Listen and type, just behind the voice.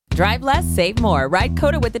Drive less, save more. Ride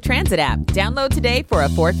Coda with the Transit app. Download today for a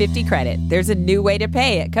 $4.50 credit. There's a new way to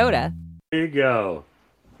pay at Coda. Here you go.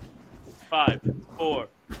 5, 4,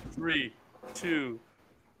 3, 2.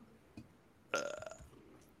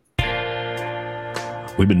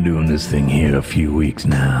 We've been doing this thing here a few weeks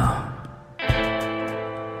now.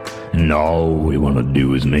 And all we want to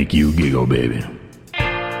do is make you giggle, baby.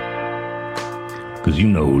 'Cause you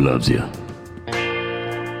know who loves you.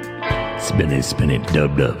 Spinny, spinny,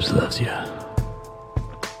 dub-dubs loves you.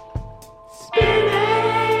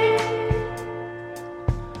 Spinny,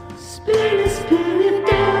 spinny, spinny,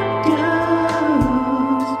 dub-dubs.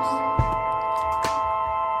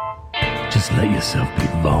 Just let yourself be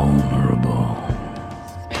vulnerable.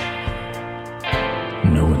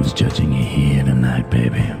 No one's judging you here tonight,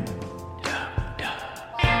 baby.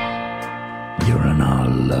 You're in our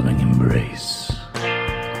loving embrace.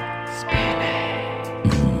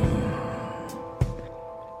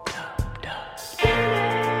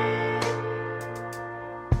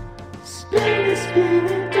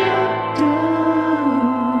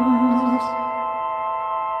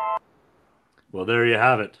 Well, there you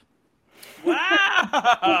have it.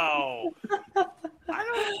 Wow! I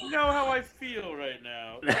don't know how I feel right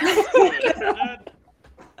now.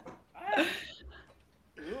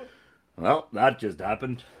 Well, that just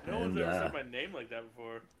happened. No one's ever said my name like that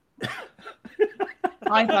before.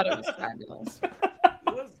 I thought it was fabulous. It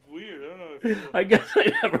was weird. I don't know. I guess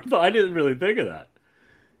I never thought. I didn't really think of that.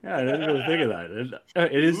 Yeah, I didn't really think of that.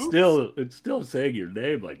 It's still saying your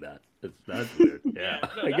name like that. That's weird. Yeah,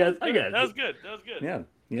 no, I guess. That was good.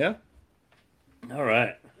 Yeah. All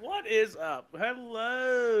right. What is up?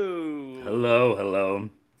 Hello. Hello.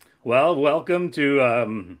 Well, welcome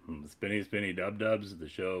to Spinny Spinny Dub Dubs, the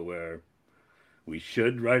show where we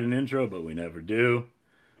should write an intro, but we never do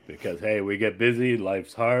because hey, we get busy,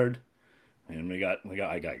 life's hard, and I got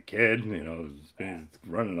a kid, you know, it's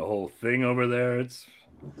running a whole thing over there. It's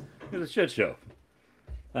a shit show.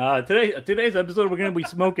 Today's episode, we're gonna be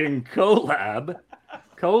smoking collab.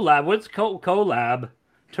 What's collab?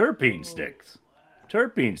 Terpene sticks.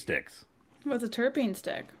 What's a terpene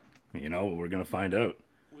stick? You know, we're gonna find out.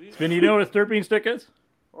 Spin, you know what a terpene stick is?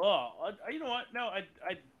 Well, you know what? No, I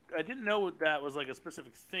didn't know that was like a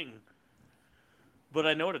specific thing. But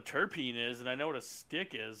I know what a terpene is, and I know what a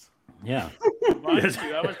stick is. Yeah. I'm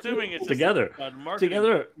assuming it's just together. A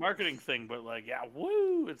marketing thing, but like, yeah,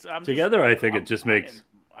 woo! I think it just makes.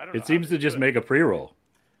 It seems to just make a pre-roll.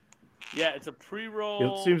 Yeah, it's a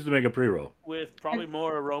pre-roll. It seems to make a pre-roll with probably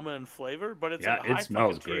more aroma and flavor, but it's like it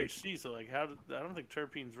smells great. THC. So like, I don't think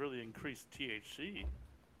terpenes really increase THC.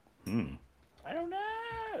 I don't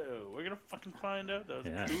know. We're gonna fucking find out. That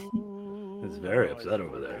was cool. He's very upset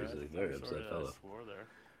over there. He's a very upset fellow. I swore there.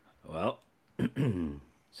 Well,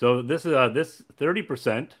 so this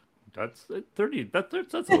 30%. That's 30. That's a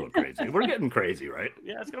little crazy. We're getting crazy, right?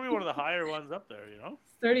 Yeah, it's gonna be one of the higher ones up there. You know,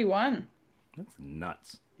 31. That's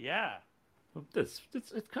nuts. Yeah. It's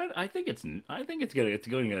kind of. I think it's getting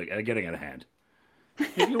out of hand.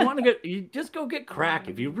 If you want to get, you just go get crack.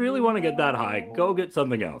 If you really want to get that high, go get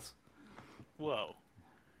something else. Whoa.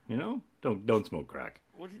 You know, don't smoke crack.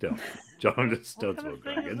 Don't smoke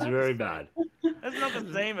crack. It's very bad. That's not the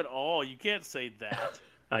same at all. You can't say that.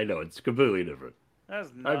 I know, it's completely different.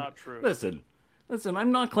 That's not true. Listen.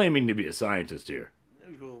 I'm not claiming to be a scientist here.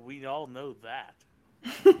 Well, we all know that.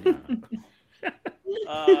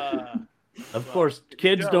 Of course,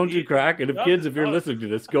 kids don't do crack, and if you're listening to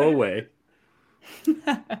this, go away. So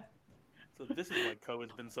this is why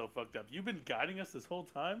COVID's been so fucked up. You've been guiding us this whole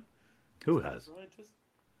time? Who has?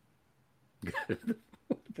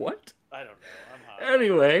 What? I don't know. I'm high.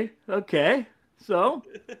 Anyway, okay. So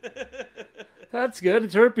that's good. A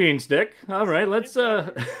terpene stick. All right, let's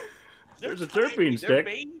there's a terpene stick. They're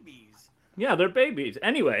babies. Yeah, they're babies.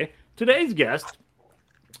 Anyway, today's guest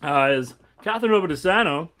is Catherine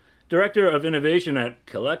Obadesano, Director of Innovation at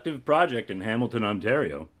Collective Project in Hamilton,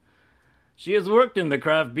 Ontario. She has worked in the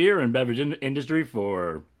craft beer and beverage industry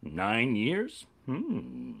for 9 years.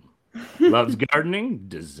 Loves gardening,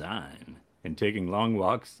 design, and taking long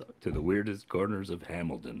walks to the weirdest corners of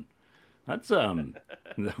Hamilton. That's there's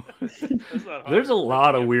a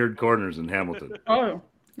lot of weird corners in Hamilton. Oh,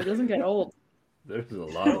 it doesn't get old. There's a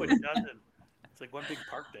lot. No, it doesn't. It's like one big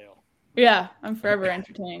Parkdale. Yeah, I'm forever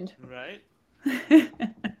entertained. Right?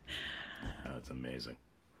 That's amazing.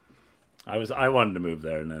 I wanted to move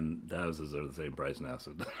there, and then the houses are the same price now,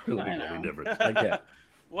 so it doesn't really make any difference. I can't.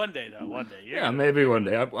 One day, though. One day. Maybe one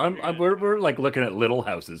day. We're like looking at little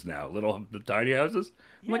houses now, the tiny houses.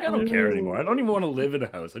 I'm like, I don't care anymore. I don't even want to live in a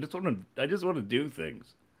house. I just want to do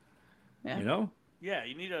things. Yeah. You know? Yeah,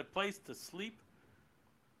 you need a place to sleep,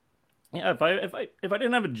 Yeah, if I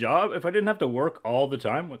didn't have a job, if I didn't have to work all the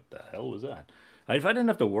time, what the hell was that? If I didn't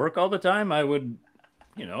have to work all the time, I would,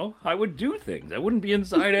 I would do things. I wouldn't be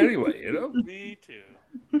inside anyway, Me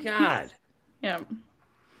too. God. Yeah.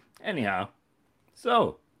 Anyhow,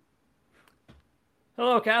 so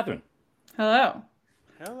hello, Catherine. Hello.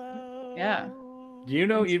 Hello. Yeah. Do you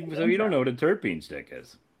know you don't know what a terpene stick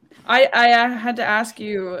is? I had to ask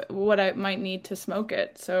you what I might need to smoke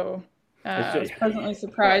it, so I was pleasantly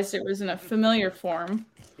surprised it was in a familiar form.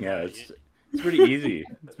 Yeah, it's pretty easy.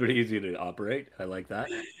 It's pretty easy to operate. I like that.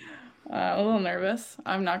 A little nervous.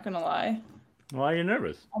 I'm not gonna lie. Why are you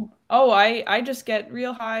nervous? Oh, I just get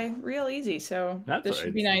real high, real easy. So this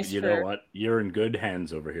should be nice. You know what? You're in good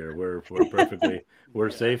hands over here. We're perfectly we're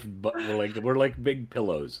safe, but we're like big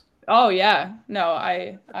pillows. Oh yeah. No,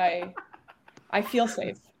 I feel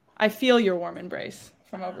safe. I feel your warm embrace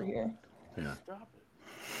from over here. Yeah. Stop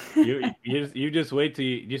it. You just wait till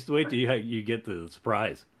you get the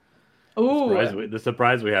surprise. Ooh. The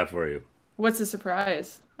surprise we have for you. What's the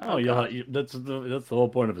surprise? Oh, that's the whole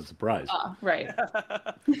point of a surprise. Right.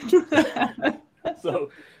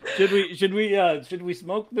 So, should we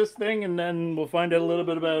smoke this thing and then we'll find out a little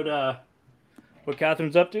bit about what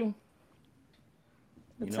Catherine's up to?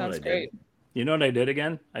 That sounds great. You know what I did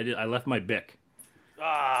again? I left my Bic.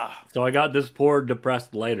 Ah. So I got this poor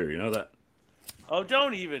depressed lighter. You know that? Oh,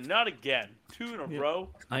 don't even. Not again. 2 in a row.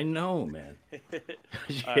 I know, man.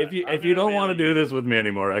 If you don't want to do this with me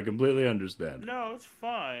anymore, I completely understand. No, it's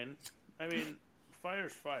fine. I mean,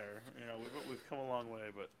 fire's fire. We've come a long way,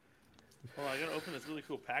 but hold on, I gotta open this really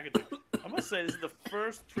cool packaging. I must say, this is the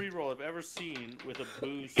first pre-roll I've ever seen with a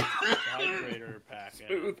Boost hydrator pack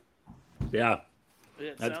in it. Yeah,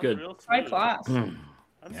 that's good. High class.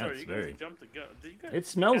 I'm sorry, you guys jumped the gun. It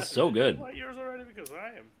smells so good. Light yours already because I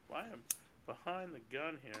am behind the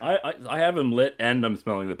gun here. I have them lit and I'm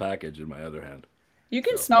smelling the package in my other hand. You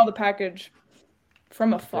can smell the package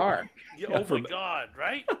from afar. Yeah, oh my god,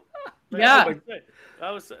 right? Yeah.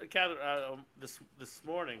 I was this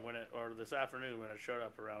morning this afternoon when I showed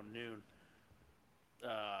up around noon.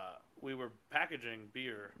 We were packaging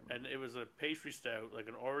beer, and it was a pastry stout, like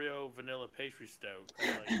an Oreo vanilla pastry stout,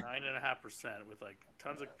 like 9.5% with like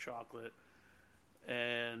tons of chocolate.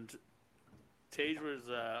 And Tage was,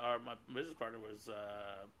 my business partner was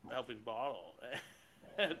helping bottle,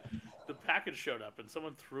 and the package showed up, and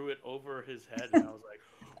someone threw it over his head, and I was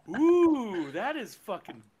like, "Ooh, that is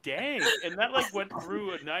fucking dang!" And that like went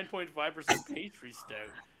through a 9.5% pastry stout.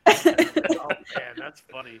 Oh man, that's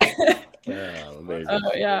funny. Yeah, amazing.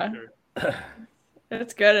 Oh yeah,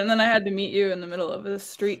 that's good. And then I had to meet you in the middle of the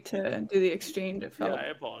street to do the exchange. It felt. Yeah, I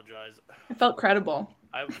apologize. It felt credible.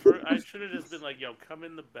 I should have just been like, "Yo, come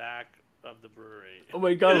in the back of the brewery." Oh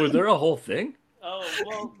my god, was there a whole thing? Oh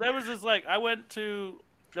well, there was just like I went to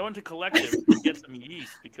Collective to get some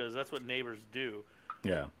yeast because that's what neighbors do.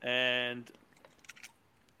 Yeah. And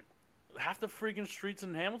half the freaking streets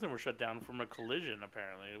in Hamilton were shut down from a collision,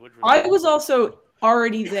 apparently. I was also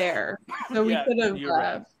already there, so we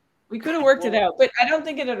could have worked it out, but I don't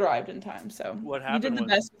think it had arrived in time. So you did the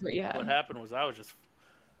best with what you had. What happened was I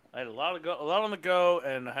had a lot on the go,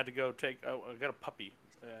 and I had to go I got a puppy,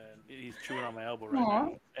 and he's chewing on my elbow right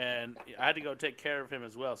now, and I had to go take care of him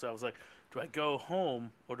as well. So I was like, do I go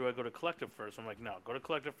home or do I go to Collective first? I'm like, no, go to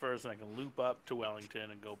Collective first, and I can loop up to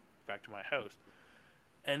Wellington and go back to my house.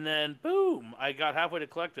 And then, boom, I got halfway to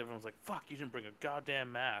Collective, and I was like, fuck, you didn't bring a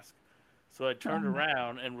goddamn mask. So I turned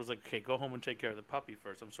around and was like, okay, go home and take care of the puppy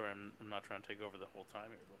first. I'm sorry, I'm not trying to take over the whole time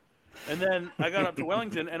here. But... And then I got up to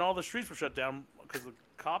Wellington, and all the streets were shut down because the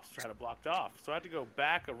cops had it blocked off. So I had to go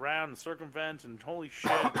back around and circumvent, and holy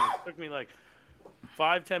shit, it took me like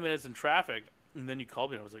 5-10 minutes in traffic. And then you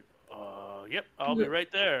called me, and I was like, yep, I'll be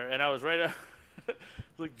right there. And I was right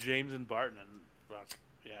like James and Barton, and fuck.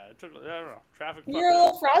 Yeah, it took, I don't know, traffic. You're a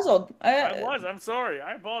little frazzled. I'm sorry.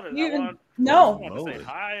 I apologize. No. I want to say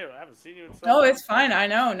hi. I haven't seen you in so No, long. it's fine. I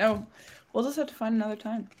know. No. We'll just have to find another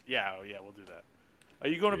time. Yeah, we'll do that. Are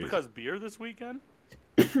you going to Because Beer this weekend?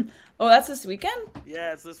 Oh, that's this weekend?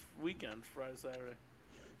 Yeah, it's this weekend, Friday, Saturday.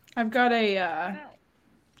 I've got a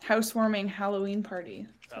housewarming Halloween party.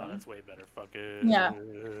 Oh, that's way better. Fuck it. Yeah.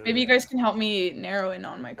 Maybe you guys can help me narrow in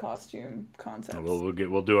on my costume concepts.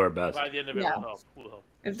 We'll do our best. By the end of it, we'll help.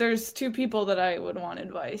 If there's 2 people that I would want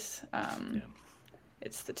advice,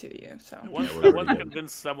 it's the 2 of you. So I want to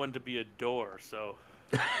convince someone to be a door. So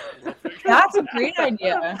that's a great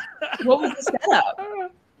idea. What was the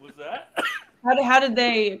setup? Was that? How did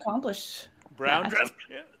they accomplish brown that? dress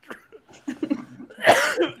pants?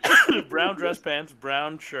 Brown dress pants,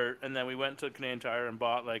 brown shirt, and then we went to Canadian Tire and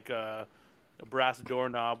bought like a brass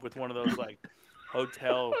doorknob with one of those like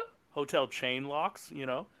hotel hotel chain locks, you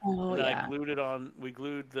know. Oh, and yeah. We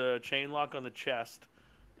glued the chain lock on the chest,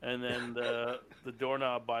 and then the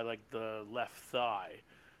doorknob by like the left thigh.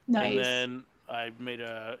 Nice. And then I made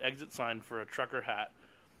a exit sign for a trucker hat.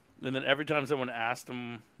 And then every time someone asked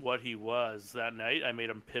him what he was that night, I made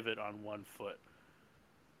him pivot on one foot,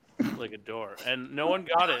 like a door. And no one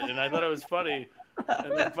got it, and I thought it was funny.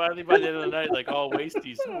 And then finally, by the end of the night, like all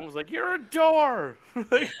wasty, someone was like, "You're a door."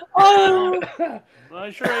 Like, Oh, well,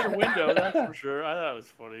 I sure ate a window, that's for sure. I thought it was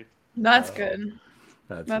funny. that's good.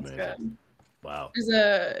 That's That's amazing. good. Wow.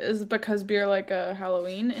 Is Because Beer like a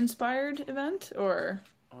Halloween inspired event, or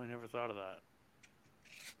Oh, I never thought of that.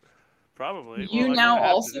 Probably. you Well, now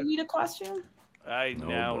also need a costume? I Oh,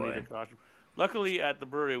 now boy. need a costume. Luckily, at the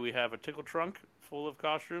brewery, we have a tickle trunk full of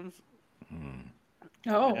costumes,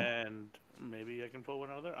 Oh, and maybe I can pull one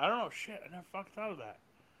out of there. I don't know. Shit, I never fucking thought of that.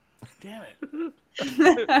 Damn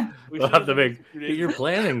it. We'll have to get your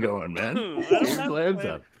planning going, man. I don't Get your have plans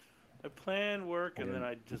plan. up. I plan work, and then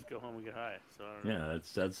I just go home and get high. So I don't know. Yeah,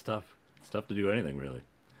 that's tough. It's tough to do anything really.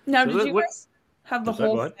 now So did you what- guys have the what's that,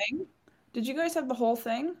 whole what? thing? Did you guys have the whole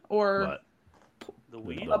thing, or But The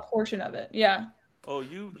weed? a portion of it? Yeah. Oh,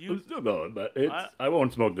 you I'm still going, but I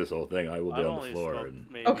won't smoke this whole thing. I will be I've on the only floor. smoked And...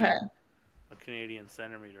 maybe Okay. a Canadian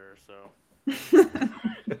centimeter or so.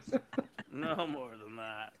 No more than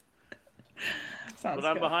that. Sounds But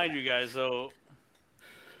I'm good. behind you guys, so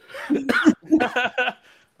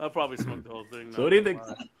I'll probably smoke the whole thing. So what do you think?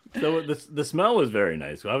 So the smell was very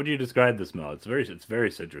nice. How would you describe the smell? It's very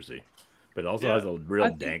citrusy, but it also Yeah. has a real I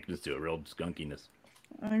think- dankness to it, real skunkiness.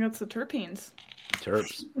 I think it's the terpenes.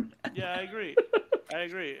 Terps. Yeah, I agree.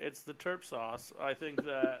 It's the terp sauce. I think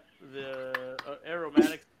that the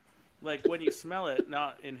aromatic, like when you smell it,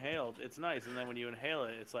 not inhaled, it's nice, and then when you inhale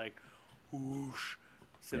it, it's like whoosh,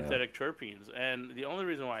 synthetic terpenes. And the only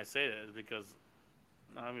reason why I say that is because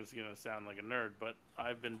I'm just gonna sound like a nerd, but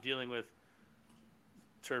I've been dealing with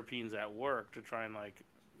terpenes at work to try and like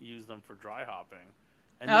use them for dry hopping,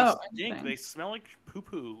 and they stink. interesting. They smell like poo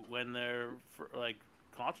poo when they're like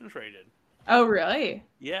concentrated. Oh, really?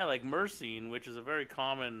 Yeah, like myrcene, which is a very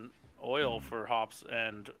common oil for hops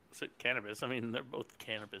and cannabis. I mean, they're both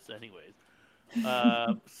cannabis anyways.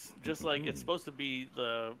 Just like it's supposed to be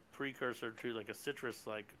the precursor to like a citrus,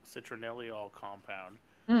 like citronellol compound.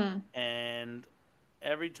 Mm. And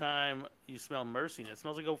every time you smell myrcene, it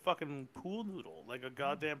smells like a fucking pool noodle, like a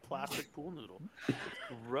goddamn plastic pool noodle. It's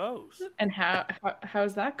gross. And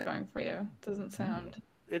how's that going for you? Doesn't sound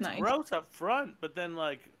It's nice. gross up front, but then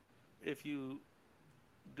like if you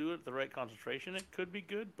do it at the right concentration, it could be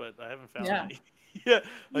good, but I haven't found Yeah. that. Yeah,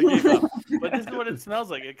 I gave up. But this is what it smells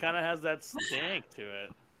like. It kind of has that stank to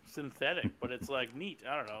it, synthetic, but it's like neat.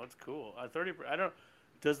 I don't know. It's cool. 30. I don't.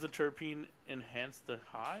 Does the terpene enhance the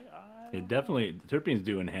high? It definitely terpenes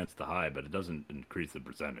do enhance the high, but it doesn't increase the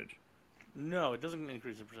percentage. No, it doesn't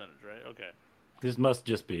increase the percentage, right? Okay. This must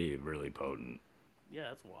just be really potent. Yeah,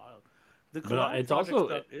 that's wild. The But it's Project also-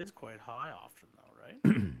 stuff is quite high often,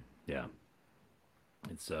 though, right? Yeah.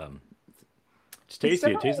 It's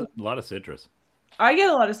tasty. It tastes a lot of citrus. I get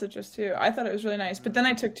a lot of citrus too. I thought it was really nice, but then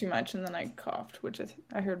I took too much and then I coughed, which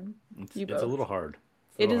I heard you both. It's a little hard.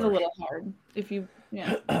 It is a harsh. little hard if you,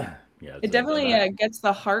 yeah. Yeah, It definitely gets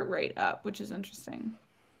the heart rate up, which is interesting.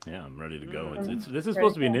 Yeah, I'm ready to go. This is Very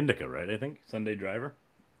supposed to be an cool. indica, right? I think Sunday Driver.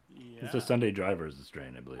 Yeah. It's a Sunday Driver is the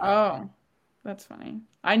strain, I believe. Oh, that's funny.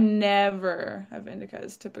 I never have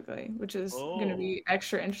indicas typically, which is going to be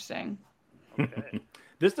extra interesting. Okay.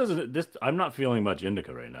 This doesn't. This I'm not feeling much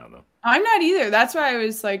indica right now, though. I'm not either. That's why I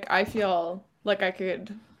was like, I feel like I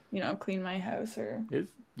could, clean my house or.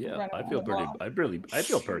 Yeah, Run I around feel the pretty. block. I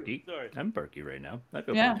feel perky. Sorry. I'm perky right now. I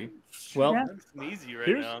feel Yeah. perky. Well, Yeah. I'm sneezy right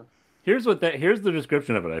here's- now. here's the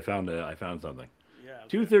description of it. I found something. Yeah. Okay.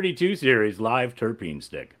 232 series live terpene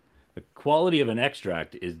stick. The quality of an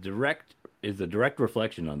extract is a direct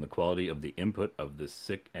reflection on the quality of the input of the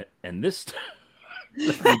sick and this.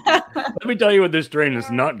 Let me tell you what this strain is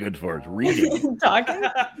not good for. It's reading. Talking?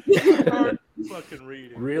 Hard fucking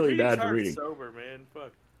reading. Really bad for hard reading. Sober, man.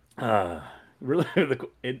 Fuck. Really,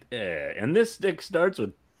 and this stick starts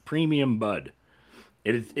with premium bud.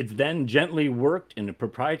 It's then gently worked in a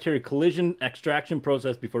proprietary collision extraction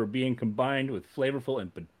process before being combined with flavorful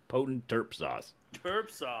and potent terp sauce.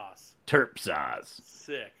 Terp sauce. Terp sauce.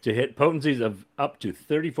 Sick. To hit potencies of up to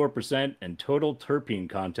 34% and total terpene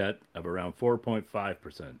content of around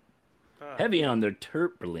 4.5%. Heavy on their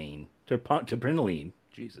terpenoline.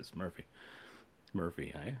 Jesus,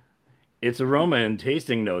 Murphy, eh? Its aroma and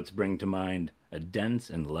tasting notes bring to mind a dense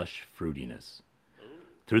and lush fruitiness.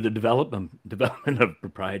 Through the development of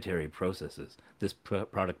proprietary processes, this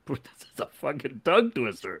product this is a fucking tongue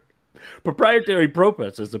twister. proprietary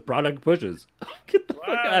processes the product pushes. Get the fuck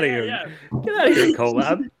out of here. Yeah. Get out of here,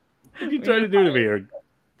 collab. What are you trying to do to me here?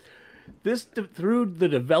 Through the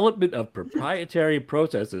development of proprietary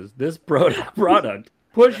processes, this product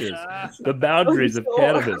pushes the boundaries of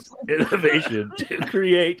cannabis innovation to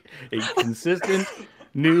create a consistent,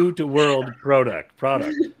 new-to-world product.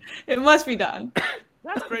 It must be done.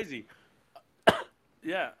 That's crazy.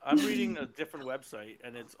 Yeah, I'm reading a different website,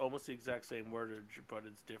 and it's almost the exact same wordage, but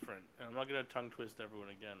it's different. And I'm not going to tongue twist everyone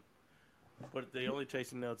again. But the only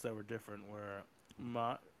tasting notes that were different were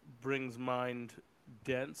brings mind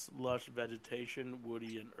dense, lush vegetation,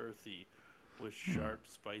 woody and earthy, with sharp,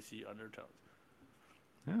 spicy undertones.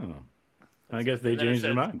 Oh. I guess they changed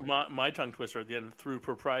their mind. My tongue twister at the end. Through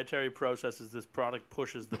proprietary processes, this product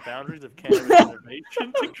pushes the boundaries of cannabis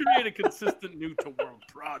innovation to create a consistent new-to-world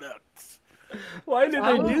product. Why did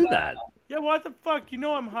they do that? Yeah, what the fuck? You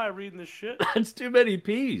know I'm high reading this shit. That's too many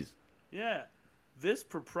P's. Yeah. This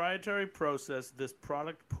proprietary process, this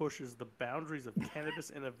product pushes the boundaries of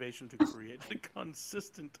cannabis innovation to create the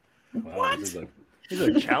consistent... Wow, what? These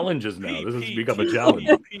are challenges now. This has become a challenge.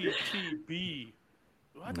 PTB.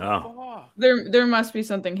 What the fuck? There must be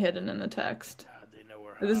something hidden in the text. God, they know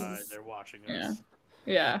we're high. They're watching us.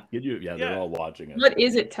 Yeah. They're all watching us. What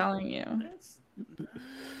is it telling you?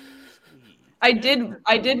 I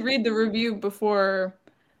did read the review before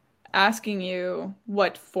asking you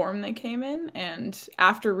what form they came in, and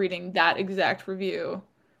after reading that exact review,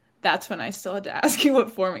 that's when I still had to ask you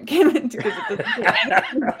what form it came into.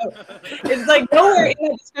 It's like nowhere in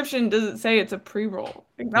the description does it say it's a pre-roll.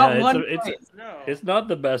 Like, not one. It's not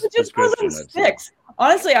the best just description. Sticks.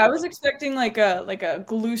 Honestly, I was expecting like a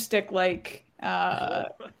glue stick thing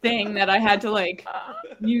that I had to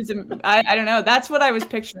use. I don't know. That's what I was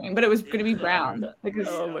picturing, but it was going to be brown.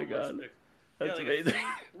 Oh my god. That's amazing.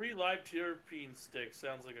 Free live terpene stick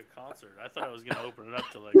sounds like a concert. I thought I was gonna open it up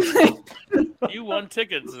to you won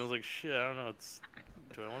tickets, and I was like, shit, I don't know.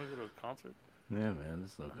 Do I want to go to a concert? Yeah, man,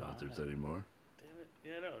 there's no concerts anymore. Damn it!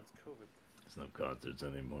 Yeah, no, it's COVID. There's no concerts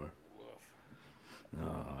anymore. Woof.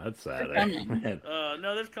 Oh, that's sad.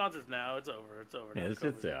 No, there's concerts now. It's over. It's over.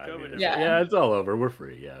 Yeah, it's all over. We're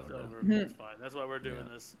free. Yeah, it's over. It's fine. That's why we're doing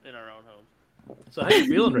this in our own home. So how you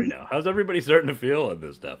feeling right now? How's everybody starting to feel on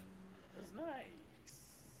this stuff?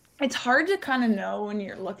 It's hard to kind of know when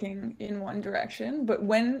you're looking in one direction, but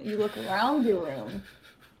when you look around your room...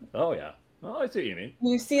 Oh, yeah. Oh, I see what you mean.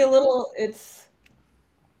 You see a little... It's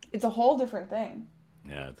a whole different thing.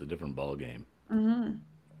 Yeah, it's a different ball game. Mm-hmm.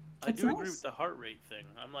 I do agree with the heart rate thing.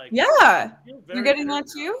 I'm like... Yeah! You're getting that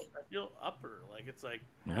too? I feel upper. Like, it's like...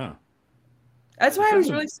 Yeah. That's why I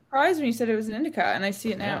was really surprised when you said it was an indica, and I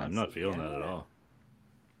see it now. Yeah, I'm not feeling that at all.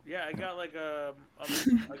 Yeah, I got I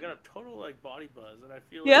got a total body buzz, and I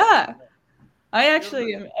feel. Yeah, I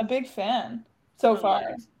actually am a big fan so far.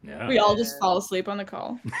 Yeah. We all just fall asleep on the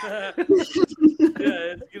call. Yeah, it's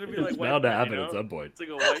gonna be like bound to happen at some point. It's like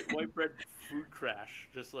a white bread food crash,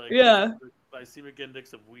 just like the glycemic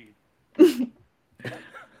index of weed.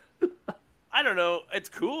 I don't know. It's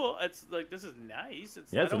cool. It's like this is nice.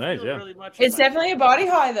 It's nice. Yeah, really much it's definitely a body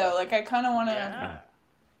high though. Like I kind of want to. Yeah.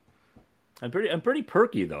 I'm pretty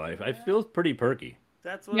perky though. I feel pretty perky.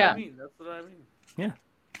 That's what I mean. Yeah.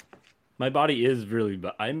 My body is really.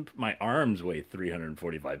 My arms weigh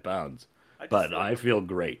 345 pounds, but I feel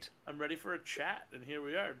great. I'm ready for a chat, and here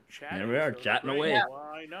we are chatting. Here we are chatting away. Yeah.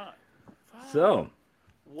 Why not? So.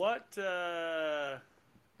 What? What are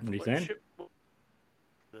you saying? Chip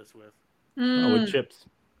this with? Oh, with chips.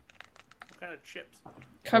 What kind of chips?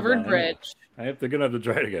 Covered bridge. They're gonna have to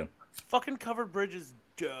try it again. Fucking covered bridge is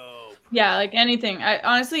dope. Yeah, like anything. I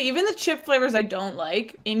honestly, even the chip flavors I don't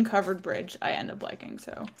like in covered bridge, I end up liking.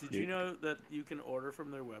 So. Did you know that you can order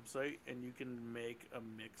from their website and you can make a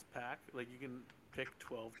mix pack? Like you can pick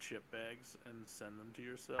 12 chip bags and send them to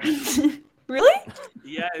yourself. Really?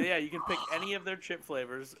 Yeah. You can pick any of their chip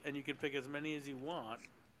flavors and you can pick as many as you want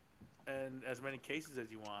and as many cases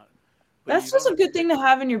as you want. That's just a good thing to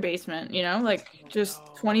have in your basement, you know, like just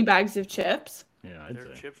 20 bags of chips. Yeah, I'd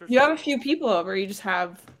say. You have a few people over, you just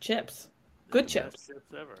have chips. Good chips.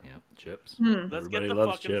 Chips ever. Yeah, chips. Let's get the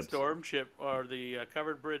fucking chips. Storm chip or the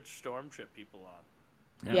Covered Bridge Storm chip people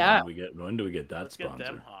on. Yeah. When do we get that Let's sponsor? Get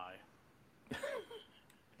them high.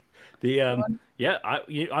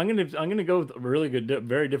 I'm gonna go with a really good,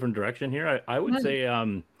 very different direction here. I would say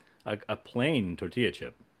a plain tortilla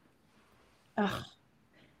chip. Ugh.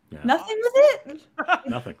 Yeah. Nothing with it.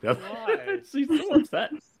 Nothing. She's so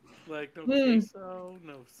upset. Like no queso,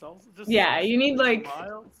 no salsa. Just Yeah, you need like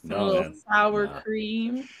mild, some No, little man. sour Nah.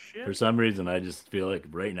 cream. shit. For some reason, I just feel like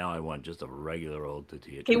right now I want just a regular old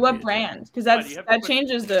tortilla. Okay, what brand? Because Why, do you have to that put-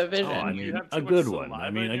 changes the Oh, vision. I Do you mean, have too a much good one. saliva I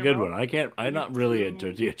mean, in a your good mouth? one. I can't. I'm You not really a too-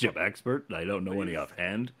 tortilla chip expert. I don't know But any you-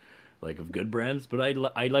 offhand, like of good brands, but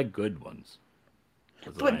I like good ones.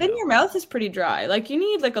 That's what But I then know. your mouth is pretty dry. Like you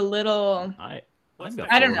need like a little. I've What's got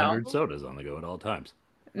that? I don't 400 know. sodas on the go at all times.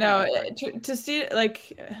 No, you can to see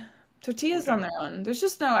like tortillas on their own. There's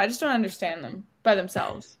just no. I just don't understand them by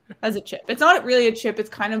themselves as a chip. It's not really a chip. It's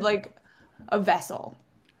kind of like a vessel,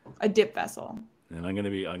 a dip vessel. And I'm gonna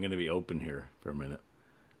be open here for a minute.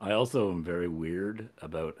 I also am very weird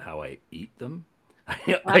about how I eat them.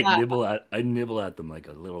 I nibble at them like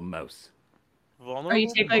a little mouse. Or you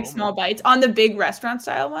take like Vulnerable small moment. bites on the big restaurant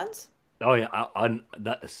style ones. Oh yeah, on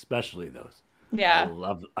that especially those. Yeah.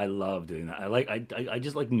 I love doing that. I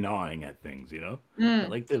just like gnawing at things, you know. I Mm.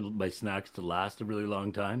 like my snacks to last a really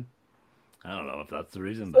long time. I don't know if that's the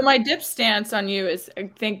reason, So but my dip stance on you is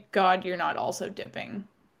thank God you're not also dipping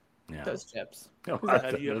yeah. those chips. Oh,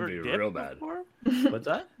 Have you that'd ever be dipped real bad. before? What's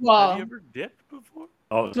that? Have Well, you ever dipped before?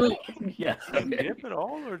 Oh, no. yes. Do you Okay. dip at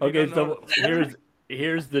all, or do you Okay, not know so how to-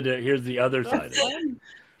 here's the other side of it. Fine.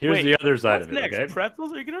 Here's Wait, the other side What's of it. next? Okay.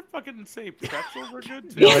 Pretzels? Are you gonna fucking say pretzels are good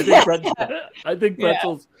too? No, I think I think Yeah.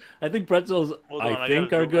 pretzels. I think pretzels. Hold on, I I think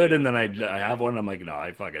gotta are do- good, I and then gotta- I have one. I'm like, no,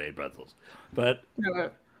 I fucking hate pretzels. But No.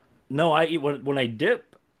 no, I eat when I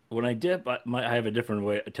dip. When I dip, I have a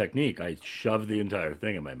different technique. I shove the entire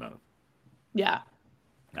thing in my mouth, Yeah.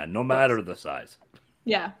 and no matter the size.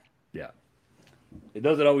 Yeah. Yeah, it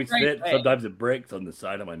doesn't always Right, fit. right. Sometimes it breaks on the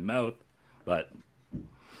side of my mouth, but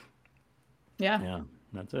Yeah. yeah,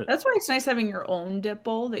 that's it. That's why it's nice having your own dip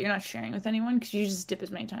bowl that you're not sharing with anyone because you just dip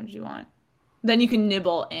as many times as you want. Then you can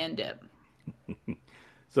nibble and dip.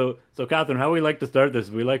 So Catherine, how we like to start this?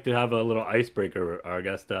 We like to have a little icebreaker. Our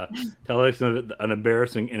guest tell us an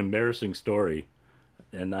embarrassing story,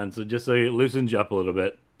 and then so you loosens you up a little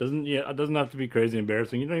bit. It doesn't have to be crazy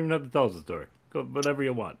embarrassing. You don't even have to tell us a story. Go whatever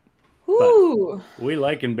you want. Ooh. We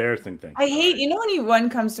like embarrassing things. I hate, when one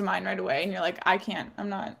comes to mind right away and you're like,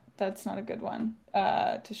 that's not a good one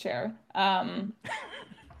to share. I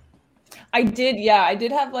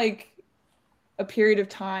did have like a period of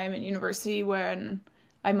time in university when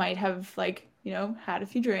I might have like, had a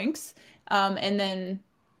few drinks and then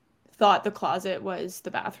thought the closet was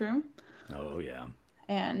the bathroom. Oh yeah.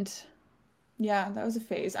 And yeah, that was a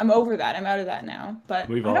phase. I'm over that. I'm out of that now. But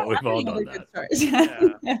We've I don't all have any done other that. good stories.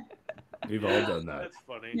 Yeah. We've all done that. That's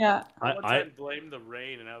funny. Yeah. One I time blamed the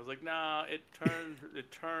rain, and I was like, nah, it turned.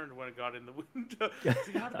 It turned when it got in the window.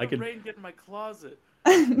 See, how did the rain get in my closet?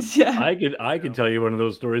 Yeah. I could tell you one of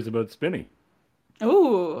those stories about Spinny.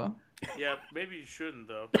 Ooh. Yeah, maybe you shouldn't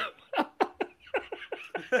though.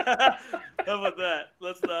 How about that?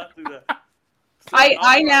 Let's not do that. So,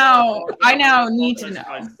 I now need to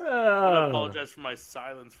apologize know. for I'm gonna apologize for my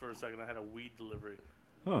silence for a second. I had a weed delivery.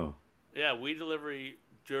 Oh, Yeah, weed delivery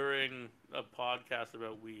during a podcast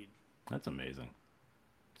about weed that's amazing.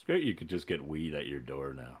 It's great you could just get weed at your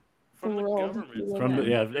door now. from the World government. you live From the, in.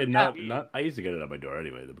 yeah, and not. I used to get it at my door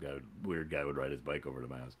anyway. The weird guy would ride his bike over to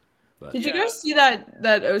my house. But Did you Yeah. guys see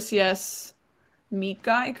that OCS meat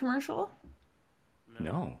guy commercial?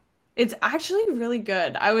 no, It's actually really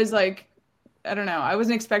good. I was like, I don't know. I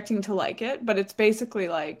wasn't expecting to like it, but it's basically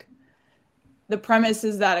like the premise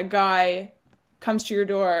is that a guy comes to your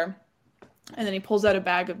door and then he pulls out a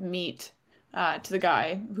bag of meat to the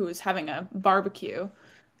guy who is having a barbecue.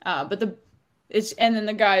 And then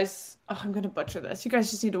the guy's, I'm gonna butcher this. You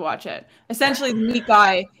guys just need to watch it. Essentially, the meat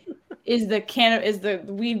guy is the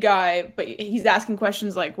weed guy, but he's asking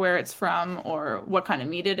questions like where it's from or what kind of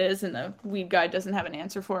meat it is, and the weed guy doesn't have an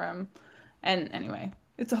answer for him. And anyway,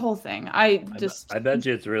 it's a whole thing. I bet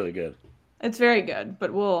you it's really good. it's very good,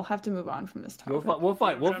 but we'll have to move on from this topic. We'll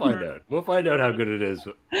find out. We'll find out how good it is.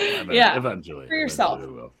 Yeah, Eventually. for yourself.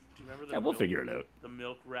 Eventually we will. Do you remember the Yeah, we'll milk- figure it out. The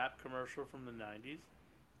milk wrap commercial from the 90s?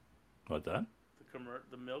 What's that?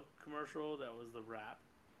 The milk commercial that was the wrap.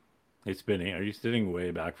 Hey, Spinny, are you sitting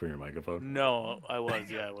way back from your microphone? No, I was.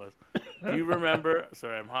 Yeah, I was. Do you remember?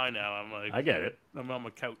 Sorry, I'm high now. I'm like, I get it. I'm on my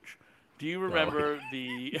couch. Do you remember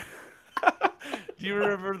the? Do you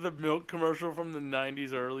remember the milk commercial from the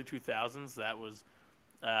 90s, early 2000s? That was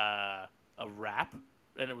a rap,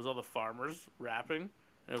 and it was all the farmers rapping.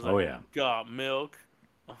 And it was like, Oh, yeah. Got milk.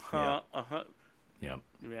 Yeah. Yeah, Yep.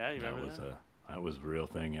 you remember that? That was a real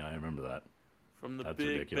thing. Yeah, I remember that. From the That's big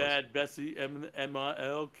ridiculous. bad Bessie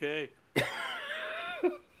MILK.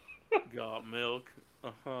 Got milk.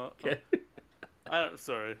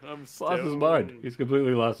 Sorry, I'm Lost his mind. He's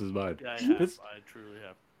completely lost his mind. Yeah, I have. This- I truly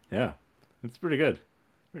have. Yeah, it's pretty good.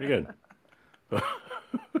 Pretty good.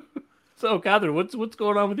 So, Catherine, what's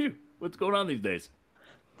going on with you? What's going on these days?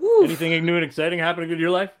 Oof. Anything new and exciting happening in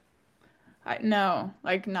your life? No,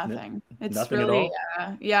 like nothing. It's Nothing at really,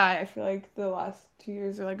 all? yeah, I feel like the last 2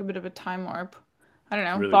 years are like a bit of a time warp. I don't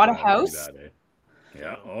know. Really Bought a driving you house, that, eh?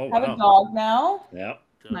 Yeah. Oh, have a wow. dog now. Yeah.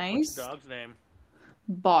 What's Nice. your dog's name?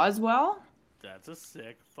 Boswell, That's a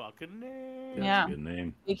sick fucking name. That's Yeah. a good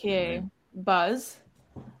name. aka name. Buzz.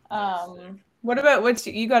 That's sick. What about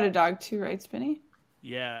you got a dog too, right, Spinny?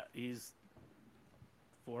 Yeah, he's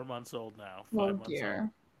 4 months old now. 5 Oh months dear. old.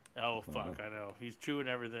 Oh fuck, I know. He's chewing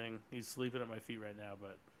everything. He's sleeping at my feet right now,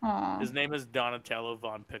 but Aw. his name is Donatello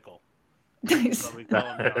Von Pickle. Nice. But we call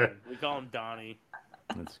him Donnie. We call him Donnie.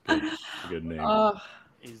 That's good. It's a good name.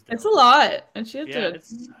 He's It's a dope. lot, and she has Yeah, to.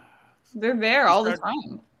 They're there all the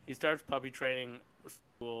time. He starts puppy training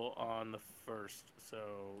school on the 1st,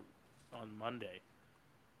 so on Monday.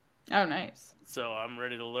 Oh, nice, So I'm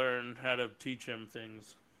ready to learn how to teach him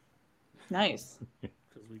things nice.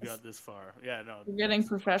 because we got this far. Yeah, no. You're getting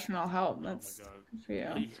professional help. That's Oh my god. good for you.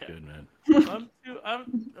 Yeah. Good, man.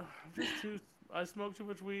 I'm just too. I smoke too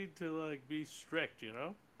much weed to like be strict, you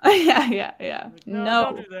know. Yeah. Like, No.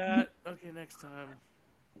 don't do that. Okay, next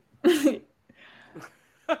time.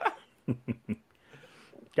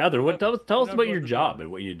 Catherine, tell us not about your supposed to job know.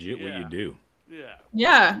 and what you do. Yeah.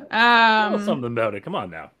 Yeah. Tell us something about it. Come on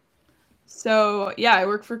now. So yeah, I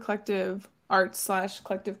work for Collective Arts /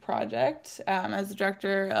 Collective Project as the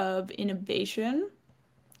director of innovation,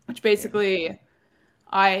 which basically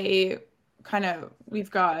we've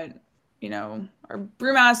got, our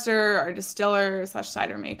brewmaster, our distiller /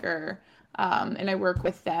 cider maker, and I work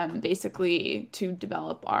with them basically to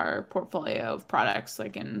develop our portfolio of products,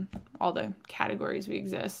 like in all the categories we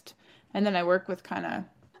exist. And then I work with kind of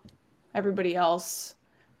everybody else,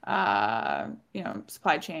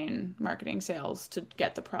 supply chain, marketing, sales to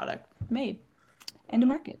get the product made and to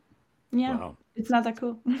market. Yeah, Wow. it's not that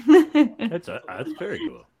cool. That's very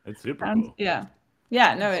cool. It's super cool. Yeah,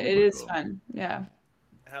 no, it Super is cool. fun. Yeah,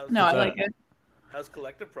 How's no, I like it. How's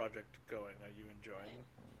Collective Project going? Are you enjoying?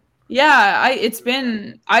 Yeah,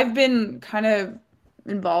 I've been kind of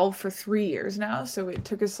involved for 3 years now, so it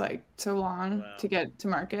took us like so long Wow. to get to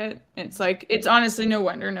market. It's honestly no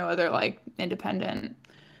wonder no other like independent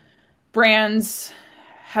brands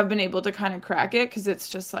have been able to kind of crack it, because it's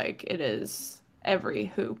just like it is every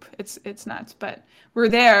hoop. It's nuts, but we're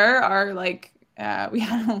there. Our like we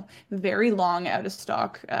had a very long out of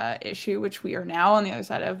stock issue, which we are now on the other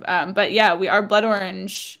side of. But yeah, our blood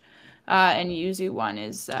orange and yuzu one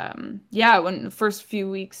is when the first few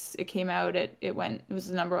weeks it came out, it was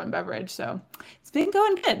the number 1 beverage, so it's been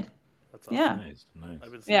going good. That's awesome. Yeah. Nice.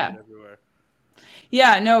 I've been seeing it everywhere.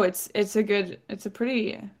 Yeah, no, it's a good it's a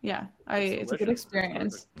pretty it's a good delicious.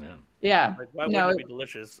 experience. Yeah. Yeah. Like, why No, wouldn't it be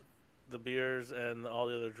delicious? The beers and all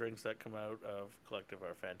the other drinks that come out of Collective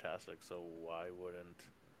are fantastic. So why wouldn't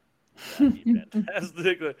that be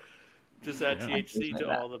fantastic? Like, just add Yeah. THC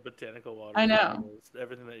to all the botanical water. I know.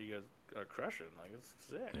 Everything that you guys are crushing. Like, it's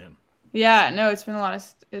sick. Yeah. Yeah, no, it's been a lot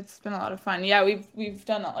of fun. Yeah, we've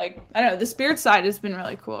done like, I don't know, the spirit side has been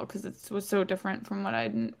really cool because it was so different from what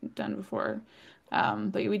I'd done before.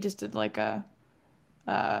 But we just did like a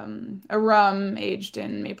rum aged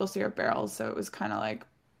in maple syrup barrels, so it was kind of like,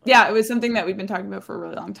 yeah, it was something that we've been talking about for a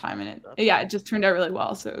really long time, and it just turned out really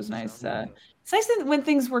well. So it was nice. It's nice when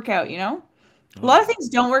things work out, you know. A lot of things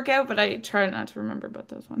don't work out, but I try not to remember about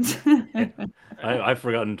those ones. I've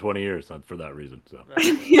forgotten 20 years for that reason. So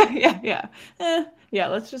Yeah,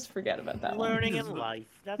 let's just forget about that one. Learning in life.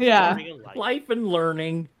 That's Yeah. learning in life. life and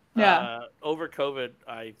learning. Yeah. Over COVID,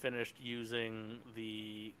 I finished using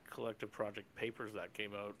the Collective Project papers that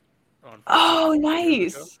came out on. Oh, 4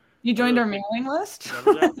 years ago. nice. You joined our Remember mailing list?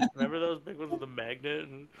 Remember those big ones with the magnet?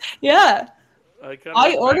 And Yeah.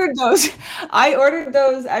 I ordered those. I ordered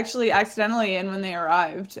those actually accidentally, and when they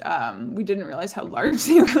arrived, we didn't realize how large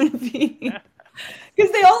they were going to be.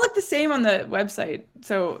 Because they all look the same on the website.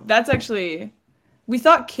 So that's actually, we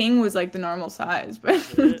thought king was like the normal size, but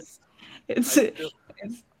it's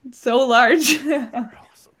so large.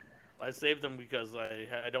 Awesome. I saved them because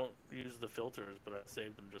I don't use the filters, but I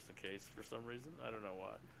saved them just in case for some reason. I don't know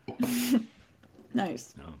why.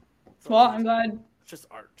 Nice. No. Well, I'm glad. It's just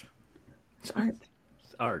art. It's art.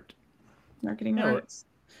 It's art. Marketing Yeah, arts.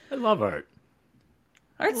 I love art.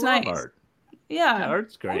 Art's I love nice. art. Yeah.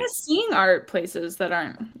 Art's I great. miss seeing art places that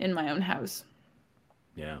aren't in my own house.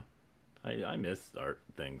 Yeah. I miss art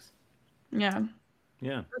things. Yeah.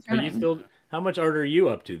 Yeah. That's Are you right. still? How much art are you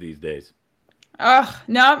up to these days?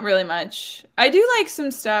 Not really much. I do like some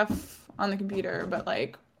stuff on the computer, but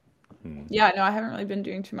like Yeah, no, I haven't really been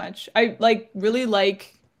doing too much. I really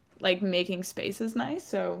like making spaces nice,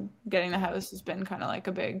 so getting the house has been kind of like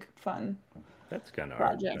a big fun That's kind of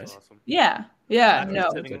art, project. right? Awesome. Yeah, yeah, I'm no.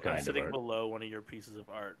 sitting, It's a kind of sitting art. below one of your pieces of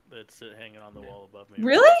art that's hanging on the wall above me.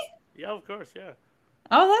 Really? Yeah, of course. Yeah.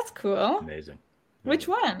 Oh, that's cool. Amazing. Which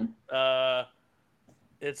one?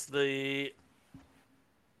 It's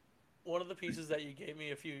one of the pieces that you gave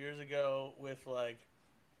me a few years ago with like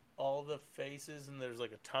all the faces, and there's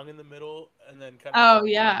like a tongue in the middle, and then kind of Oh,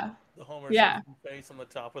 yeah. the Homer Yeah. Simpson face on the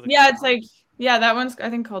top of the Yeah, crown. it's like that one's I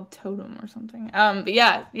think called Totem or something. But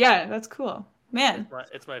yeah, that's cool. Man.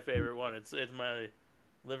 It's my favorite one. It's my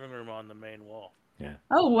living room on the main wall. Yeah.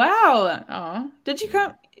 Oh, wow. Oh. Did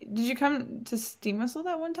you come to Steam Whistle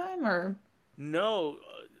that one time or? No,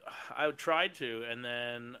 I tried to, and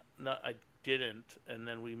then I didn't, and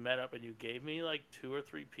then we met up, and you gave me like 2 or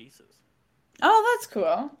 3 pieces. Oh, that's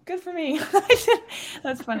cool. Good for me.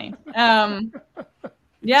 That's funny. Yeah.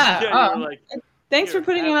 You Oh, were like, thanks "Here, for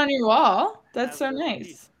putting it on your wall. That's so have this nice.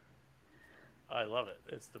 piece." I love it.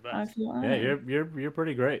 It's the I best. feel Yeah, honored. you're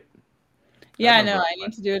pretty great. Yeah, I remember know. all I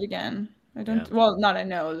need to do it again. I don't. Yeah. Well, not I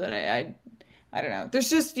know that I don't know. There's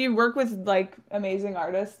just you work with like amazing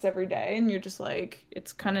artists every day, and you're just like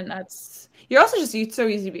it's kind of nuts. You're also just it's so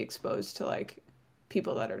easy to be exposed to like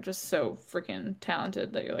people that are just so freaking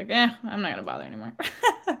talented that you're like, I'm not gonna bother anymore.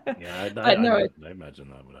 Yeah, But no, I imagine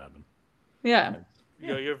that would happen. yeah.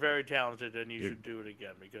 You're very talented, and you should do it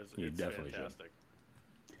again because You it's definitely fantastic.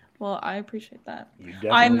 Well, I appreciate that. You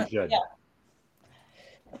definitely should. Yeah.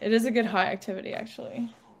 It is a good high activity, actually.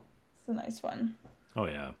 It's a nice one. Oh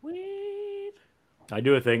yeah. Sweet. I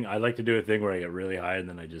do a thing. I like to do a thing where I get really high and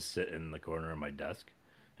then I just sit in the corner of my desk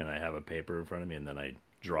and I have a paper in front of me and then I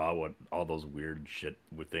draw what all those weird shit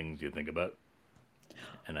with things you think about.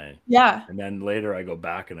 And then later I go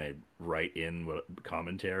back and I write in what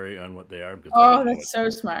commentary on what they are because That's so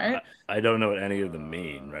smart. I don't know what any of them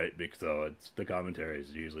mean, right? Because so it's the commentary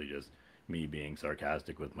is usually just me being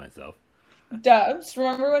sarcastic with myself. Dubs,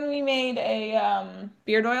 remember when we made a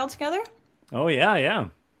beard oil together? Oh yeah. I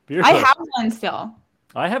have one still.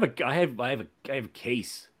 I have a case. I have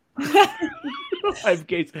a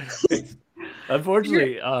case.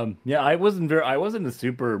 Unfortunately, I wasn't a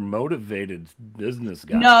super motivated business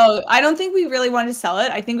guy. No, I don't think we really wanted to sell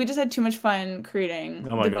it. I think we just had too much fun creating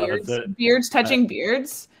Oh my God, beards touching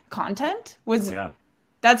beards content. Yeah.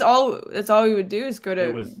 That's all we would do is go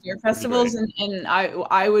to was beer festivals and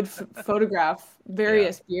I would photograph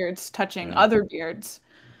various beards touching other beards.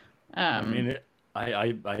 I mean,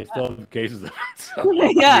 I still have cases of it. So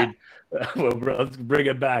Yeah. well, bro, let's bring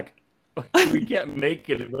it back. We can't make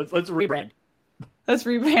it. Let's rebrand. Let's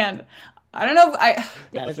rebrand. I don't know.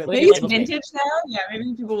 Maybe it's vintage now. Yeah,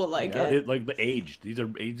 maybe people will like it. Like the aged. These are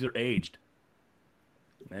aged.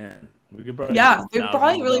 Man, we could probably. Yeah, they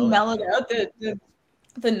probably really mellowed out.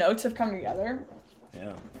 The notes have come together.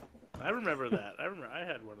 Yeah. I remember that. I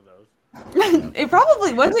had one of those. It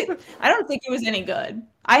probably wasn't. I don't think it was any good.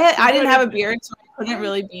 I didn't have a beard, so it couldn't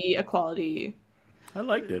really be a quality. I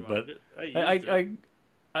liked it, but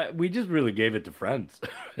I we just really gave it to friends,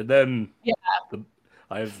 and then Yeah.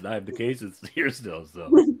 I have the cases here still, so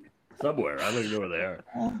somewhere I don't even know where they are.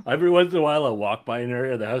 Every once in a while, I'll walk by an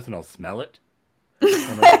area of the house and I'll smell it.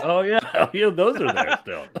 I'm like, oh yeah, those are there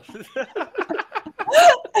still.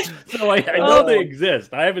 So I know they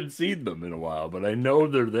exist. I haven't seen them in a while, but I know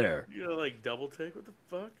they're there. You know, like double take. What the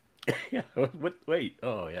fuck? Yeah. Wait.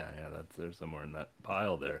 Oh yeah. That's there somewhere in that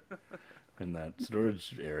pile there, in that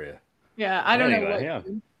storage area. Yeah, I don't know what Yeah.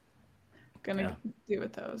 you're gonna do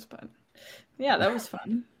with those, but yeah, that was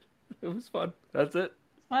fun. It was fun. That's it.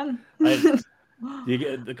 Fun. You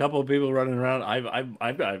get a couple of people running around.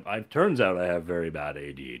 I've turns out I have very bad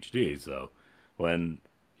ADHD. So when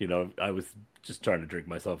I was just trying to drink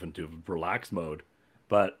myself into relax mode,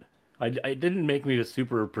 but I didn't make me a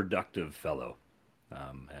super productive fellow.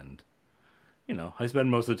 And I spend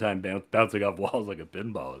most of the time bouncing off walls like a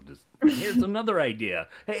pinball and just here's another idea.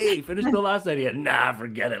 Hey, finish the last idea. Nah,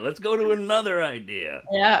 forget it. Let's go to another idea.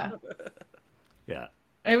 Yeah. Yeah.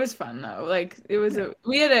 It was fun though. Like it was it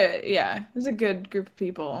was a good group of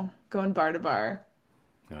people going bar to bar.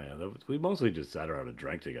 Oh yeah, we mostly just sat around and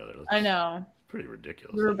drank together. I know. Pretty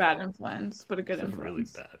ridiculous. We were a bad influence, but a good That's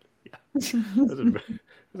influence. really bad. Yeah.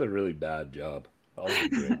 That's a really bad job. Also a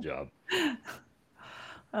great job.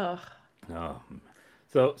 Oh. Oh.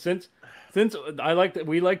 So since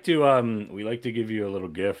we like to give you a little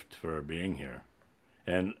gift for being here.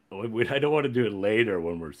 And I don't want to do it later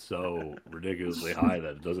when we're so ridiculously high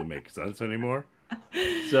that it doesn't make sense anymore.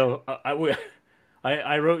 So I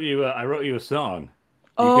wrote you a song.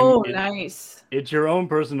 Oh, nice. It's your own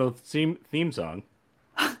personal theme song.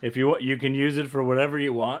 If you want, you can use it for whatever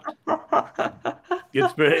you want. I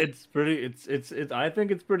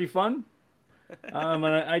think it's pretty fun. And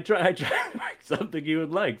I try to make something you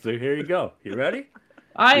would like. So here you go. You ready?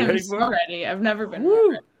 I You am ready so for it? ready. I've never been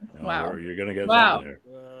more ready. No, Wow. you're gonna get Wow. something here.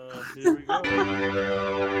 Here we go.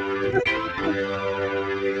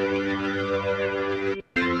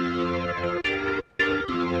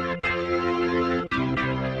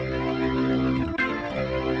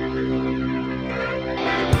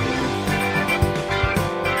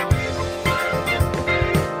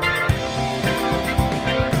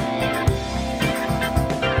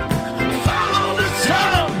 Follow the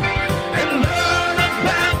sun and learn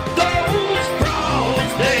about those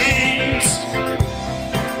frost days.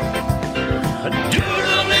 A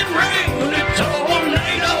doodling ringlet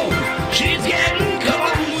tornado, she's getting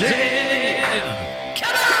cozy.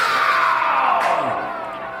 Come on!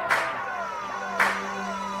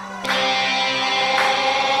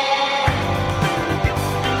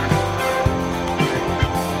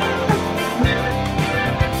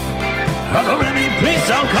 Hello, any please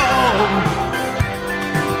don't call.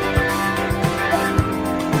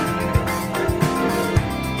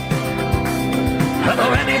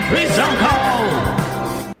 Hello, any please don't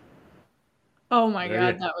call. Oh my There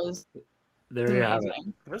god, you- that was There you have it.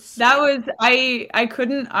 amazing. That's That was I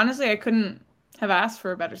couldn't honestly I couldn't have asked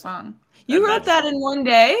for a better song. You And wrote that in one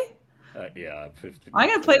day? Yeah, 50. I'm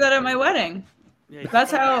gonna play that at my wedding. yeah,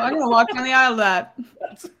 That's how I'm gonna walk down the aisle of that.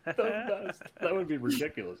 That would be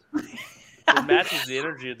ridiculous. It matches the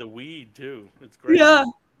energy of the weed too. It's great. Yeah,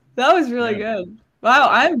 that was really Yeah. good. Wow,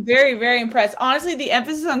 I'm very, very impressed. Honestly, the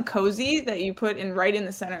emphasis on cozy that you put in right in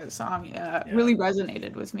the center of the song really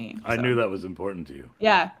resonated with me. I so. knew that was important to you.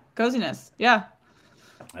 Yeah, coziness. Yeah.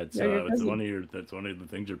 That's Yeah, you're that's busy. that's one of the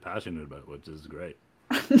things you're passionate about, which is great.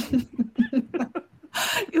 It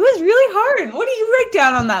was really hard. What do you write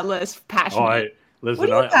down on that list? Passionate. Oh, I listen.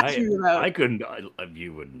 What are you passionate about? I couldn't.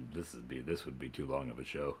 You wouldn't. This would be too long of a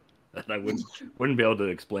show, and I wouldn't be able to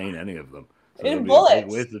explain any of them. So In it'd be bullets. a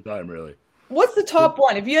waste of time, really. What's the top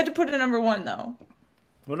one? If you had to put a number one, though.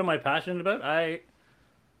 What am I passionate about? I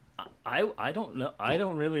don't know. I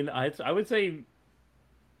don't really. I would say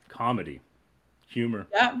comedy, humor.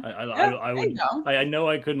 Yeah. I there would. you go. I know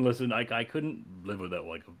I couldn't listen. I couldn't live without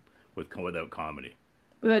without comedy.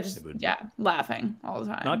 But just It would- laughing all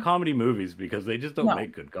the time. Not comedy movies because they just don't No.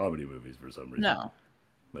 make good comedy movies for some reason. No.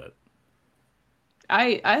 But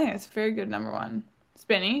I think it's a very good number one.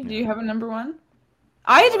 Spinny, do you have a number one?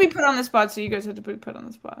 I had to be put on the spot, so you guys had to be put on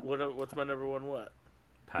the spot. What's my number one? What?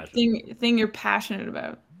 passion. Thing you're passionate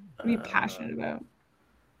about. What are you passionate about?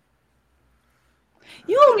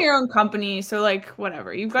 You own your own company, so like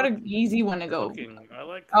whatever. You've got an easy one to go. Cooking. I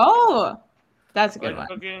like. Oh, that's a I good like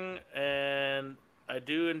one. cooking, and I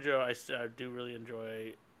do enjoy. I do really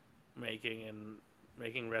enjoy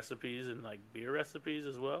making recipes and like beer recipes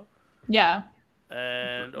as well. Yeah.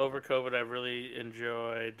 And over COVID, I've really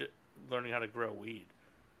enjoyed learning how to grow weed.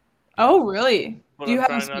 Oh, really? But Do you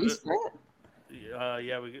I'm have a trying not space to- for it?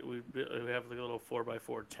 Yeah, we have like a little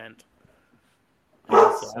 4x4 tent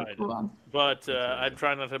So inside. cool. But I'm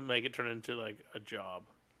trying not to make it turn into like a job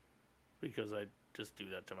because I just do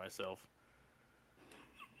that to myself.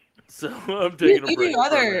 So I'm taking a You break. do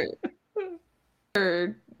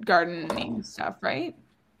other gardening stuff, right?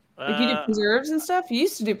 Like you do preserves and stuff. You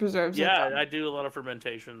used to do preserves. I Yeah, thought. I do a lot of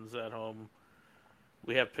fermentations at home.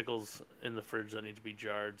 We have pickles in the fridge that need to be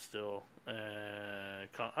jarred still.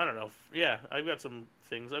 I don't know. Yeah, I've got some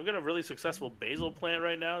things. I've got a really successful basil plant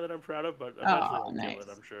right now that I'm proud of, but eventually I'll nice. kill it,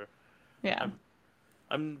 I'm sure. Yeah.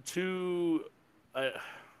 I'm too. I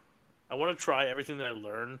want to try everything that I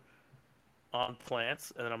learn on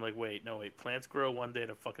plants, and then I'm like, wait, plants grow one day at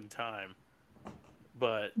a fucking time.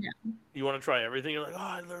 But you want to try everything. You're like, oh,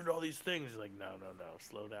 I learned all these things. You're like, no,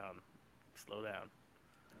 slow down.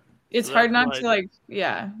 It's So hard that's not to like,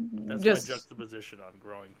 That's just my juxtaposition on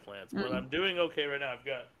growing plants. But I'm doing okay right now. I've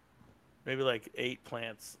got maybe like 8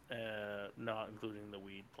 plants, not including the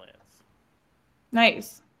weed plants.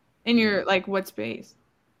 nice. In your like what space?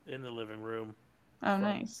 In the living room. Oh,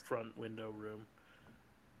 nice. Front window room.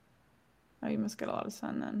 Oh, you must get a lot of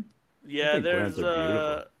sun then. Yeah, think there's plants are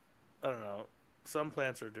beautiful. I don't know. Some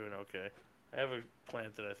plants are doing okay. I have a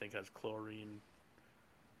plant that I think has chlorine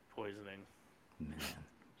poisoning. Man,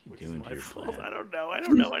 what Which you is doing my to your fault. plant? I don't know. I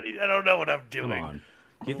don't know what I'm Come doing. on.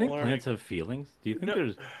 Do you think learning. plants have feelings? Do you think No.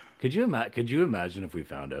 there's? Could you imagine if we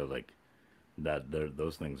found out like that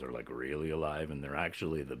those things are like really alive and they're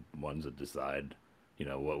actually the ones that decide,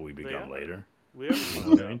 what we become are. later? We have You know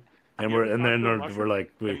what I mean? And You we're ever and talked then to a we're mushroom?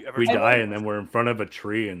 like Have you ever we talked die, to and then we're in front of a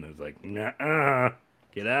tree, and there's like, nah,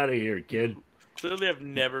 get out of here, kid. Clearly, I've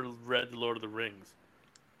never read Lord of the Rings.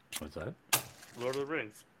 What's that? Lord of the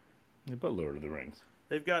Rings. About Lord of the Rings.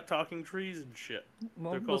 They've got talking trees and shit.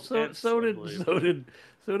 Well, They're called so Ents, so I did believe.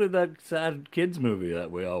 so did that sad kids movie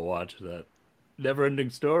that we all watched, that never-ending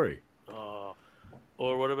story.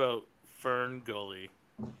 Or what about Fern Gully?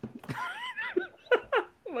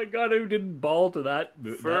 Oh my god, who didn't ball to that?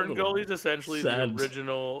 Fern Gully's essentially the sad-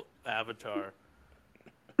 original Avatar,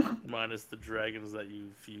 minus the dragons that you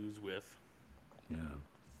fuse with. Yeah.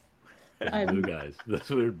 I'm- Blue guys. Those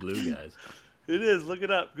weird blue guys. It is. Look it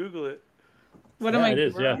up. Google it. What Yeah, am I? it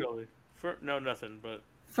is, yeah. Fern Gully. No, nothing. But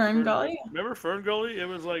Fern Gully? Remember Fern Gully? It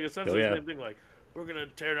was like essentially Oh, yeah. the same thing. Like, we're gonna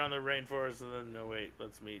tear down the rainforest, and then no, wait,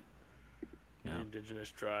 let's meet Yeah. the indigenous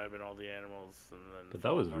tribe and all the animals, and then. But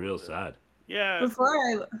that was fall in real love with it. sad. Yeah. Before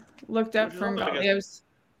I looked up Which is Fern also, I Gully, guess- I was.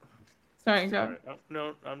 Sorry, go. Sorry. Oh,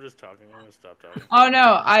 no, I'm just talking. I'm gonna stop talking. Oh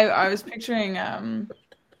no, I was picturing I'm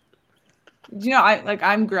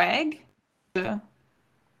Greg, the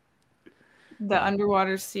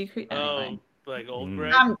underwater sea creature. Anyway. Oh, like old Mm.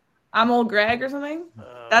 Greg. I'm old Greg or something.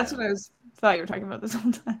 Oh, That's yeah. what I thought you were talking about this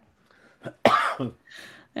whole time.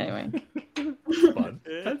 Anyway. Fun.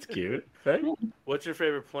 That's cute. Right? What's your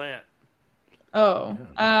favorite plant? Oh.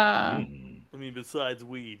 Mm. I mean, besides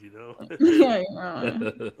weed, you know. Yeah,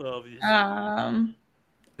 yeah. Obviously.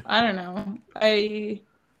 I don't know. I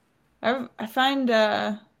find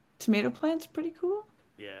tomato plants pretty cool.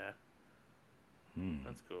 Yeah, Mm.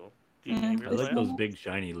 that's cool. Do you Yeah. name I your like plant? those big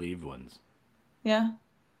shiny leaved ones. Yeah.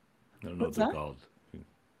 I don't know What's what they're that? called.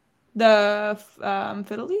 The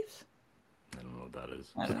fiddle leaves? I don't know what that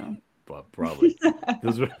is. I don't know. But probably.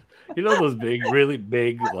 Those are, you know those big, really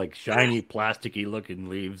big, like shiny, plasticky looking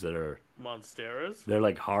leaves that are Monsteras. they're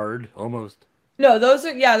like hard almost. No, those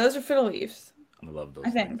are fiddle leaves. I love those I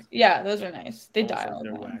think. things. Yeah, those are nice. They Almost die like all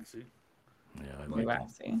they're the time. waxy. Yeah, I They're like them.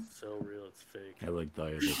 waxy. So real, it's fake. I like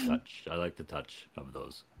the touch. I like the touch of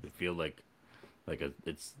those. They feel like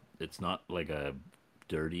it's not like a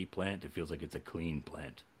dirty plant. It feels like it's a clean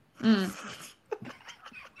plant.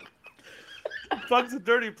 Fuck's a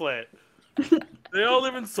dirty plant. They all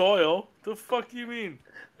live in soil. The fuck do you mean?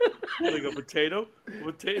 Like a potato?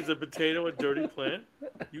 Is a potato a dirty plant?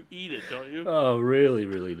 You eat it, don't you? Oh, really,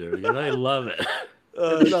 really dirty, and I love it.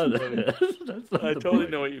 That's not, that's not I the totally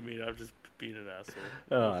point. know what you mean. I'm just being an asshole.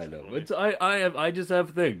 Oh, I know. It's I just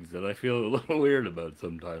have things that I feel a little weird about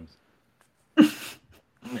sometimes. You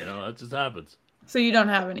know, that just happens. So you don't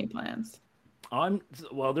have any plans.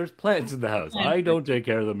 Well, there's plants in the house. I don't take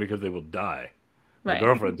care of them because they will die. My Right.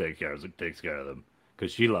 girlfriend takes care of them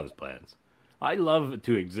because she loves plants. I love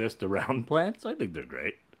to exist around plants. I think they're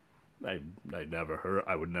great. I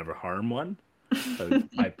would never harm one.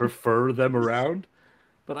 I prefer them around,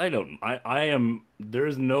 but I don't. I am. There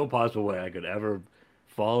is no possible way I could ever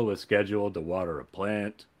follow a schedule to water a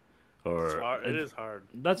plant, It's or hard. It is hard.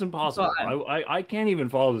 that's impossible. Well, I can't even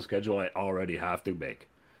follow the schedule I already have to make.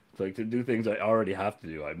 It's like to do things I already have to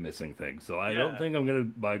do. I'm missing things, so I don't Yeah. think I'm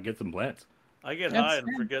gonna get some plants. I get That's high and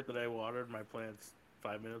fair. forget that I watered my plants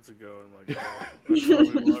 5 minutes ago. I'm like, oh, I should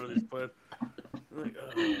probably water these plants. I'm like,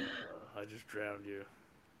 oh, I just drowned you.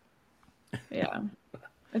 Yeah.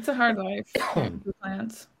 It's a hard life for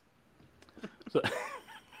plants.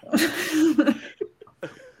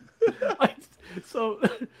 So,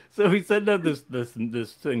 so he sent out this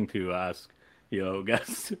thing to ask, you know,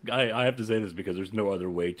 guys. I have to say this because there's no other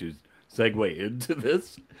way to segue into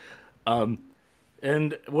this.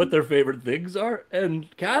 And what their favorite things are,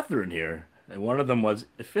 and Catherine here, and one of them was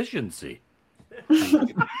efficiency,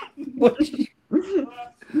 which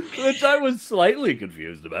I was slightly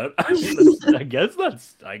confused about. I mean, I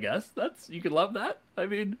guess that's you can love that. I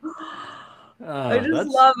mean, I just that's-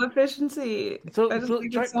 love efficiency. So- I just so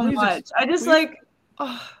like try- it so please much. ex- I just please- like.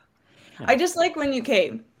 Oh, I just like when you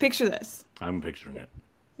picture this. I'm picturing it.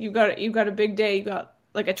 You've got a big day. You got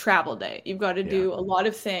like a travel day. You've got to do a lot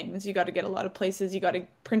of things. You got to get a lot of places. You got to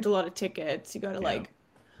print a lot of tickets. You got to like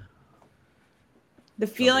the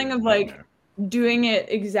feeling of like doing it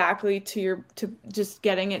exactly to just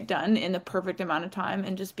getting it done in the perfect amount of time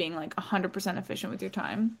and just being like 100% efficient with your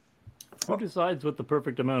time. Who decides what the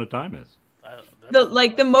perfect amount of time is?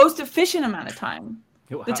 The most efficient amount of time.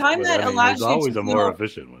 The time that allows there's you always to a more feel-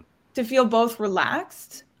 efficient one. To feel both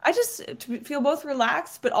relaxed. To feel both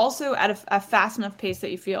relaxed, but also at a fast enough pace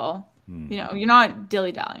that you feel, you know, you're not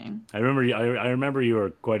dilly-dallying. I remember you were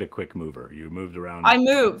quite a quick mover. You moved around. I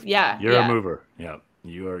move, yeah. You're yeah. a mover. Yeah.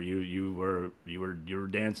 You were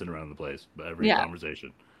dancing around the place by every Yeah.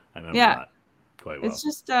 conversation. I remember Yeah. that quite well. It's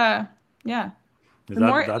just yeah.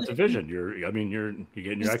 That's efficient. You're getting your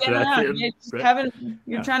extra.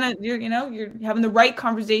 You're trying to, you're having the right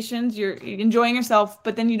conversations. You're enjoying yourself,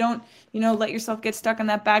 but then you don't, let yourself get stuck in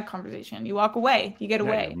that bad conversation. You walk away. You get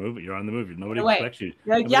away. You're on the move. Nobody expects you.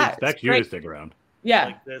 Like, nobody expects you to stick around. Yeah.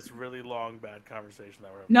 Like this really long bad conversation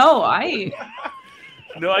that we're having. No,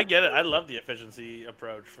 No, I get it. I love the efficiency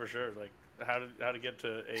approach for sure. Like how to get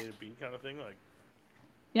to A to B kind of thing. Like.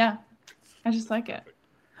 Yeah, I just like it.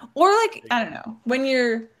 Or like, I don't know, when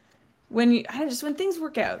things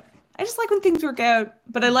work out. I just like when things work out,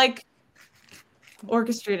 but I like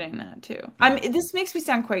orchestrating that too. This makes me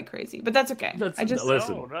sound quite crarazy, but that's okay.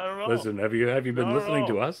 Listen. Have you been listening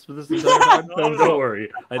to us for this entire time? Don't worry.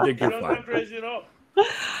 I think you're fine. Crazy at all. I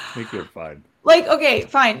think you're fine. Like, okay,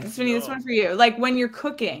 fine. Swinny, this one for you. Like when you're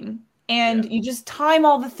cooking and you just time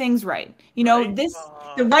all the things right.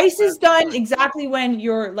 The rice is done exactly when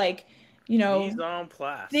you're like,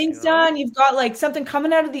 things done. You've got like something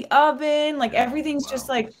coming out of the oven. Like everything's just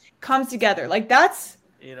like comes together. Like that's,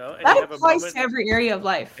 that applies to every area of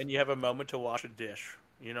life. And you have a moment to wash a dish.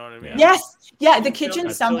 You know what I mean? Yes. Yeah. The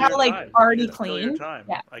kitchen's somehow like already clean.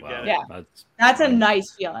 Yeah. I get it. Yeah. That's a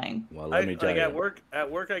nice feeling. Well, let me tell you.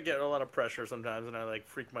 At work, I get a lot of pressure sometimes, and I like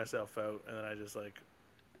freak myself out, and then I just like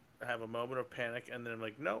have a moment of panic, and then I'm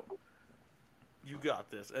like, no, you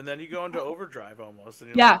got this, and then you go into overdrive almost,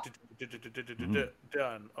 and you're like,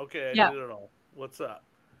 done. Okay, I did it all. What's up?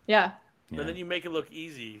 Yeah. And then you make it look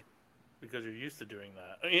easy because you're used to doing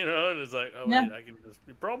that, and it's like, wait, I can just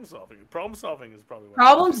be problem solving. Problem solving is probably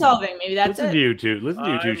problem solving. Maybe that's Listen it. To you two. Listen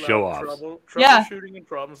to you two show off. Troubleshooting and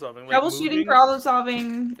problem solving. Like troubleshooting, problem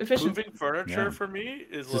solving, efficiency. Moving furniture for me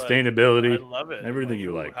is sustainability. I love it. Everything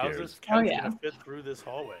you like. How's this couch gonna fit through this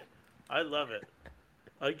hallway? I love it.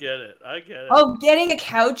 I get it. Oh, getting a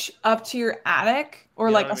couch up to your attic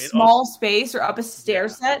or like a small space or up a stair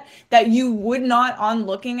set that you would not, on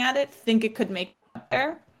looking at it, think it could make it up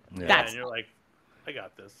there. Yeah, and you're like, I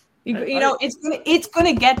got this. It's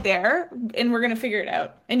gonna get there, and we're gonna figure it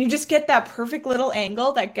out. And you just get that perfect little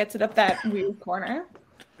angle that gets it up that weird corner.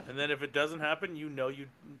 And then if it doesn't happen, you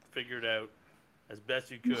figured out as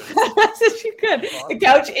best you could. As best as you could. The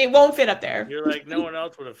couch, it won't fit up there. You're like, no one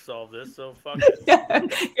else would have solved this, so fuck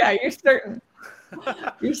it. Yeah, you're certain.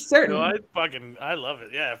 You're certain. No, I love it.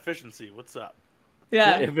 Yeah, efficiency. What's up?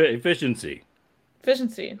 Yeah. Efficiency.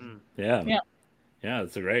 Yeah. Yeah,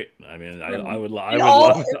 it's great. I mean, I would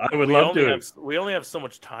love to. We only have so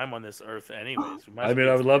much time on this earth, anyways. I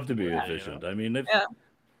would love to be efficient. I mean,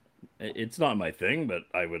 it's not my thing, but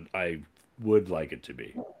I would like it to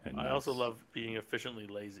be. And I also love being efficiently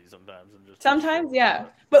lazy sometimes, and just yeah.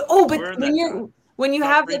 But when you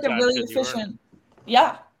have like a really efficient,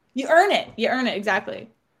 you earn it. You earn it exactly.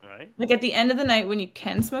 Right. Like at the end of the night when you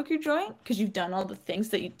can smoke your joint because you've done all the things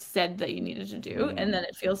that you said that you needed to do, and then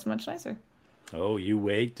it feels much nicer. Oh, you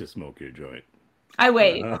wait to smoke your joint. I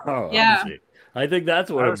wait. Yeah. I think that's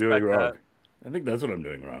what I'm doing wrong. I think that's what I'm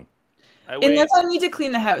doing wrong. Unless I need to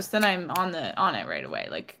clean the house, then I'm on it right away.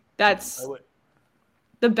 Like that's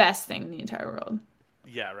the best thing in the entire world.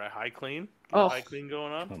 Yeah, right. High clean. Oh, high clean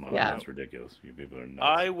going on. Come on, that's ridiculous. You people are nuts.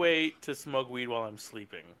 I wait to smoke weed while I'm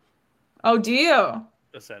sleeping. Oh, do you?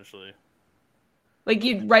 Essentially. Like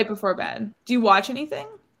right before bed. Do you watch anything?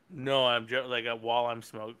 No, I'm just like while I'm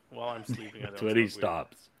sleeping. That's when he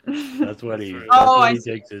stops. That's when he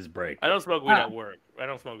takes his break. I don't smoke weed at work.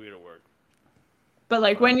 But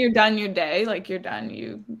like when you're done your day, like you're done,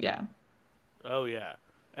 Oh yeah.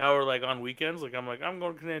 Or like on weekends, like I'm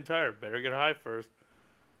going to Canadian Tire. Better get high first.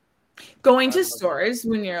 Going to stores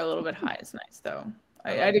when you're a little bit high is nice though.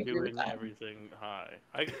 I'd agree with that. Everything high.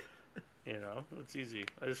 It's easy.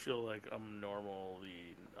 I just feel like I'm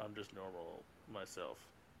just normal myself.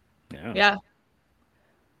 Yeah.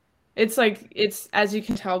 It's as you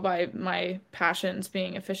can tell by my passions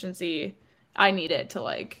being efficiency, I need it to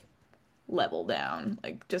like level down,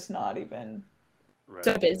 like just not even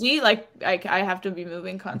so busy. Like I have to be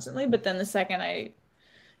moving constantly, but then the second I'm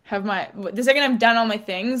done all my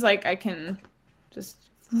things, like I can just,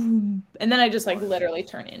 and then I just like literally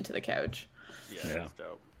turn into the couch. Yeah. That's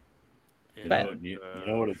dope. You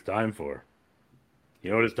know what it's time for?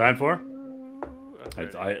 You know what it's time for?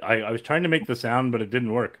 I was trying to make the sound, but it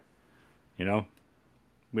didn't work. We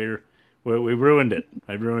ruined it.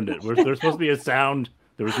 I ruined it. There's supposed to be a sound.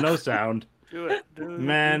 There was no sound. Do it.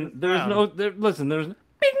 Man, there's no. Listen, there's.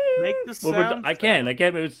 Make the sound. I can't.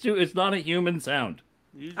 It's not a human sound.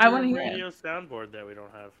 Use your radio soundboard that we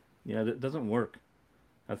don't have. Yeah, that doesn't work.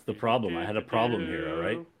 That's the problem. I had a problem here. All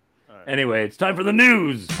right. Anyway, it's time for the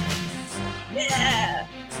news. Yeah.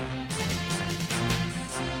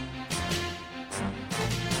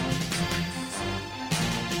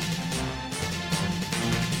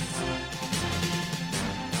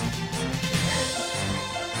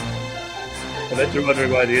 I bet you're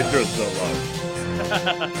wondering why the intro's so long.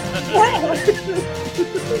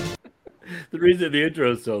 The reason the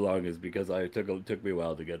intro is so long is because it took me a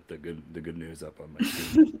while to get the good news up on my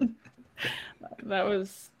screen. That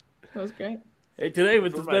was great. Hey, today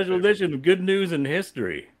with the special edition of Good News in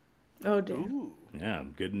History. Oh, damn. Ooh. Yeah,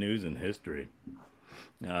 good news in history.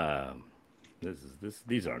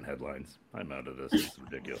 These aren't headlines. I'm out of this. It's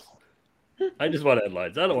ridiculous. I just want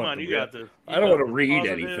headlines. I don't want to read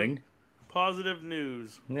anything. Positive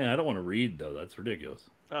news. Yeah, I don't want to read though. That's ridiculous.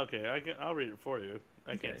 Okay, I'll read it for you.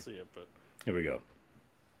 I can't see it, but here we go.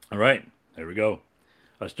 All right, there we go.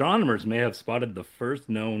 Astronomers may have spotted the first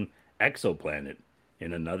known exoplanet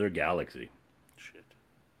in another galaxy. Shit.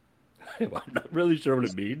 I'm not really sure what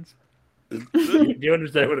it means. Do you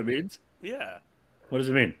understand what it means? Yeah. What does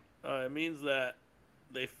it mean? It means that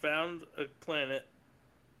they found a planet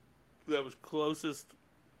that was closest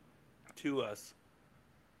to us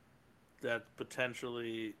that's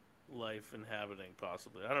potentially life inhabiting,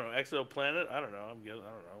 possibly. I don't know. Exoplanet? I don't know. I don't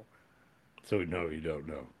know. So no, you don't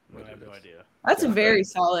know. I have no idea. That's very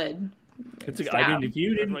solid. If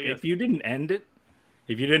you didn't end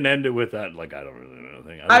it with that, like I don't really know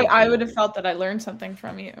anything. I would have felt that I learned something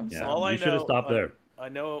from you. Yeah, So. you should have stopped there. I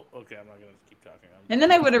know. Okay, I'm not gonna keep talking. And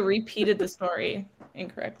then I would have repeated the story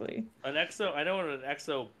incorrectly. I know what an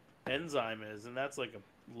exo enzyme is, and that's like a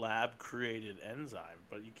lab created enzyme.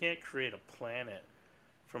 But you can't create a planet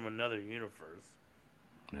from another universe.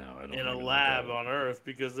 No, I don't. In a lab on Earth,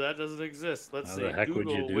 because that doesn't exist. Let's see.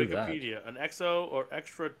 Google, Wikipedia. An exo or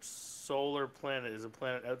extrasolar planet is a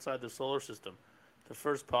planet outside the solar system. The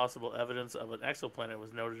first possible evidence of an exoplanet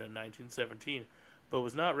was noted in 1917, but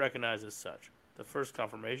was not recognized as such. The first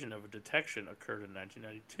confirmation of a detection occurred in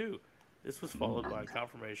 1992. This was followed by a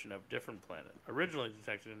confirmation of different planet, originally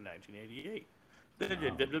detected in 1988.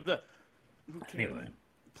 Anyway,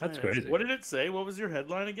 that's crazy. What did it say? What was your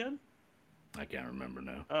headline again? I can't remember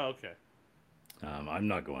now. Oh, okay. I'm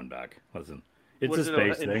not going back. Listen, it's a Was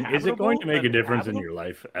space thing. Is it going to make a difference in your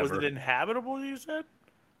life ever? Was it inhabitable, you said?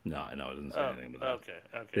 No, it didn't say anything about that.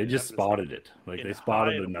 Okay. They just spotted it. Like they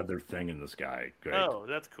spotted another thing in the sky. Great. Oh,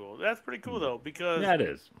 that's cool. That's pretty cool though, because yeah, it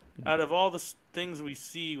is. Out of all the things we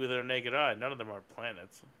see with our naked eye, none of them are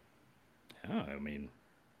planets. Yeah, I mean,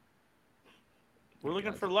 we're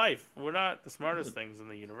looking for life. We're not the smartest things in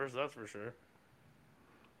the universe, that's for sure.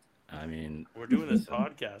 I mean, we're doing this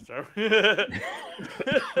podcast, aren't we?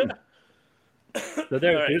 So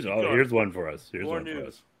here's one for us. Here's one for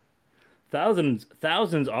us.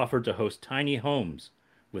 Thousands offered to host tiny homes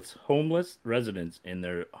with homeless residents in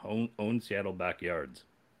their own Seattle backyards.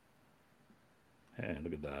 Hey,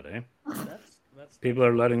 look at that, eh? That's people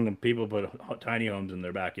are letting people put tiny homes in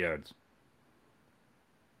their backyards.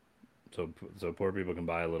 So poor people can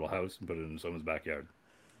buy a little house and put it in someone's backyard.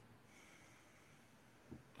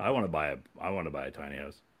 I want to buy a tiny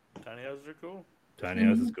house. Tiny houses are cool. Tiny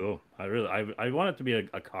house is cool. I want it to be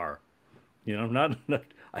a car. You know, not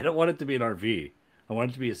I don't want it to be an RV. I want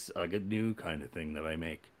it to be a new kind of thing that I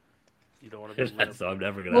make. You don't want to be so I'm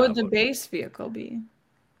never gonna. What would the base vehicle be?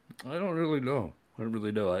 I don't really know. It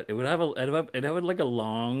would have like a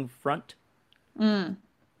long front.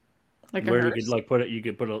 Like where you could like put it. You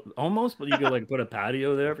could put but you could like put a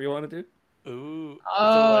patio there if you wanted to. Ooh.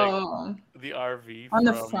 Oh. So like the RV on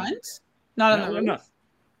the front, not on the roof.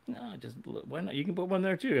 No, just why not? You can put one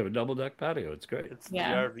there too. You have a double deck patio. It's great. It's the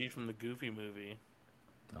RV from the Goofy movie.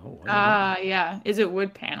 Oh. Yeah. Is it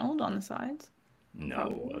wood paneled on the sides? No,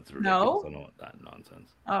 probably. That's ridiculous. No? I don't want that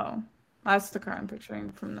nonsense. Oh, that's the car I'm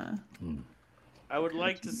picturing from the. I would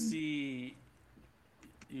like to see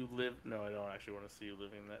you live. No, I don't actually want to see you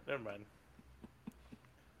living that. Never mind.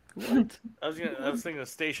 What? I was thinking a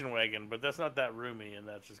station wagon, but that's not that roomy, and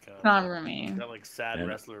that's just kind of not roomy. Got like sad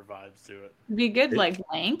wrestler vibes to it. Be good like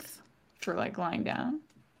length for like lying down,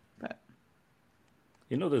 but.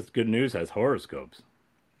 You know, this Good News has horoscopes.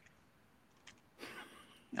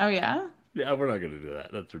 Oh yeah. Yeah, we're not going to do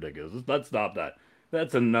that. That's ridiculous. Let's stop that.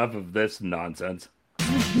 That's enough of this nonsense.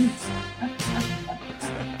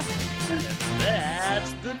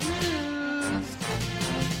 That's the news.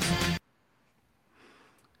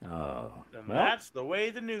 Oh, that's the way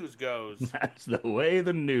the news goes. That's the way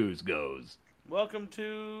the news goes. Welcome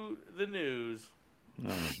to the news.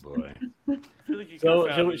 Oh boy. I feel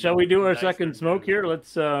like shall we do our second smoke here?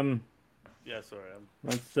 Let's Yeah, sorry.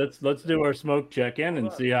 Let's do our smoke check-in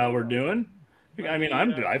and see how we're doing. I mean,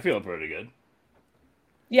 I feel pretty good.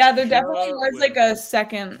 Yeah, there definitely was like a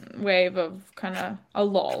second wave of kind of a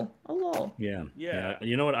lull. Yeah.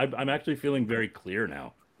 You know what? I'm actually feeling very clear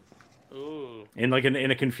now. Ooh. In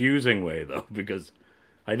a confusing way though, because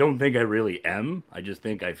I don't think I really am. I just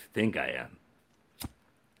think I am.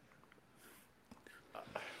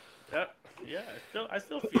 Yeah, I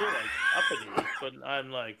still feel like uppity, but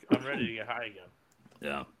I'm ready to get high again.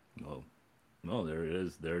 Yeah. Oh, there it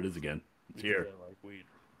is. There it is again. It's here. I like weed.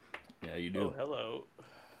 Yeah, you do. Oh, hello.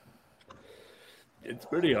 It's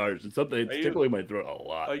pretty harsh. It's something. It's tickling my throat a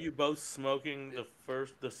lot. Are you both smoking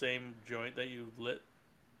the same joint that you lit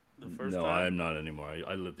the first time? No, I'm not anymore.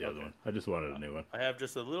 I lit the other one. I just wanted a new one. I have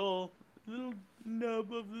just a little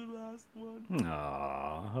nub of the last one.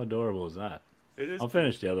 Aw, how adorable is that? It is. I'll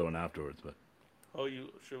finish the other one afterwards, but. Oh,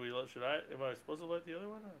 should I? Am I supposed to light the other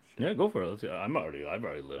one? Yeah, go for it. Let's see. I've already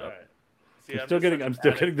lit All up. right. See, I'm still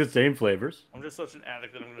getting the same flavors. I'm just such an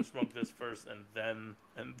addict that I'm going to smoke this first and then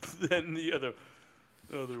the other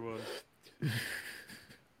one.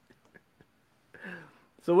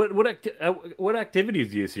 So what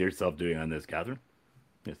activities do you see yourself doing on this, Catherine?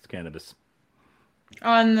 It's cannabis.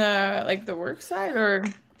 On the work side or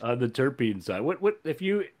The terpene side. What if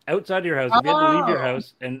you outside your house, if you had to leave your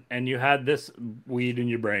house and you had this weed in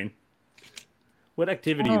your brain, what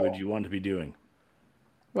activity would you want to be doing?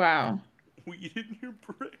 wow. Weed in your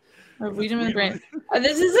brain. Weed in my brain.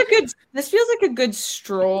 This feels like a good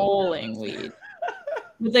strolling weed.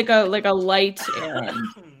 With like a light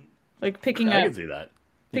like picking I up can see that.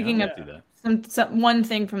 picking I up can see that. some one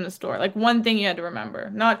thing from the store. Like one thing you had to remember.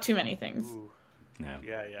 Not too many things. Ooh. Yeah.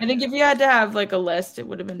 Yeah. I think if you had to have like a list, it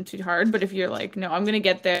would have been too hard. But if you're like, no, I'm gonna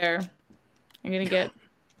get there. I'm gonna get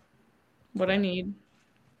what I need.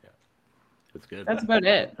 That's good. That's about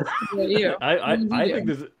it. What about you?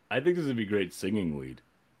 I think this would be great singing weed.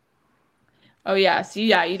 Oh yeah, see,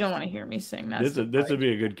 yeah, you don't want to hear me sing. This would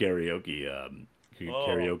be a good karaoke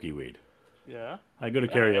karaoke weed. Yeah. I go to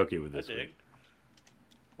karaoke with this I dig. weed.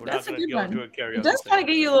 We're That's not a going to good go one. into a karaoke. It does kind of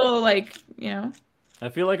get you a little like, I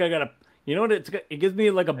feel like I gotta. You know what? It gives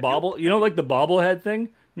me like a bobble. You know, like the bobblehead thing.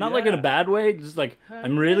 Not like in a bad way. Just like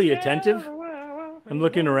I'm really attentive. I'm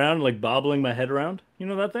looking around, like bobbling my head around. You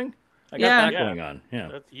know that thing? I got that going on. Yeah.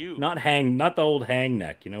 That's you. Not the old hang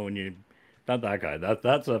neck. You know when you. Not that guy.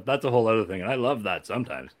 That's a whole other thing, and I love that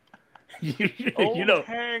sometimes. you know,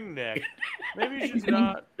 hang neck. Maybe you should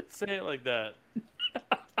not say it like that.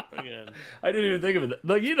 Again. I didn't even think of it.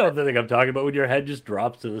 Like, you know the thing I'm talking about when your head just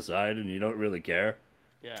drops to the side and you don't really care.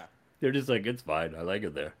 Yeah. They're just like, it's fine. I like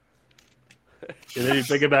it there. And then you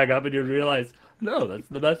pick it back up and you realize, no, that's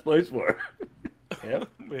the best place for it. Yep.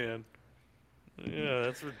 Man. Yeah,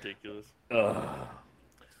 that's ridiculous. Uh,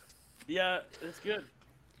 Yeah, it's good.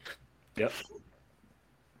 Yep.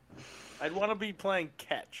 I'd want to be playing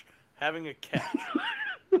catch, having a catch.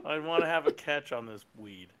 I'd want to have a catch on this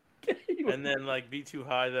weed. And then, like, be too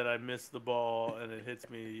high that I miss the ball and it hits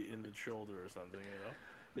me in the shoulder or something,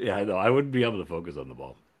 you know? Yeah, I know. I wouldn't be able to focus on the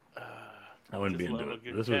ball. I wouldn't be into it.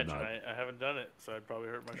 This catch. would not. I haven't done it, so I'd probably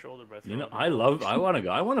hurt my shoulder by throwing You know, I want to go.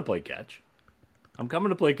 I want to play catch. I'm coming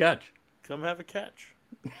to play catch. Come have a catch.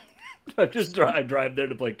 I drive there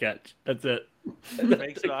to play catch. That's it. It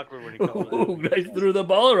makes it awkward when you come Oh, I threw the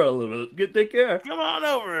ball around a little bit. Take care. Come on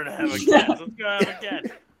over and have a catch. Let's go have a catch.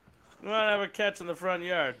 Come on, have a catch in the front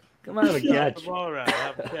yard. Come on, have a catch. The ball around.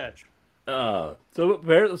 Have a catch.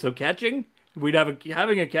 So catching, we'd have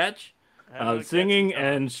having a catch, singing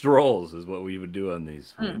and strolls is what we would do on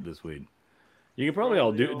these this week. You could probably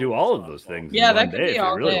all do all of those things. Yeah, in one that could day be if you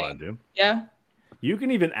all really day. want to. Yeah. You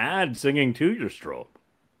can even add singing to your stroll.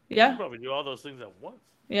 You Yeah. probably do all those things at once.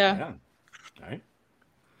 Yeah. All right.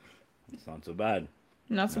 It's not so bad.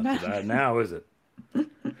 Not so Not bad. so bad now, is it? Well,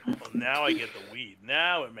 now I get the weed.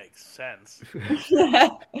 Now it makes sense.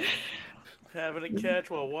 Having a catch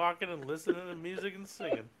while walking and listening to music and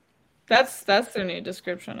singing. That's their new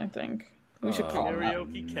description, I think. We should call it that.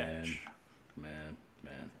 Karaoke catch. Man.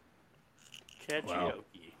 Catchy. Wow.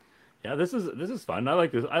 Yeah, this is fun. I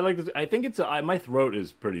like this. I think it's my throat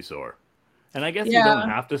is pretty sore, and I guess you don't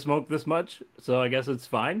have to smoke this much, so I guess it's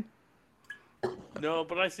fine. No,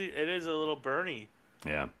 but I see it is a little burny.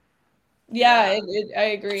 Yeah. Yeah, I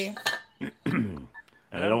agree. And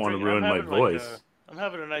I don't want to ruin my voice. I'm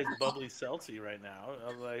having a nice bubbly seltzy right now.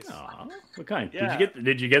 Aw, what kind? Yeah.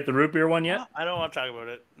 Did you get the root beer one yet? I don't want to talk about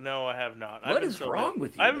it. No, I have not. What is wrong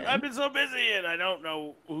with you? I've been so busy and I don't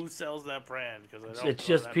know who sells that brand because I don't. It's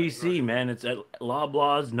just PC, man. It's at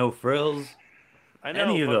Loblaws, no frills. I know,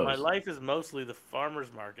 any of but those. my life is mostly the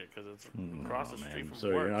farmer's market because it's across the street from So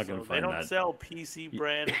work. you're not gonna so find they don't that. sell PC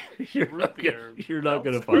brand You're root not beer.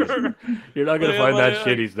 gonna find that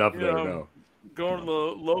shitty stuff there. No. Going to the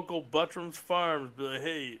local Buttrum's Farms, be like,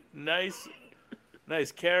 hey, nice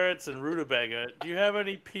carrots and rutabaga. Do you have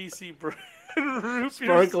any PC brand root beer?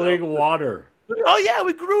 Sparkling water. Oh yeah,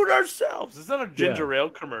 we grew it ourselves. It's not a ginger ale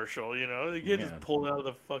commercial, you know. You can't just pull it out of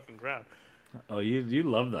the fucking ground. Oh, you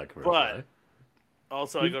love that commercial. But eh?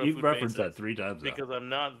 Also, I go to You've Food referenced Basics that 3 times now. because I'm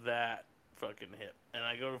not that fucking hip, and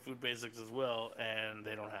I go to Food Basics as well, and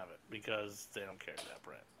they don't have it because they don't carry that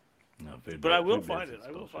brand. No, But I will Food find it. Basics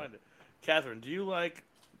I will bullshit. find it. Catherine, do you like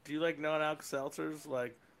non-alc seltzers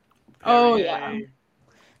like Oh, Perrier, yeah.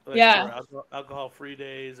 like Yeah. for alcohol-free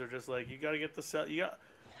days, or just like you gotta get the you gotta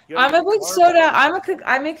I'm get a big carb soda. bars.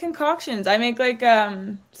 I make concoctions. I make like Do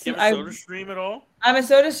you have a I Soda Stream at all? I'm a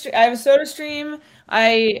soda stream. I have a soda stream.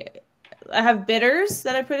 I have bitters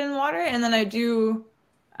that I put in water, and then I do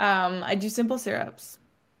simple syrups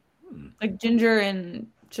like ginger and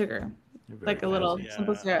sugar, You're very like a little fancy. Yeah,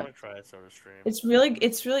 simple I syrup. want to try a Soda Stream. It's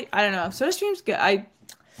really I don't know. Soda stream's good. I'm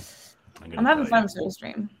gonna having tell fun you. with soda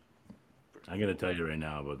stream. I'm gonna tell you right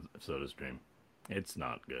now about SodaStream. It's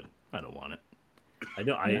not good. I don't want it. I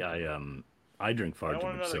don't. I drink far I too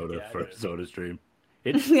want much another soda for gadget. SodaStream.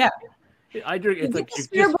 It's Yeah, I drink. It's You like get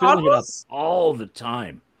the you're spare just filling it up bottles? all the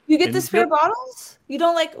time. you get And the spare get- bottles. You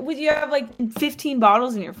don't like would you have like 15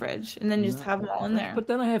 bottles in your fridge, and then you just have them all in there. But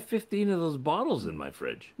then I have 15 of those bottles in my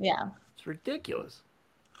fridge. Yeah. It's ridiculous.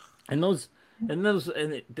 And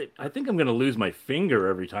I think I'm gonna lose my finger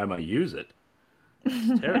every time I use it.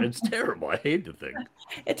 It's terrible. I hate the thing.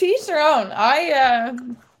 To each their own.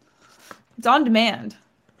 It's on demand.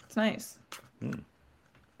 It's nice. No.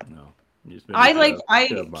 You just made I me like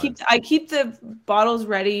feel of mine. I keep the bottles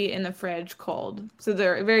ready in the fridge cold, so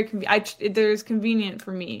they're very there's convenient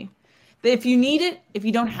for me. But if you need it, if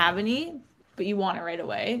you don't have any, but you want it right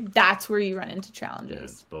away, that's where you run into Yeah,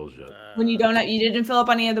 challenges. it's bullshit. When you didn't fill up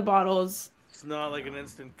any of the bottles, It's not like an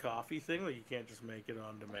instant coffee thing. Like you can't just make it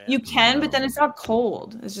on demand. you can, but then it's not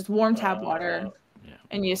cold. It's just warm tap water, Yeah.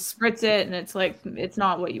 and you spritz it, and it's like it's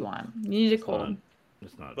not what you want. You need it cold.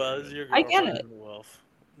 It's not. Buzz, very your I get girlfriend it. is a wolf.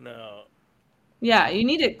 No. Yeah, you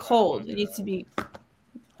need it cold. It needs to be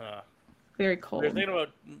Huh. very We were cold. thinking about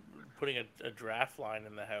putting a draft line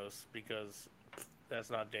in the house because that's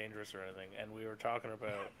not dangerous or anything. And we were talking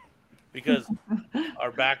about because our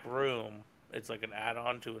back room, it's like an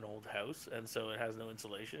add-on to an old house, and so it has no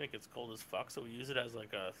insulation. It gets cold as fuck, so we use it as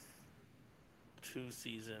like a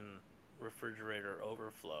 2-season refrigerator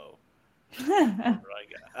overflow.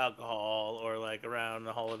 Like alcohol, or like around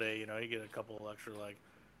the holiday, you get a couple extra like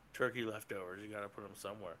turkey leftovers. You gotta put them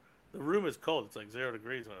somewhere. The room is cold. It's like 0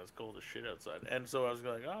 degrees when it's cold as shit outside. And so I was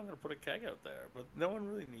like, I'm gonna put a keg out there, but no one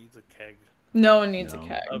really needs a keg No one needs No. a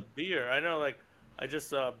keg. of beer. I know, like I just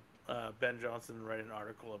saw Ben Johnson write an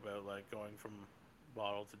article about like going from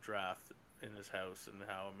bottle to draft in his house and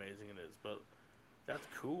how amazing it is. But that's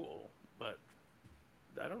cool. But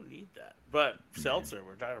I don't need that. But seltzer,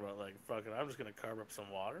 we're talking about like fucking. I'm just gonna carve up some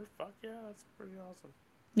water. Fuck yeah, that's pretty awesome.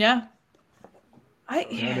 Yeah. Not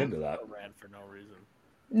into that. I ran for no reason.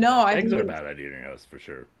 Eggs are a bad idea in your house for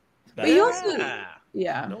sure. But you also, Yeah.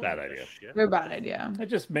 yeah, No Bad one gives a idea. shit. they're a bad idea. It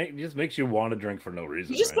just makes you want to drink for no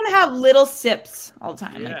reason. You're just right? gonna have little sips all the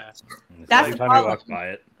time. Like, Yeah. And That's every the time you walk problem. by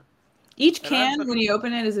it. each And I'm can such when a- you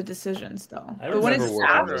open it is a decision still. I But when remember it's working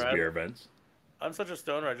fast, those right? beer events. I'm such a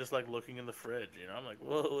stoner. I just like looking in the fridge. I'm like,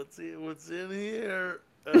 whoa, what's in here?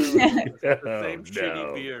 It's the Oh, same shitty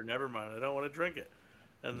no. beer. Never mind. I don't want to drink it.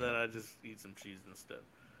 And then I just eat some cheese instead.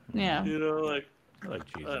 yeah. Like I like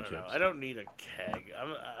cheese I and don't know. chips. I don't need a keg.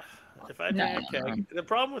 If I No, drink a keg, the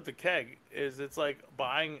problem with the keg is it's like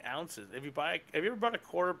buying ounces. Have you ever bought a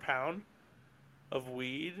quarter pound of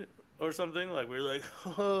weed or something? Like we're like,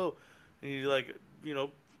 oh, and you like,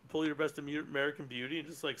 pull your best American Beauty and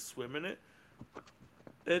just like swim in it.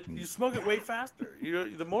 You smoke it way faster.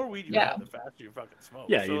 The more weed you Yeah. have, the faster you fucking smoke.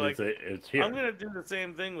 Yeah, so like, it's here. I'm gonna do the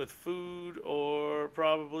same thing with food or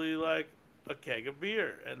probably like a keg of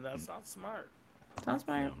beer, and that's not smart. Sounds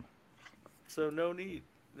smart. So no need.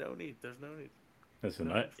 There's no need. Listen,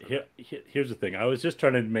 No, here's the thing. I was just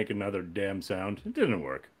trying to make another damn sound. It didn't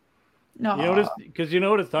work. No. You notice? Because you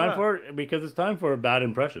know what it's time What? for? Because it's time for bad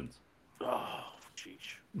impressions. Oh, jeez.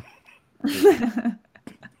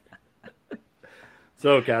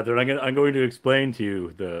 So, Catherine, I'm going to explain to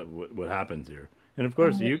you what happens here, and of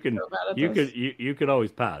course you can so bad at you this. could you could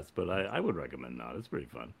always pass, but I would recommend not. It's pretty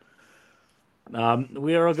fun.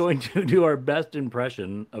 We are going to do our best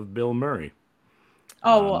impression of Bill Murray.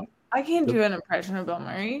 Oh, well, I can't do an impression of Bill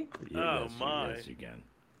Murray. Oh, my. Yes, you can.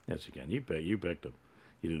 Yes, you can. You picked him.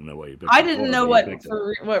 You didn't know what you picked. I him didn't for, know but you picked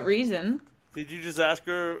him. what reason. Did you just ask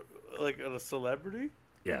her like a celebrity?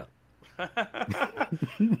 Yeah.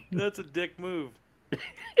 That's a dick move.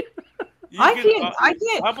 I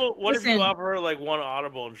can't. How about what if you listen. offer her like one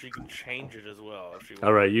audible and she can change it as well? If she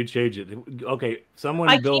All right, you change it. Okay, someone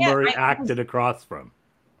I Bill can't- Murray I- acted across from.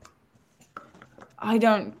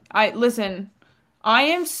 Listen. I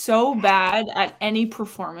am so bad at any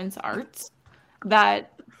performance arts.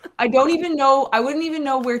 that I don't even know. I wouldn't even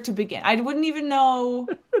know where to begin. I wouldn't even know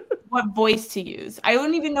what voice to use. I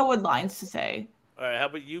wouldn't even know what lines to say. All right, how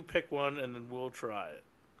about you pick one and then we'll try it.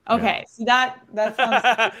 Okay, so that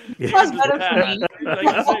sounds You sounds can better just for pass. me. Like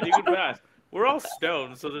you said, you can pass. We're all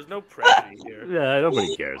stoned, so there's no pressure here. Yeah,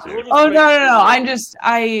 nobody cares here. Oh no!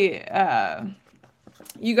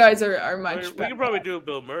 You guys are much We better. can probably do a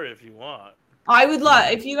Bill Murray if you want. I would love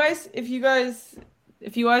if you guys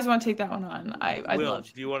want to take that one on. I'd Will, love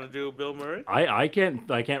to. do you want to do a Bill Murray? I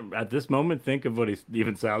can't at this moment think of what he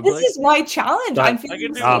even sounds This like. is my challenge. But- I'm I feeling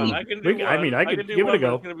can do silly. one. I can do one. I mean, I can could do give it one, a go.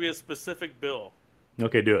 but it's going to be a specific Bill.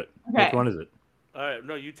 Okay, do it. Okay. Which one is it? All right,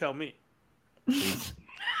 no, you tell me.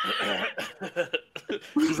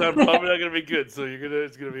 Because I'm probably not gonna be good, so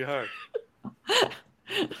it's gonna be hard.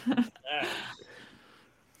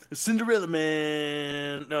 Cinderella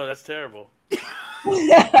Man. No, that's terrible.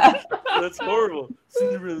 That's horrible.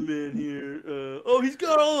 Cinderella Man here. Oh, he's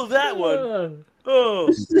got all of that one. Oh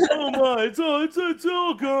my! It's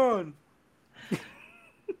all gone.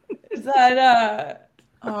 Is that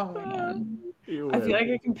oh man. You I feel win. like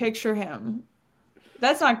I can picture him.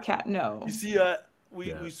 That's not cat. No. You see,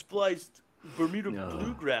 we spliced Bermuda No.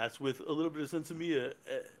 bluegrass with a little bit of sensimilla,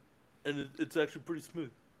 and it's actually pretty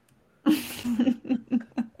smooth.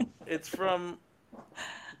 It's from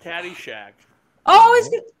Caddyshack. Oh, it's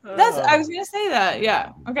good. I was gonna say that.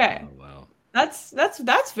 Yeah. Okay. Oh, wow.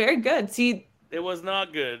 That's very good. See, It was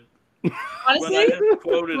not good. honestly, When I just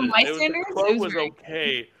quoted from it, my the standards, quote it was was very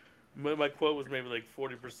okay. My quote was maybe like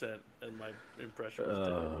 40%, and my impression was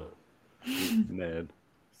terrible. Man.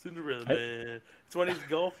 Cinderella Man. It's when he's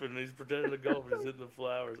golfing and he's pretending to golf and he's hitting the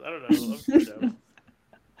flowers. I don't know. I'm sure that-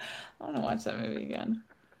 I want to watch that movie again.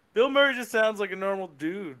 Bill Murray just sounds like a normal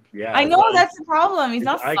dude. Yeah. I know that's the problem. He's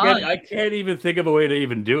not I fun. I can't even think of a way to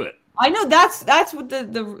even do it. I know that's what the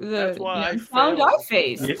That's why I challenge failed. I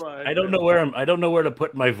faced. That's why I don't know where I don't know where to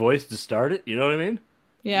put my voice to start it. You know what I mean?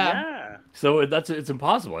 Yeah. So it's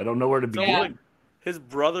impossible. I don't know where to So begin. Yeah. like, his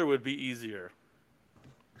brother would be easier.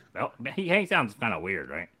 No, he sounds kind of weird,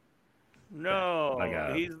 right? No,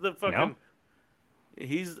 Like he's the fucking. no?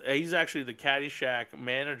 He's actually the Caddyshack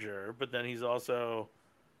manager, but then he's also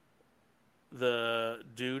the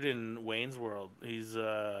dude in Wayne's World. He's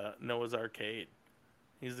Noah's Arcade.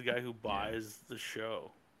 He's the guy who buys the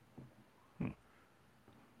show.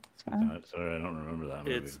 Sorry, I don't remember that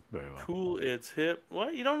movie It's very well. cool. It's hip.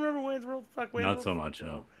 What? You don't remember Wayne's World? Fuck Wayne's Not World? so much,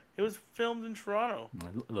 no. It was filmed in Toronto.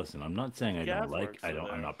 Listen, I'm not saying I Gas don't like. works I are don't.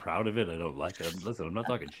 there. I'm not proud of it. I don't like it. Listen, I'm not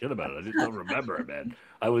talking shit about it. I just don't remember it, man.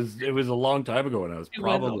 It was a long time ago, and I was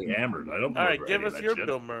probably hammered. I don't. All right, remember give any of us that your shit.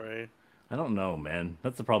 Bill Murray. I don't know, man.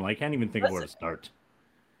 That's the problem. I can't even think of where to start.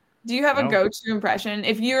 Do you have a No. go-to impression?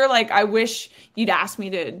 If you're like, I wish you'd ask me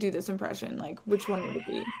to do this impression, like which one would it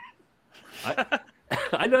be?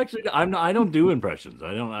 I don't do impressions.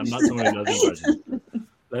 I'm not someone who does impressions.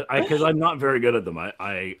 Because I'm not very good at them.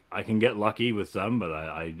 I can get lucky with some, but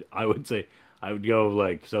I would say I would go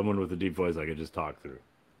like someone with a deep voice I could just talk through.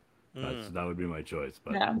 That would be my choice.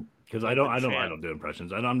 But Yeah. because I don't do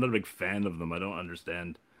impressions. I'm not a big fan of them. I don't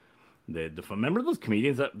understand the remember those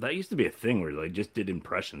comedians that used to be a thing where they just did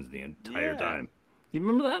impressions the entire Yeah. time. You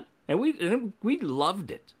remember that? And we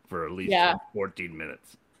loved it for at least Yeah. 14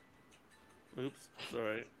 minutes. Oops,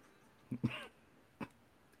 sorry.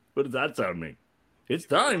 What does that sound mean? It's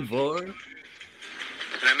time for. And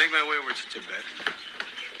I make my way over to Tibet.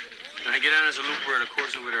 And I get on as a looper at a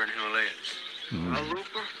course with her in Himalayas. A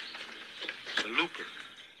looper? It's a looper.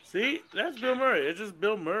 See, that's Bill Murray. It's just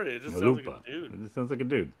Bill Murray. It just sounds like Malupa. a dude. It sounds like a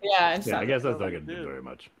dude. Yeah, it's Yeah, I not- guess that's like not a gonna do dude. very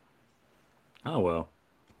much. Oh well.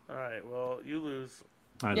 All right, well, you lose.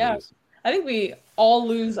 I Yeah. lose. I think we all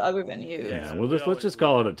lose other than you. Yeah. we Well, let's always just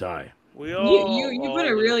call it a tie. We all You put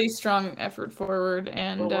a really strong effort forward,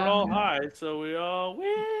 and Well, we're all high, so we all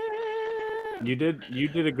win. You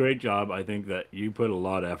did a great job. I think that you put a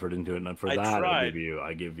lot of effort into it, and for I that tried.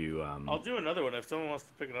 I give you I'll do another one if someone wants to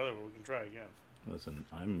pick another one. We can try again. listen,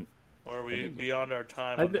 I'm Or are we beyond our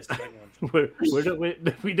time I on this thi-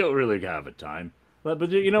 segment? we don't really have a time. But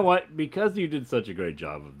you know what? Because you did such a great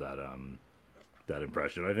job of that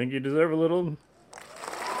impression, I think you deserve a little.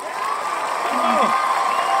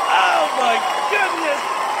 Oh my goodness!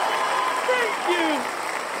 Thank you.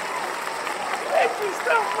 Thank you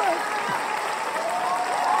so much.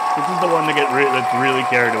 This is the one that's really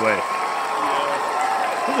carried away.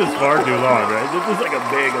 This is far too long, right? This is like a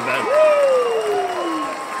big event.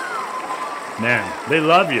 Man, they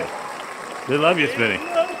love you. They love you, Spinny.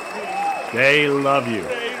 They love you.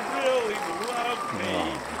 They really love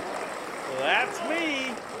me. Well, that's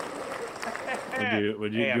me. Do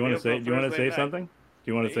you Hey, I'm want here to say? for Do you want to Thursday say night. something?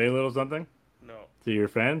 Do you want to say a little something? No. to your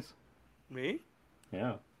fans? Me?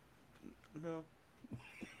 Yeah. No.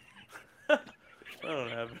 I don't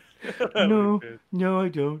have it. No, I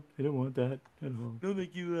don't. I don't want that at all. No,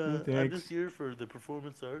 thank you. No, I'm thanks. just here for the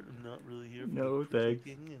performance art. I'm not really here for No, the thanks.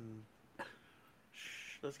 critiquing and...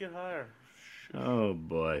 Shh, let's get higher. Shh. Oh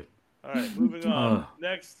boy. All right, moving on. Oh.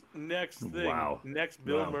 Next thing. Wow. Next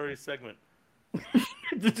Bill Wow. Murray segment.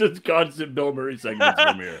 This is constant Bill Murray segments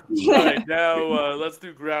from here. All right, now let's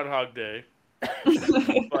do Groundhog Day,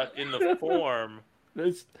 but in the form.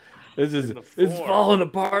 This In is the it's form. falling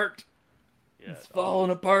apart. Yeah, It's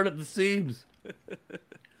falling apart at the seams.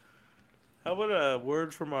 How about a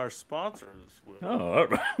word from our sponsors? Will? Oh, all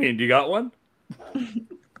right. I mean, do you got one?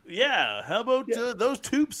 Yeah, how about those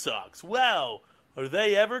tube socks? Wow, are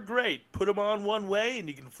they ever great? Put them on one way and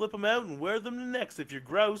you can flip them out and wear them the next if you're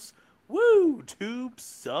gross. Woo, tube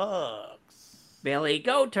socks. Billy,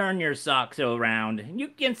 go turn your socks around. You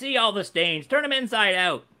can see all the stains. Turn them inside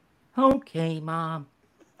out. Okay, Mom.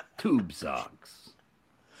 Tube socks.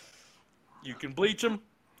 You can bleach them.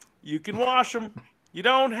 You can wash them. You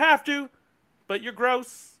don't have to, but you're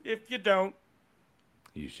gross if you don't.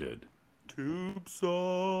 You should. Tube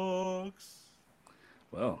socks.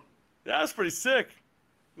 Well, That's pretty sick.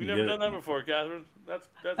 We've You never did done it. that before, Catherine. That's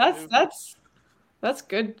new. That's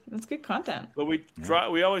good. That's good content. But we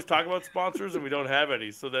always talk about sponsors and we don't have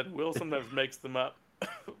any, so that Will sometimes makes them up.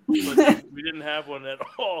 But we didn't have one at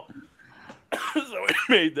all. So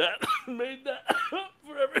we made that up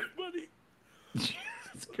for everybody.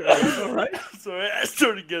 Jesus Christ. All right. So I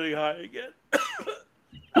started getting high again.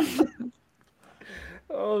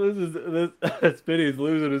 Oh, this Spinny's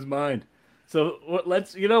losing his mind. So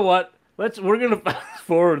you know what? We're gonna fast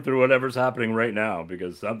forward through whatever's happening right now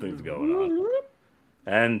because something's going on,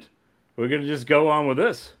 and we're gonna just go on with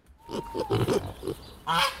this.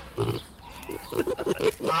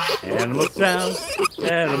 Animal sounds.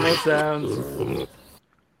 Animal sounds.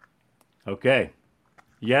 Okay,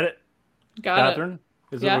 you get it, Got Catherine?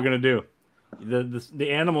 This is Yeah. what we're gonna do.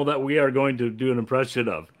 The animal that we are going to do an impression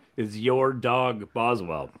of is your dog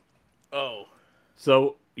Boswell. Oh.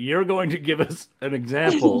 So you're going to give us an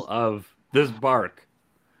example of this bark,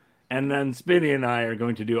 and then Spinny and I are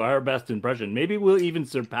going to do our best impression. Maybe we'll even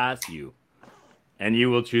surpass you, and you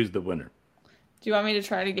will choose the winner. it. Do you want me to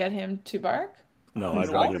try to get him to bark? No, I'd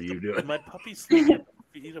rather you do it. My puppy sleep at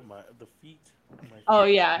the feet of the feet. Of my Oh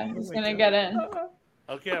feet. yeah, he's gonna get in.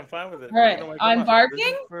 Okay, I'm fine with it. All right, You know, like, I'm come on. barking?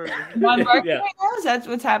 This is for- You want barking Yeah. right now? Is that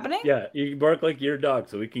what's happening? Yeah, you can bark like your dog,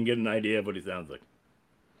 so we can get an idea of what he sounds like.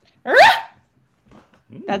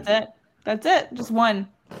 That's it. That's it. Just one.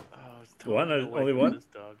 Oh, it's One? totally Only like one? this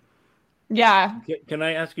dog. Yeah, Can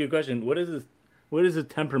I ask you a question? What is his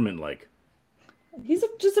temperament like? he's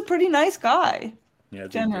just a pretty nice guy. Yeah,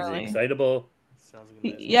 Generally. is he excitable? Sounds like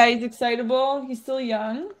a nice Yeah, he's excitable. He's still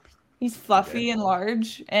young. He's fluffy and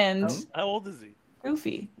large and How old is he?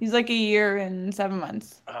 goofy. He's like a year and 7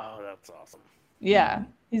 months. Oh, that's awesome. Yeah,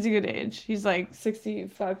 he's a good age. He's like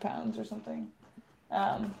 65 pounds or something.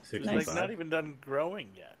 He's Nice. like not even done growing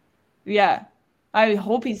yet. Yeah, I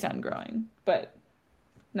hope he's done growing, but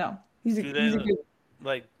no, he's a Do they, good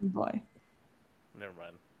Like, boy. never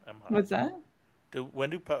mind. I'm hot. What's that?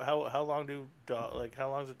 How long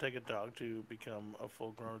does it take a dog to become a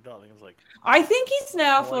full grown adult? I think it's like I think he's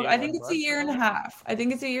now full. I 21 think it's a months year and a or half. I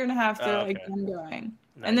think it's a year and a half. They're Oh, like okay. done growing,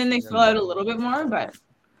 nice. and then they fill out a little bit more. But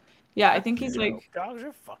yeah, I think he's like Dogs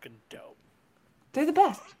are fucking dope. they're the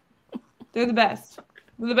best. They're the best.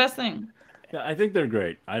 They're the best thing. Yeah, I think they're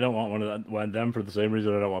great. I don't want one of them for the same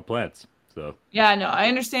reason I don't want plants. So Yeah, no, I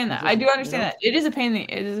understand that. I do understand that. It is a pain. It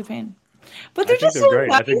is a pain. But I they're think just they're so great.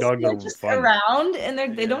 nice. I think dogs They're are just fun. around and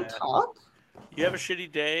they don't Yeah. talk. You have a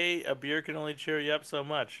shitty day, a beer can only cheer you up so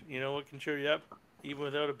much. You know what can cheer you up even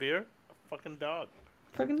without a beer? A fucking dog.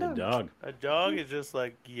 Freaking the dog. dog. A dog is just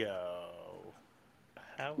like, yo,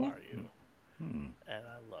 how Yeah. are you? And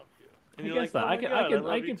I love you. And I you're guess like, that. oh I my can God, I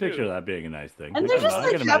love can you picture too. that being a nice thing. And I they're can- just I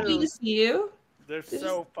like can happy imagine. to see you. They're They're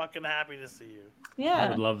so fucking happy to see you. I Yeah.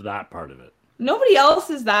 would love that part of it. Nobody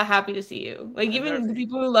else is that happy to see you. Like And even their- the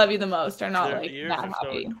people who love you the most are not Their like ears that are so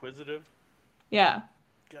happy. inquisitive. Yeah.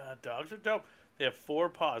 God, dogs are dope. They have 4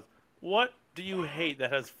 paws. What do you hate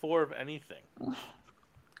that has 4 of anything?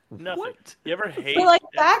 Nothing. What? You ever hate? But like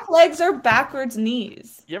back legs are backwards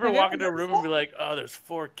knees. You ever Have walk into a noticed room and be like, "Oh, there's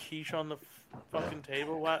 4 quiche on the fucking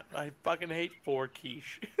table"? What? I fucking hate 4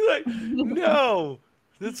 quiche. Like, no,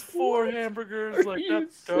 that's 4 hamburgers. Like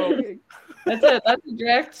that's dope. That's it. That's a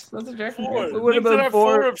direct. That's a direct. 4. comparison. What Things that about have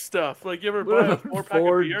 4 of stuff? Like you ever What buy a about 4-pack of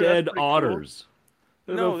 4 beer? dead That's pretty cool. otters?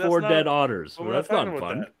 No, the that's 4 not- dead otters. But Well, we're that's not not talking about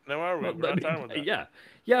fun. that. No, are we? We're But, I not mean, talking about that.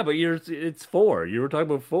 yeah, but it's 4. You were talking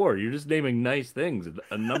about 4. You're just naming nice things.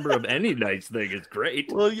 A number of any nice thing is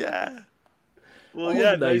great. Well, yeah. Well, All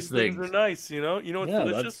yeah, the nice nice things are things. nice, you know? You know what's Yeah,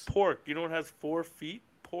 delicious? that's- Pork. You know what has 4 feet?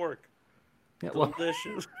 Pork. Yeah, well,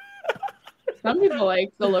 Delicious. Some people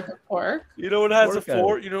like the look of pork. You know what has Pork a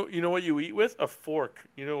 4? You know what you eat with? A fork.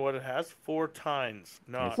 You know what it has? 4 tines.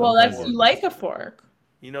 Not Well, a that's fork. you like a fork.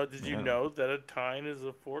 You know, did you Yeah. know that a tine is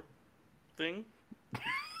a fork thing?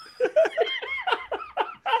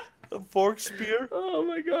 A fork spear? oh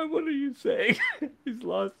my God, what are you saying? He's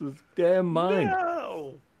lost his damn mind.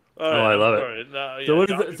 No. I love it. it. No, yeah, So what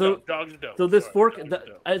is dogs it- are so- dope. Dogs are dope. So this Sorry, fork, dogs are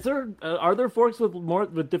dope. is there? Are there forks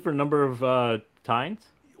with different number of tines?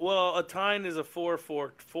 Well, a tine is a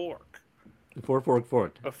 4-forked fork. 4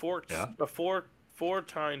 fork. A fork. Yeah. A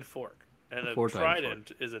 4-tine fork. And a 4-tine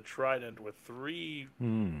trident is a trident with 3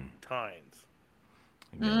 tines.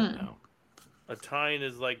 I get it now. A tine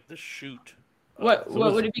is like the shoot. What So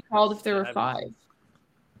what would it be called if there were I- 5?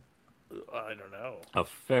 I don't know. A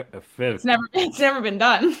fig. It's never been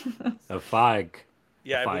done. A fig.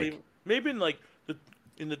 Yeah, I Fike. believe maybe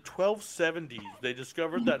in the 1270s they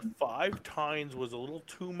discovered that 5 tines was a little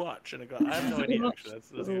too much, and I have no idea. Actually,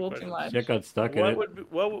 that's It was a a good little question. too much. Shit got stuck in What it. would be,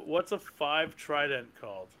 what's a 5 trident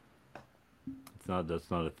called? It's not.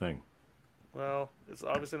 That's not a thing. Well, it's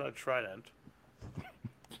obviously not a trident.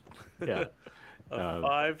 Yeah. A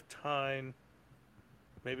 5 tine.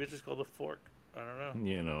 Maybe it's just called a fork. I don't know.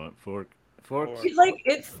 You know what? Forks. Fork. It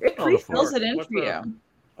Oh, the pre-fills fork. it in What's for a- you.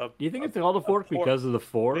 Do you think it's called a fork because of the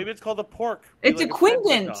 4? Maybe it's called a pork. It's Be a like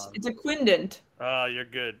quindent. pentagon. It's a quindent. Ah, you're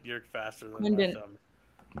good. You're faster than Quindent. my thumb.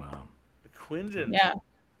 Wow. A quindent. Yeah.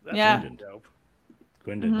 That's Yeah. pretty dope.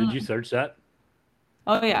 Quindon, did you search that?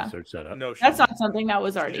 Oh yeah. Search that up. No, she That's not something that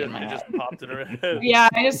was It already in just, my it head. just popped in her head. Yeah,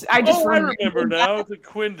 I just I remembered remember that. now. It's a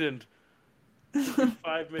quindent.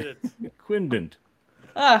 5 minutes. Quindant.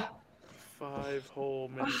 Ah, 5 whole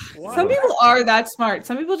minutes. Wow. some people are that smart.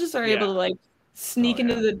 Some people just are Yeah. able to like sneak Oh,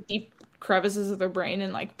 into yeah. the deep crevices of their brain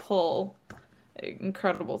and like pull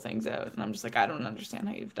incredible things out. And I'm just like, I don't understand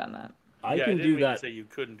how you've done that. I Yeah, can didn't do mean to that. say you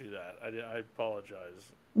couldn't do that. I apologize.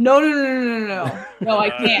 No. No, I I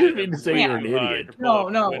can't. didn't mean to say Yeah. you're an idiot. No,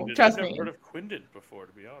 trust I've me. never heard of quindent before,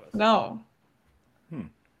 to be honest. No.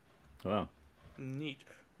 Wow. Neat.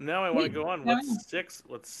 Now I want to Neat. go on. Yeah. What's 6?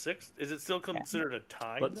 What's 6? Is it still considered a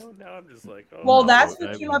time Let's- though? Now I'm just like, oh. Well, no, that's I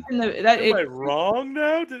what came mean- up in that. Am I wrong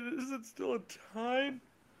now? Is it still a time?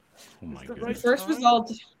 Oh my the goodness. right- First time?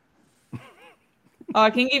 result. I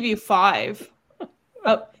can give you 5.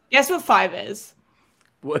 Oh, guess what 5 is?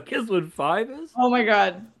 What? Guess what 5 is? Oh my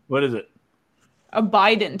god, What is it?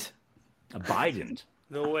 abidant. A Bident.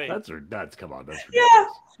 No way. That's come on. That's Yeah.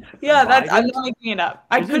 ridiculous. Yeah, that's. I'm Bident? not making it up.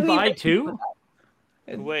 I Isn't couldn't by even. 2?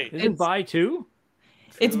 Wait. Isn't by 2?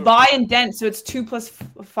 It's bi and dent, so it's 2 plus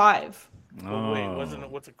 5. Oh, wait.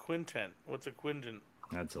 What's a quintet? What's a quindent?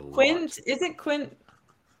 That's a lot. Quint? Is it quint?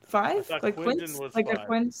 5? thought Like quinton quints? was Like a 5.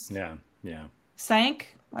 quints? Yeah.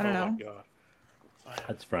 Sank? I don't Oh know. my god.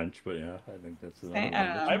 That's French, but yeah, I think that's the I don't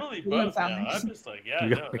know. I believe You don't both sound now. nice. I'm just like, yeah,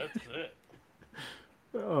 no, that's it.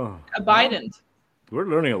 Oh, Abidant. we're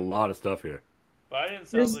learning a lot of stuff here. Biden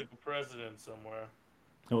sounds There's- like a president somewhere.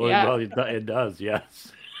 Well, Yeah. well, it does,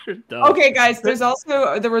 yes. It does. Okay, guys, there's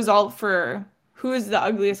also the result for who is the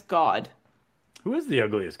ugliest god. Who is the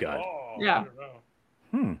ugliest guy? Oh, Yeah. I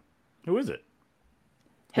don't know. Who is it?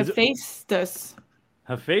 Is it- Hephaestus.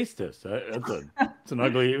 Hephaestus. It's an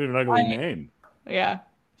ugly, even an ugly name. Yeah.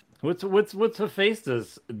 What's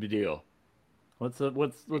Hephaestus deal? What's he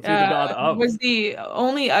the god of? Was the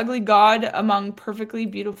only ugly god among perfectly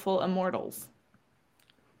beautiful immortals.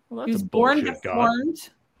 Well, He that's was a born bullshit god. deformed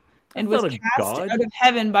and That's was not a cast god. out of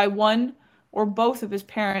heaven by one or both of his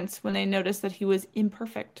parents when they noticed that he was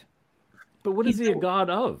imperfect. But what is He's he a the- god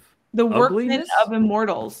of? The workman Ugliness? of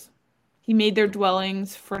immortals. He made their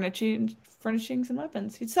dwellings, furnishings, and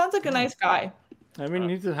weapons. He sounds like a nice guy. I mean,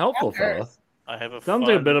 he's a helpful fella. I have a Sounds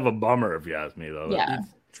fun, like a bit of a bummer, if you ask me, though. Yeah. He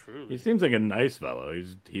Truly. seems like a nice fellow.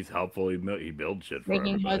 He's helpful. He builds shit for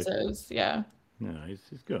Making everybody. huzzos. Yeah. Yeah, he's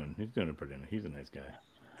good. He's doing a pretty. He's a nice guy.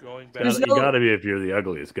 Going back. There's You no- gotta be if you're the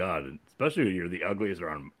ugliest god, and especially if you're the ugliest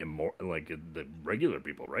around like the regular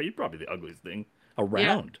people, right? You're probably the ugliest thing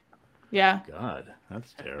around. Yeah. God,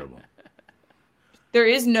 that's terrible. There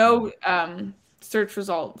is no search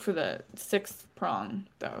result for the 6th prong,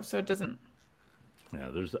 though, so it doesn't. Yeah,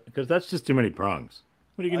 because that's just too many prongs.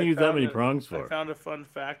 What are you gonna use that many prongs I for? found a fun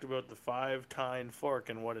fact about the 5-tine fork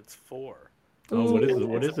and what it's for. Oh, what is Ooh. it?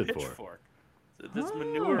 What It's is a it for? pitchfork. So this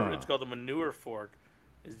manure, Ah. it's called a manure fork,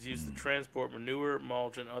 is used to transport manure,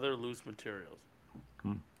 mulch, and other loose materials.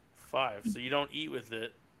 5. So you don't eat with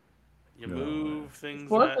it. You No. move things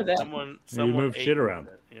Fork that with it. someone You move ate shit with around.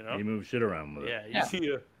 it, you know? You move shit around with it. Yeah,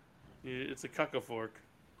 Yeah. it's a cucka fork.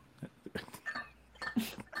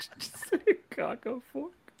 Caco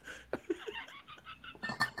fork.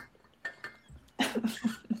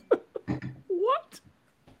 What?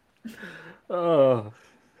 Oh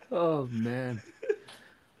man.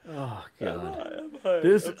 Oh god.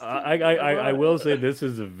 This I will say this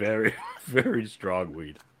is a very very strong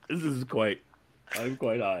weed. This is quite. I'm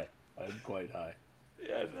quite high. I'm quite high.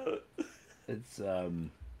 Yeah, no. It's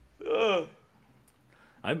Ugh.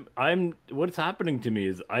 I'm what's happening to me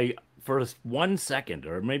is for 1 second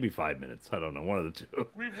or maybe 5 minutes, I don't know, one of the two.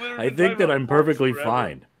 We've literally I been think talking that about I'm forks perfectly forever.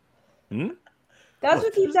 fine. That's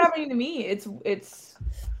what keeps happening to me. It's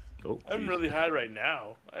Oh, I'm geez. really high right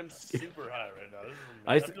now. I'm super high right now. This is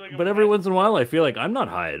I amazing. feel like I'm but every high. once in a while I feel like I'm not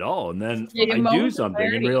high at all, and then Yeah, I do moments of something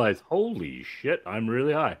and clarity. realize, holy shit, I'm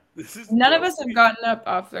really high. This is none of dope. us have gotten up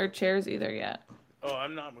off their chairs either yet. Oh,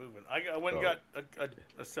 I'm not moving. I went and got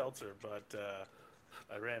a seltzer, but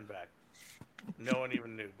I ran back. No one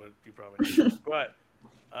even knew, but you probably knew. But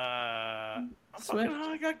I'm Swift.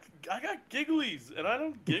 fucking high. I got gigglies, and I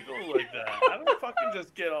don't giggle like that. I don't fucking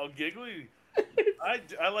just get all giggly.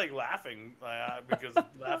 I like laughing because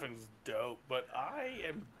laughing's dope, but I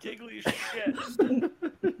am giggly as shit.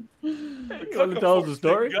 The You want to cucka tell us fork a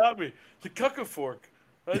story? thing got me. The cucka fork.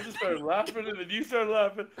 I just started laughing, and then you started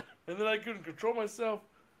laughing, and then I couldn't control myself.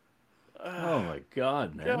 Oh my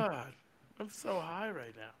god, man. God, I'm so high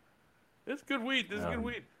right now. It's good weed. This is good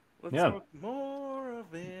weed. Let's yeah. smoke more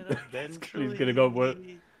of it eventually. He's gonna go what?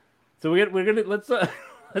 So we're gonna let's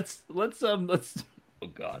oh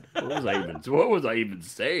god, what was I even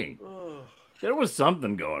saying? Ugh, There was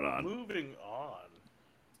something going on. moving on.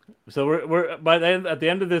 So we're by the end, at the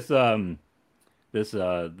end of this by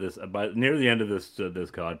near the end of this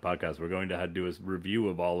podcast, we're going to do a review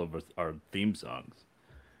of all of our theme songs,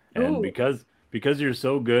 and Ooh. because you're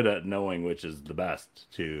so good at knowing which is the best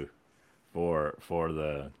for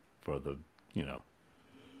the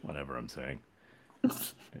whatever I'm saying,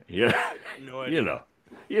 yeah, No idea.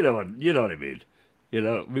 you know what I mean,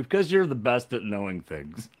 because you're the best at knowing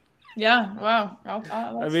things. Yeah. Wow.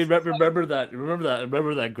 I mean, remember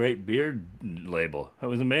that great beard label? That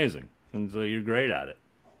was amazing, and so you're great at it.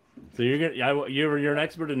 So you're an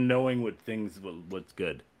expert in knowing what's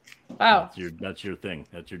good. Wow. That's your thing.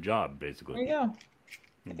 That's your job, basically. There you go.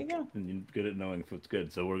 There you go. And you're good at knowing what's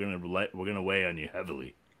good. So we're gonna weigh on you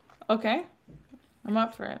heavily. Okay. I'm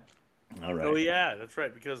up for it. All right. Oh yeah, that's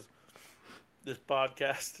right. Because this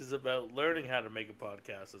podcast is about learning how to make a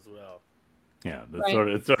podcast as well. Yeah, that's Right. sort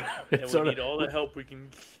of And it's we sort need of all the help we can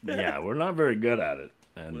get. yeah. We're not very good at it,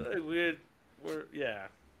 and We're yeah.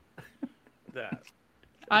 That.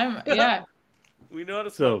 Yeah. We know how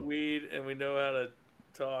to So- smoke weed and we know how to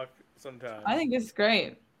talk sometimes. I think it's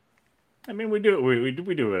great. I mean, we do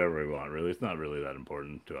whatever we want. Really, it's not really that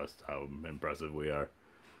important to us how impressive we are.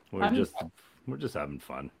 We're just having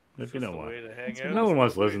fun. If you Just know a why. way to hang If out. no one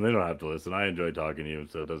wants to listen, they don't have to listen. I enjoy talking to you,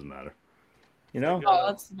 so it doesn't matter. You know, Oh,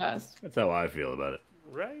 that's the best. that's how I feel about it.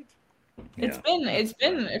 Right? It's Yeah.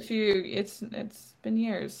 been a few. It's been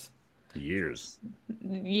years. Years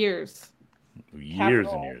Years. and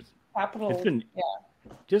Capital. years. Capital. It's been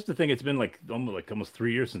Yeah. just to think. It's been like almost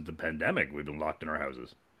 3 years since the pandemic. We've been locked in our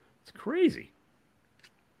houses. It's crazy.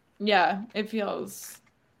 Yeah. It feels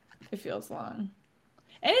long,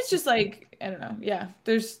 and it's just like I don't know. Yeah.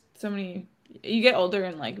 There's so many. You get older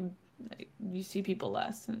and like you see people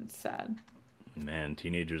less, and it's sad. Man,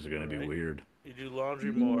 teenagers are gonna be Right. weird. You do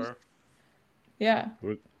laundry Mm-hmm. more. Yeah.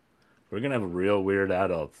 We're gonna have real weird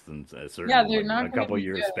adults in a certain Yeah, they're not a gonna couple be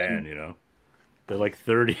years good. span. They're like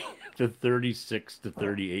 30 to 36 to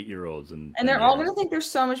 38-year-olds, and And they're all gonna think they're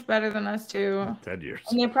so much better than us too, 10 years.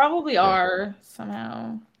 and they probably are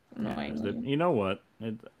somehow. Yeah, Annoyingly. you know what?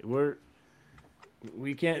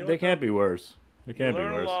 We can't. You know They what, can't be worse. They You can't be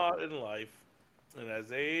learn a worse. lot in life, and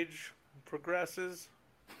as age progresses,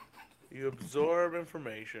 you absorb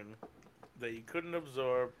information that you couldn't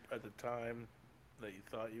absorb at the time that you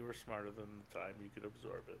thought you were smarter than the time you could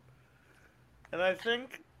absorb it. And I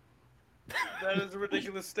think that is a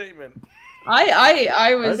ridiculous statement.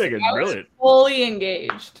 I was think it's brilliant. fully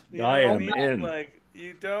engaged. You I know what am mean? in. Like,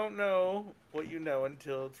 you don't know what you know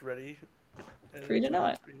until it's ready. and For you to know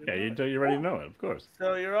it. for you to Yeah, know you it. you already know it, of course.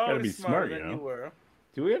 So you're gotta always be smarter smart, than you you know?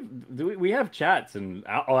 were. We have chats and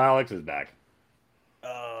Alex is back.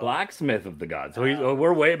 Blacksmith of the gods. So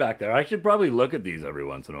we're way back there. I should probably look at these every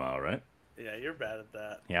once in a while, right? Yeah, you're bad at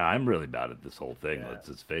that. Yeah, I'm really bad at this whole thing. Yeah. Let's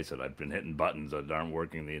just face it. I've been hitting buttons that aren't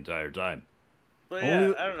working the entire time. But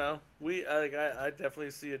yeah, I don't know. I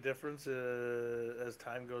definitely see a difference as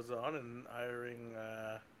time goes on in hiring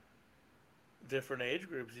different age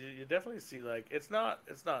groups. You definitely see like it's not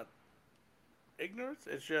ignorance.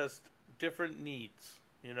 It's just different needs.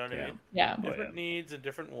 You know what I mean? Yeah. Different needs and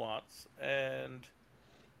different wants, and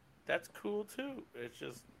that's cool too. It's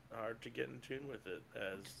just hard to get in tune with it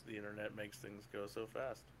as the internet makes things go so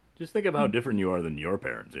fast. Just think of how different you are than your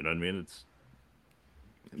parents. You know what I mean?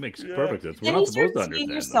 It makes perfect sense. We're And not you supposed start to seeing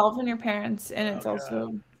understand yourself and your parents, and it's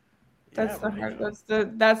also that's the hard.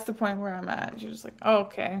 That's the point where I'm at. You're just like, oh,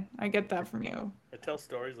 okay, I get that from you. I tell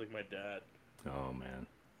stories like my dad. Oh man.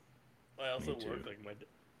 I also work like my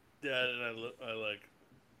dad, and I like,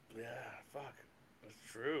 yeah, fuck, that's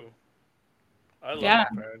true. I love my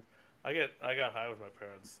parents. I got high with my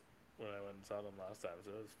parents when I went and saw them last time,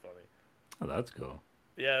 so it was funny. Oh, that's cool.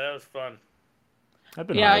 Yeah, that was fun. I've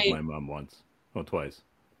been high with my mom once. Oh, twice.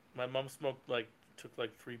 My mom took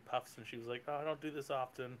 3 puffs, and she was like, "Oh, I don't do this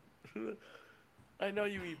often." I know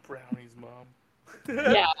you eat brownies, Mom.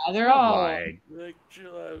 Yeah, they're all like,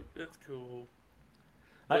 chill out. It's cool.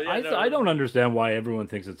 I don't understand why everyone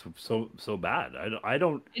thinks it's so bad. I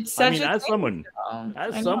don't. It's such as someone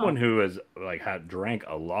who has had drank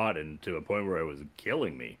a lot and to a point where it was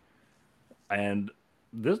killing me, and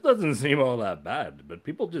this doesn't seem all that bad. But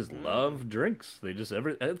people just love drinks. They just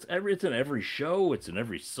it's in every show. It's in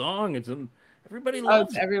every song. Everybody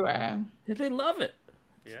loves it everywhere. They love it.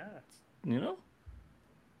 Yeah. You know.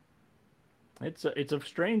 It's a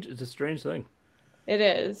strange thing. It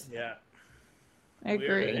is. Yeah. I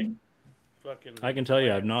agree. I can tell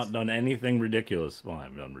you, I've not done anything ridiculous. Well, I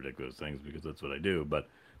haven't done ridiculous things because that's what I do, but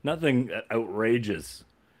nothing outrageous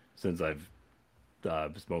since I've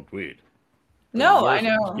smoked weed. No, I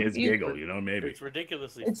know. Kids giggle, maybe. It's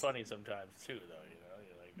ridiculously funny sometimes too, though.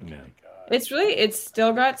 You're like, oh my God. It's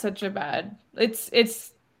still got such a bad.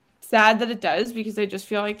 It's sad that it does because I just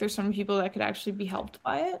feel like there's some people that could actually be helped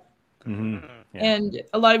by it. Mm-hmm. Yeah. And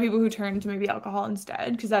a lot of people who turn to maybe alcohol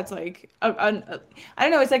instead because that's like I don't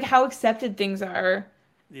know, it's like how accepted things are.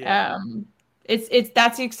 Yeah.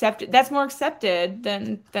 That's more accepted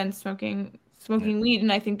than smoking weed,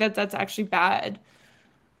 and I think that's actually bad.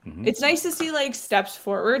 Mm-hmm. It's nice to see like steps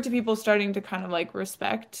forward to people starting to kind of like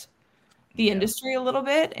respect the industry a little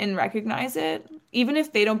bit and recognize it, even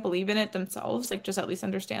if they don't believe in it themselves, like just at least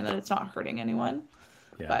understand that it's not hurting anyone.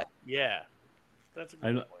 Yeah. But that's a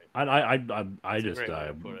good point.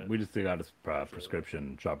 We just got a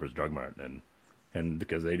prescription Shoppers Drug Mart and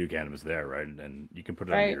because they do cannabis there, right? And you can put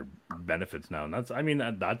it on your benefits now, and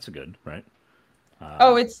that's good, right?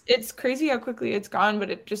 It's crazy how quickly it's gone, but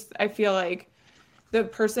I feel like the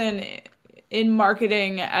person in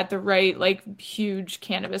marketing at the right like huge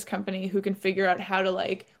cannabis company who can figure out how to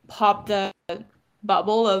like pop the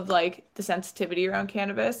bubble of like the sensitivity around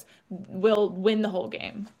cannabis will win the whole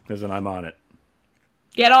game. Listen, I'm on it.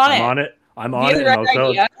 Get on it. I'm on it.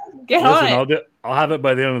 Get on it. I'll have it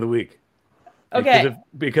by the end of the week. Okay.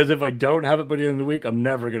 Because if I don't have it by the end of the week, I'm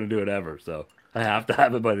never going to do it ever. So I have to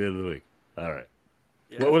have it by the end of the week. All right.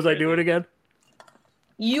 Yeah, what was I doing again?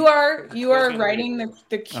 You are writing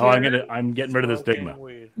the cure. I'm getting rid of the stigma.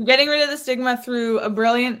 You're getting rid of the stigma through a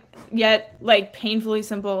brilliant yet like painfully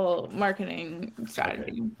simple marketing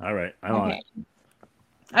strategy. Okay. All right. I'm on it.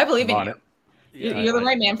 I believe in you. Yeah, you're the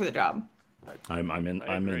right man for the job. I'm in.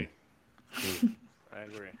 I agree.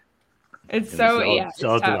 It's sell it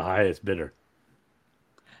to the highest bidder.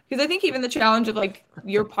 Because I think even the challenge of like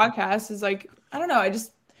your podcast is like, I don't know,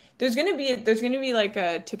 there's gonna be like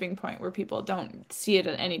a tipping point where people don't see it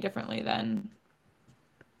any differently than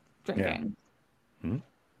drinking. Yeah. Mm-hmm.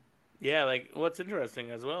 Yeah, like what's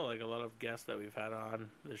interesting as well, like a lot of guests that we've had on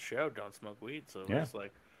this show don't smoke weed, so it's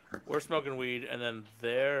like we're smoking weed, and then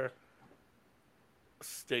their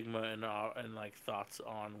stigma and like thoughts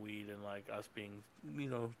on weed and like us being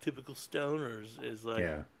typical stoners is like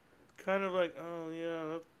kind of like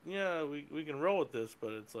we can roll with this,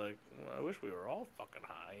 but it's like I wish we were all fucking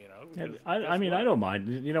high, I don't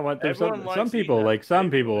mind. You know what? There's some people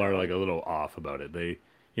are like a little off about it. They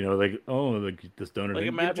the stoner like,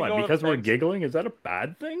 thing. Why? Because we're giggling? Is that a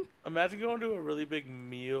bad thing? Imagine going to a really big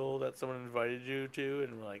meal that someone invited you to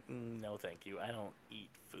and we're like, no thank you, I don't eat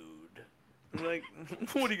food. Like,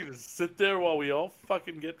 what are you gonna sit there while we all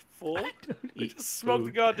fucking get full? Just smoke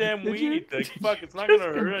the goddamn weed. It's not gonna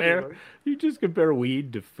hurt anyone. You just compare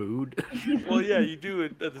weed to food. Well, yeah, you do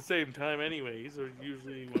it at the same time, anyways, or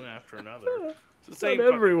usually one after another. It's the same.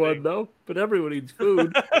 Not everyone though, but everyone eats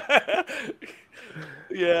food.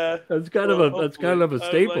 Yeah, that's kind of a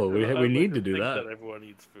staple. We need to do that. Everyone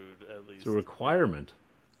eats food at least. It's a requirement.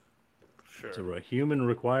 Sure, it's a human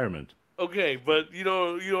requirement. Okay, but you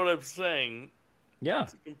know what I'm saying. Yeah.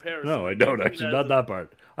 It's a comparison. No, I don't Using it actually. as Not a- that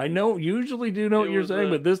part. I usually do know It what you're was saying,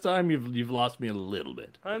 a- but this time you've lost me a little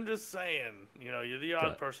bit. I'm just saying, you're the odd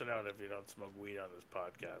But- person out if you don't smoke weed on this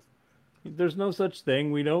podcast. There's no such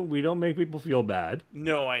thing. We don't make people feel bad.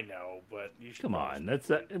 No, I know, but you should. Come probably on,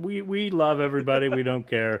 smoke that's weed. we love everybody. We don't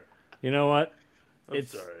care. You know what? I'm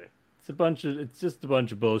sorry. It's just a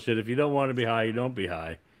bunch of bullshit. If you don't want to be high, you don't be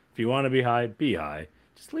high. If you want to be high, be high.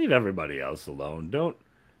 Just leave everybody else alone. Don't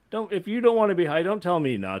if you don't want to be high, don't tell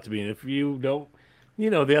me not to be. And if you don't,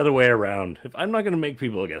 the other way around. If I'm not going to make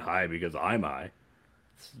people get high because I'm high,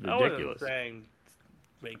 it's ridiculous. I wasn't saying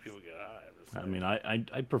make people get high. I mean,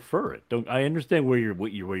 I prefer it. Don't I understand where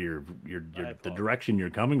the direction you're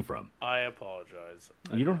coming from. I apologize.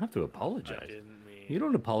 You don't have to apologize. I didn't mean. You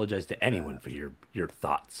don't apologize to anyone for your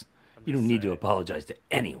thoughts. I'm You don't just need to saying, apologize to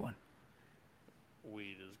anyone.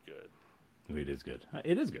 Weed is good. It is good.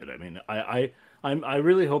 It is good. I mean, I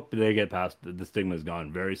really hope they get past the stigma is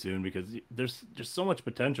gone very soon because there's just so much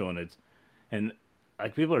potential in it, and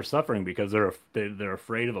like people are suffering because they're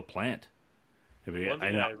afraid of a plant. One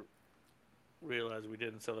thing I realized we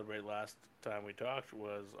didn't celebrate last time we talked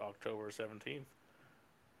was October 17th.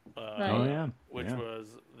 Oh yeah, which yeah. was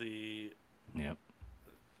the Yep.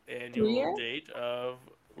 annual date of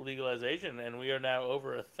legalization, and we are now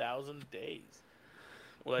over 1,000 days.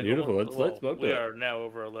 Beautiful. Let's smoke we that. are now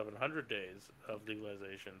over 1,100 days of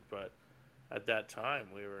legalization, but at that time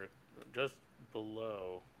we were just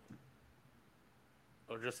below,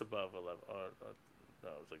 or just above 11. No,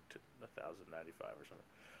 it was like 1,095 or something.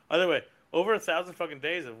 Either way, over 1,000 fucking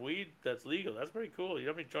days of weed that's legal. That's pretty cool. You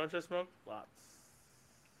know how many joints I smoke? Lots.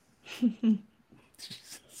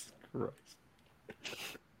 Jesus Christ.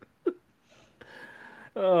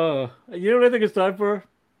 You know what I think it's time for?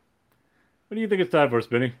 What do you think it's time for,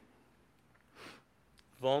 Spinny?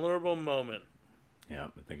 Vulnerable moment. Yeah, I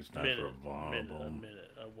think it's time for a vulnerable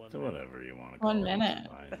minute. So whatever you want to call 1 it. minute. It's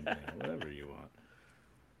fine. Yeah, whatever you want.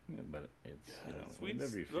 Yeah, but it's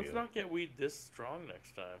whatever you Let's feel. not get weed this strong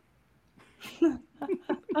next time.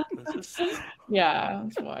 This is- Yeah,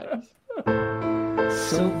 that's why.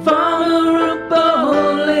 So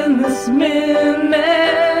vulnerable in this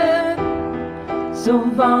minute. So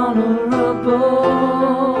vulnerable.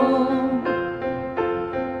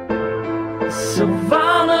 So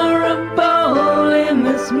vulnerable in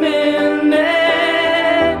this minute.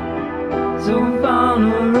 So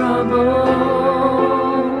vulnerable.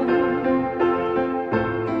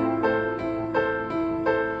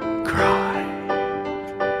 Cry.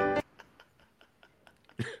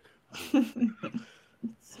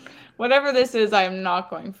 Whatever this is, I am not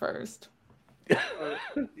going first.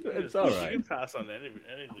 It's all You right. can pass on anything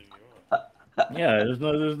you want. Yeah, there's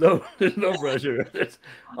no pressure. It's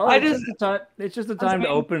just a time. It's just a time to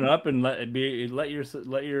open up and let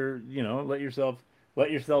yourself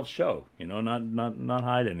show. Not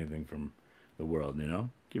hide anything from the world.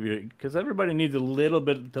 Because everybody needs a little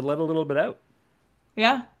bit to let a little bit out.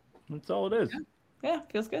 Yeah. That's all it is. Yeah,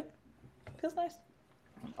 feels good. Feels nice.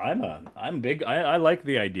 I'm big. I like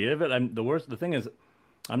the idea of it. The thing is,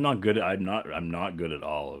 I'm not good at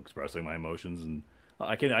all expressing my emotions, and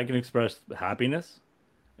I can express happiness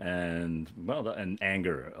and and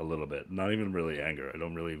anger a little bit. Not even really anger. I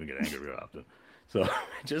don't really even get angry very often. So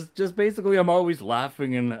just basically, I'm always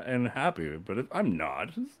laughing and happy. But if I'm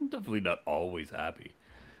not, I'm definitely not always happy.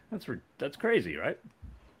 That's crazy, right?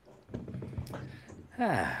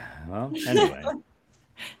 Well, anyway.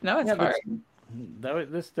 No, it's Yeah, hard.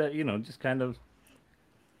 Just kind of.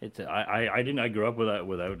 I grew up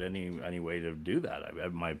without any way to do that.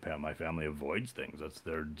 My family avoids things. That's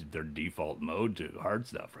their default mode to hard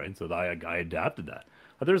stuff, right? So I adapted that.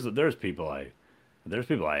 But there's people I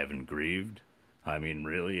haven't grieved. I mean,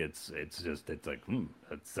 really, it's like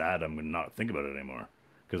that's sad. I'm gonna not think about it anymore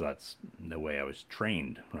because that's the way I was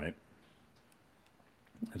trained, right?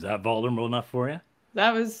 Is that vulnerable enough for you?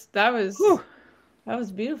 That was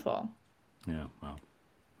beautiful. Yeah. Well.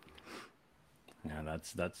 Yeah,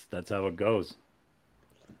 that's how it goes.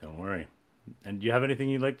 Don't worry. And do you have anything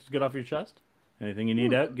you'd like to get off your chest? Anything you need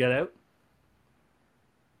get out?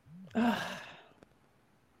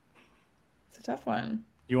 It's a tough one.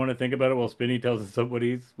 You want to think about it while Spinny tells us what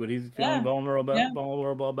he's feeling vulnerable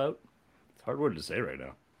about? It's a hard word to say right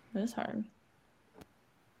now. It is hard.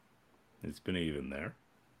 Is Spinny even there?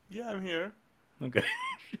 Yeah, I'm here. Okay.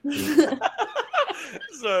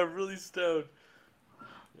 So I'm really stoned.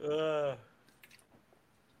 Do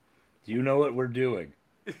you know what we're doing?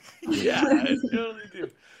 Yeah, I totally do.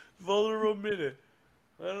 Vulnerable minute.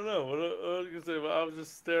 I don't know. What was I gonna say? Well, I was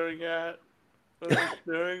just staring into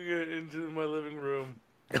my living room.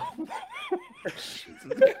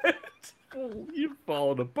 You're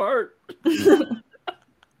falling apart. No.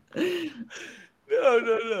 I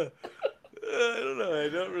don't know.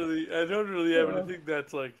 I don't really have anything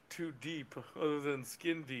that's like too deep, other than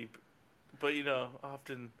skin deep. But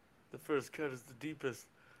often the first cut is the deepest.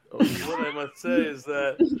 What I must say is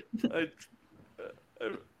that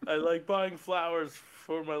I like buying flowers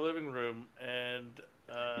for my living room, and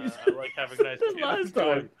I like having nice that last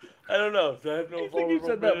time. I don't know. I have no. I think you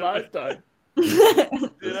said that last time.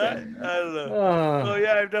 Did I? I don't know. Oh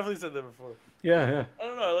yeah, I've definitely said that before. Yeah. I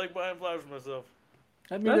don't know. I like buying flowers for myself.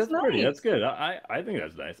 I mean, that's pretty. nice. That's good. I think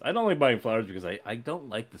that's nice. I don't like buying flowers because I don't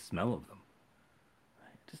like the smell of them.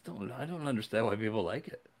 I don't understand why people like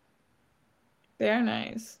it. They're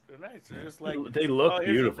nice. They're nice. They're just like They look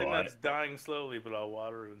here's beautiful. something that's dying slowly, but I'll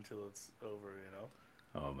water it until it's over.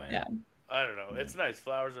 Oh man. Yeah. I don't know. It's nice.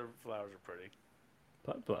 Flowers are pretty.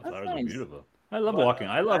 Flowers are nice. beautiful. I love But, walking.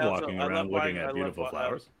 I love also- walking I around love looking buying- I at love beautiful bu-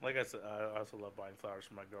 flowers. Like I said, I also love buying flowers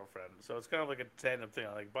for my girlfriend. So it's kind of like a tandem thing.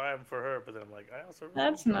 I like buy them for her, but then I'm like, I also really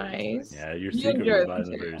That's enjoy these nice. things. Yeah, you're You secretly enjoy buying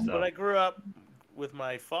them them for too. yourself. But I grew up with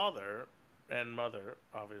my father and mother,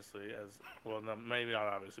 obviously, maybe not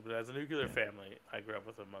obviously, but as a nuclear family, I grew up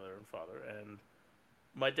with a mother and father, and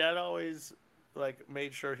my dad always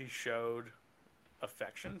made sure he showed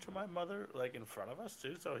affection to my mother, in front of us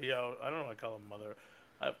too. So I don't know, I call him mother,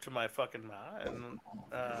 up to my fucking ma,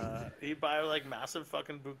 and he'd buy massive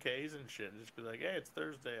fucking bouquets and shit, and just be like, "Hey, it's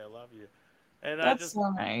Thursday, I love you," and That's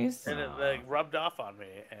so nice. and it rubbed off on me,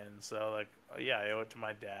 and so I owe it to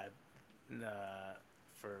my dad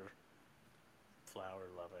for flower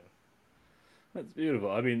loving. That's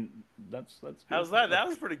beautiful. I mean, that's beautiful. How's that? That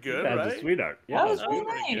was pretty good, That's right? a sweetheart. That Yeah, was that's really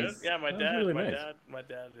Pretty good. nice. Yeah, my That was dad, really my nice. dad, my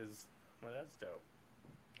dad's dope.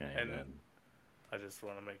 Yeah, And man. I just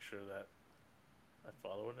want to make sure that I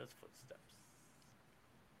follow in his footsteps.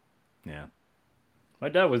 Yeah. My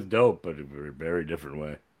dad was dope, but in a very different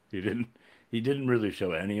way. He didn't really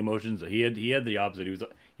show any emotions. He had the opposite.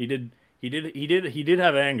 He did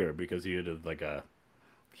have anger because he had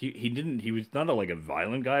he was not a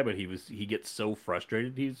violent guy, but he gets so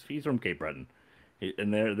frustrated. He's from Cape Breton.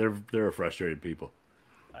 And they're a frustrated people.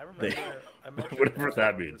 I remember I met Whatever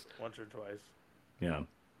that means. once or twice. Yeah.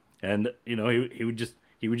 And he would just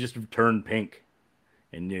turn pink.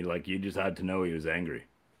 And you just had to know he was angry.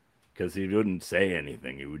 Because he wouldn't say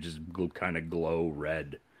anything. He would just kind of glow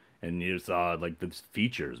red. And you saw the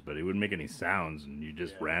features, but he wouldn't make any sounds, and you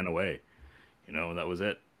just ran away. And that was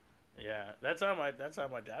it. Yeah, that's how my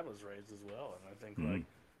dad was raised as well, and I think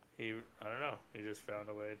I don't know, he just found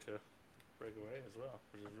a way to break away as well,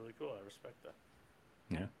 which is really cool. I respect that.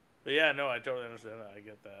 Yeah. But yeah, no, I totally understand that. I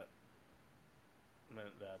get that.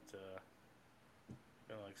 That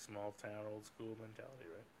kind of small town, old school mentality,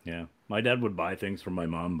 right? Yeah. My dad would buy things for my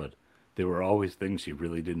mom, but they were always things she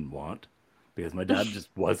really didn't want. Because my dad just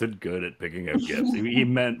wasn't good at picking out gifts. He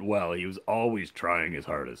meant well. He was always trying his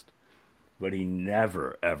hardest. But he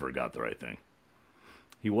never, ever got the right thing.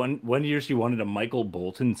 One year she wanted a Michael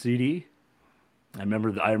Bolton CD. I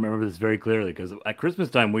remember this very clearly because at Christmas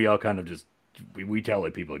time we all kind of just we tell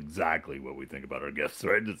people exactly what we think about our gifts,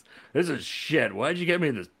 right? This is shit. Why'd you get me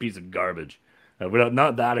this piece of garbage?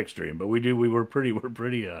 Not that extreme, but we're pretty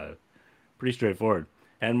straightforward.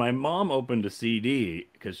 And my mom opened a CD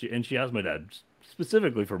she asked my dad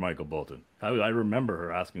specifically for Michael Bolton. I remember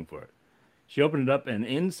her asking for it. She opened it up, and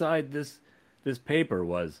inside this paper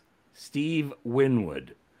was Steve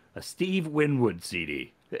Winwood, a Steve Winwood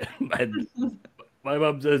CD. And my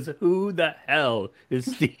mom says, "Who the hell is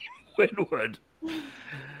Steve Winwood?"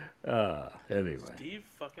 Anyway. Steve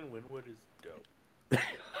fucking Winwood is dope.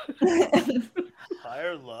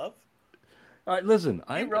 Higher Love? All right, listen.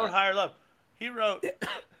 He wrote Higher Love. He wrote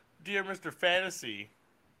Dear Mr. Fantasy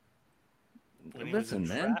when he was in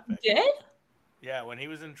traffic. Did? Yeah, when he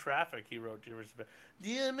was in traffic, he wrote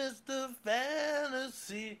Dear Mr.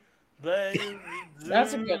 Fantasy, baby.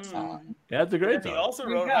 That's a good song. That's a great And he song. also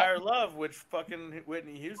There you wrote go. Higher Love, which fucking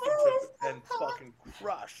Whitney Houston took and fucking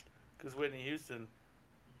crushed. Because Whitney Houston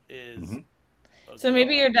is... So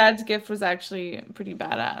maybe your dad's gift was actually pretty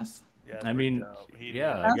badass. Yeah, I mean, dope.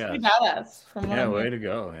 yeah, I That's guess. pretty badass. From what Yeah, I'm way hearing. to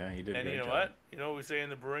go. Yeah, he did. And a you great know job. what? You know what we say in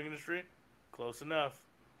the brewing industry? Close enough.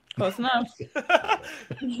 Close enough.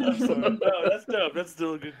 I'm sorry. No, that's dope. That's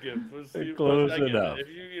still a good gift. Close I get it. enough. If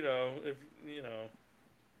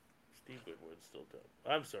Steve Winwood's still dope.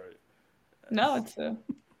 I'm sorry. No,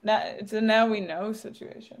 it's a now we know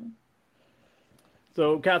situation.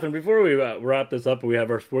 So, Catherine, before we wrap this up, we're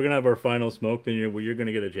gonna have our final smoke. Then you're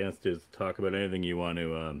gonna get a chance to talk about anything you want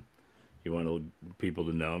people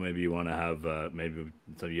to know. Maybe you want to have maybe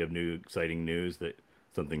so you have new exciting news that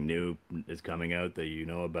something new is coming out that you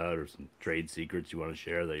know about, or some trade secrets you want to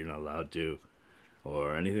share that you're not allowed to,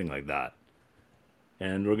 or anything like that.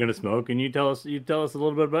 And we're gonna smoke, and you tell us a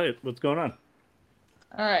little bit about it. What's going on?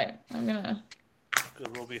 All right, I'm gonna.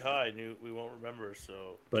 Because we'll be high and we won't remember.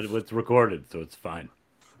 So. But it's recorded, so it's fine.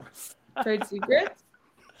 Trade secrets.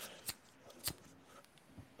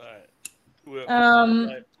 All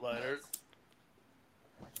right. Lighters.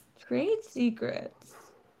 Trade secrets.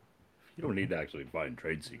 You don't need to actually find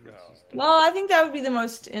trade secrets. No. Well, I think that would be the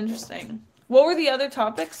most interesting. What were the other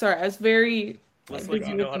topics? Sorry, I was very Looks busy like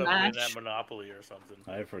you with know how the to play match. that Monopoly or something.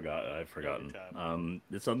 I've forgotten. Anytime.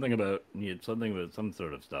 It's something about some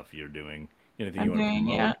sort of stuff you're doing. Anything you I'm want to doing,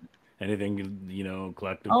 promote. yeah. Anything,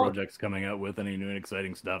 collective Oh. projects coming out with, any new and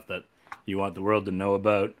exciting stuff that you want the world to know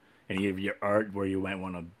about. Any of your art where you might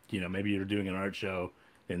want to, maybe you're doing an art show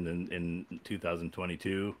in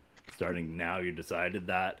 2022. Starting now, you decided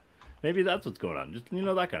that. Maybe that's what's going on. Just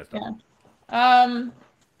that kind of stuff. Yeah.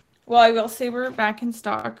 Well, I will say we're back in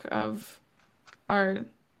stock of our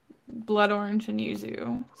blood orange and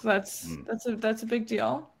yuzu, so that's a big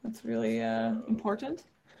deal. That's really important,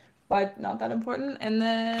 but not that important. And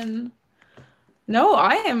then, no,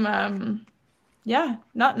 I am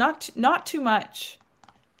not too much.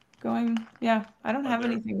 I don't have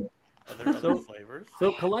anything. Are there other flavors?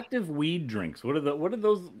 So collective weed drinks. What are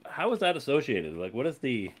those? How is that associated? Like, what is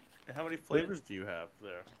the? How many flavors do you have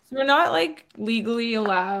there? So we're not like legally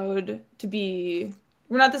allowed to be.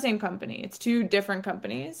 We're not the same company. It's two different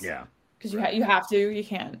companies. Yeah. Because you have to. You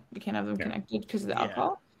can't have them connected because of the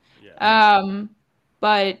alcohol. Yeah.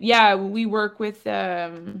 But yeah, we work with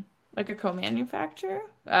like a co-manufacturer,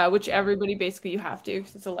 which everybody basically you have to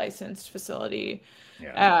because it's a licensed facility.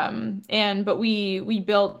 Yeah. But we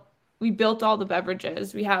built all the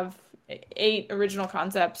beverages. We have 8 original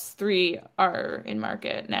concepts. 3 are in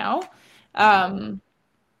market now.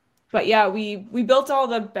 But yeah, we built all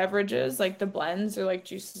the beverages, like the blends or like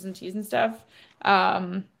juices and teas and stuff.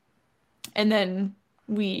 And then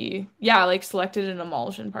we selected an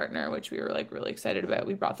emulsion partner, which we were like really excited about.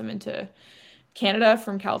 We brought them into Canada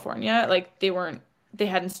from California. Like they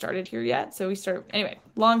hadn't started here yet. So we started anyway,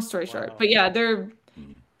 long story short. But yeah, they're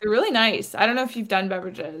really nice. I don't know if you've done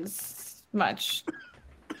beverages much.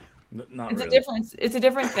 Not It's really. it's a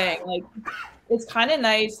different thing. Like it's kind of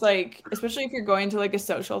nice, like especially if you're going to like a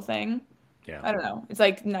social thing. Yeah. I don't know. It's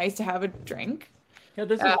like nice to have a drink. Yeah,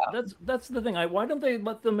 that's the thing. Why don't they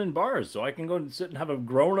let them in bars so I can go and sit and have a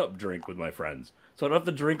grown-up drink with my friends, so I don't have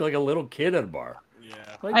to drink like a little kid at a bar. Yeah.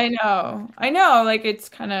 Like, I know. Like it's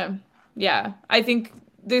kind of I think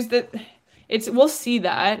we'll see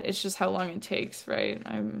that. It's just how long it takes, right?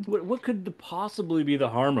 what could possibly be the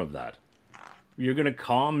harm of that? You're gonna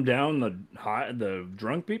calm down the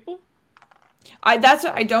drunk people? That's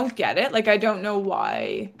what I don't get it. Like I don't know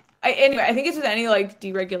why. Anyway, I think it's with any like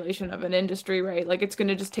deregulation of an industry, right? Like it's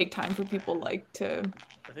gonna just take time for people like to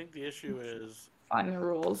I think the issue is find the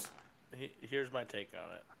rules. here's my take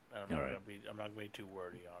on it. I'm not gonna be too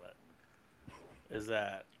wordy on it. Is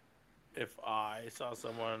that if I saw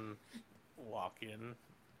someone walk in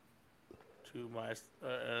to my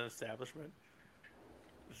an establishment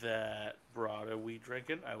that brought a weed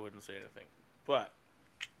drinking, I wouldn't say anything. But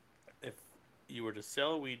if you were to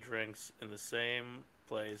sell weed drinks in the same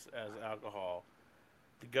place as alcohol,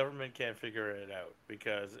 the government can't figure it out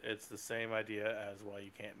because it's the same idea as why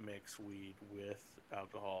you can't mix weed with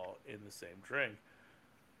alcohol in the same drink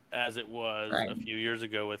as it was a few years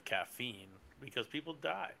ago with caffeine, because people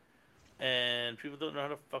die and people don't know how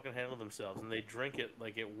to fucking handle themselves and they drink it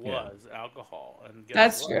like it was alcohol. And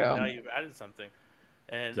That's true. Now you've added something.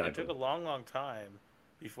 And Exactly. It took a long, long time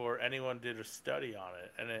before anyone did a study on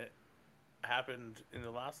it. And it happened in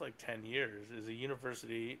the last like 10 years is a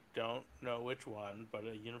university, don't know which one, but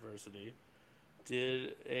a university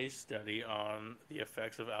did a study on the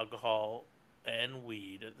effects of alcohol and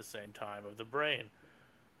weed at the same time of the brain.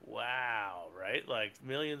 Wow, right? Like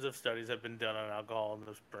millions of studies have been done on alcohol in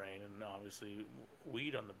the brain and obviously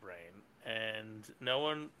weed on the brain. And no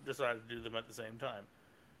one decided to do them at the same time.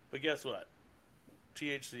 But guess what?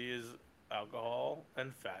 THC is alcohol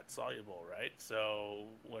and fat soluble, right? So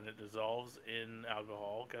when it dissolves in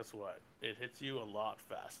alcohol, guess what? It hits you a lot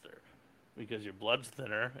faster because your blood's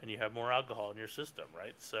thinner and you have more alcohol in your system,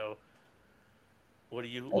 right? So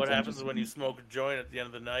what happens when you smoke a joint at the end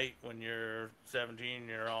of the night when you're 17,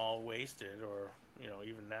 you're all wasted, or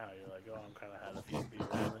even now you're like, oh, I'm kind of had a few beers,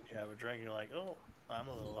 and then you have a drink and you're like, oh, I'm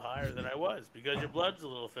a little higher than I was because your blood's a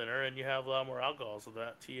little thinner and you have a lot more alcohol, so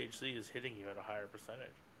that THC is hitting you at a higher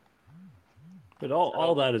percentage. But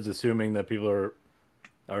all that is assuming that people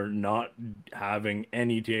are not having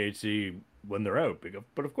any THC when they're out.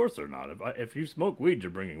 But of course they're not. If you smoke weed,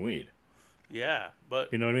 you're bringing weed. Yeah,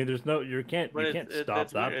 but You know what I mean? There's no, you can't stop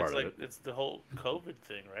that's that weird. part It's like of it. it's the whole COVID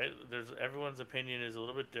thing, right? Everyone's opinion is a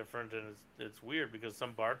little bit different, and it's weird because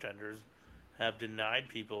some bartenders have denied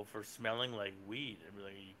people for smelling like weed. And be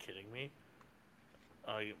like, "Are you kidding me?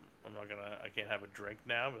 I can't have a drink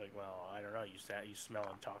now." Be like, "Well, I don't know. You smell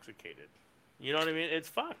intoxicated." You know what I mean? It's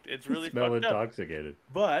fucked. It's really Smell fucked up. intoxicated.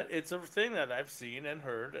 But it's a thing that I've seen and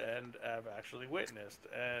heard and have actually witnessed,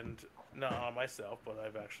 and not on myself, but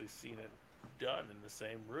I've actually seen it done in the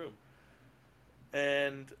same room.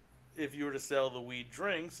 And if you were to sell the weed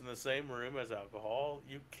drinks in the same room as alcohol,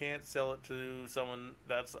 you can't sell it to someone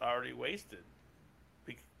that's already wasted.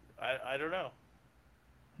 I don't know.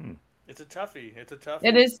 It's a toughie. It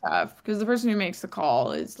is tough because the person who makes the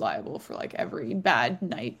call is liable for like every bad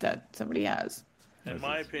night that somebody has. And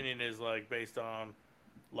my opinion is like based on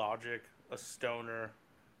logic, a stoner,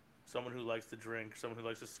 someone who likes to drink, someone who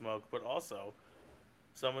likes to smoke, but also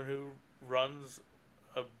someone who runs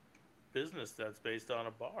a business that's based on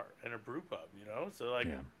a bar and a brew pub, you know? So like,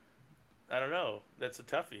 I don't know. That's a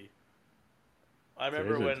toughie. I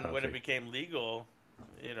remember when it became legal,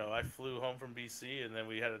 you know, I flew home from BC and then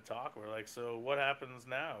we had a talk. We're like, so what happens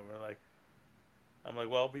now? And I'm like,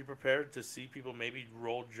 well, be prepared to see people maybe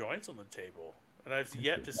roll joints on the table. And I've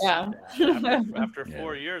yet to see that. After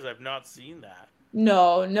 4 years, I've not seen that.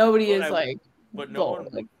 No, nobody is But no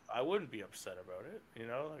one, I wouldn't be upset about it, you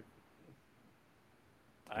know? Like,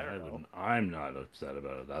 I don't know. I'm not upset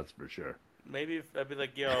about it, that's for sure. Maybe if I'd be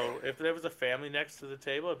like, yo, if there was a family next to the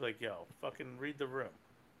table, I'd be like, yo, fucking read the room.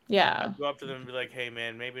 Yeah. I'd go up to them and be like, hey,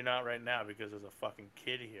 man, maybe not right now because there's a fucking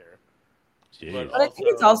kid here. But I think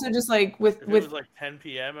it's also just like if it was like 10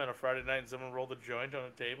 p.m. on a Friday night and someone rolled a joint on a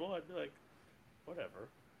table, I'd be like, whatever.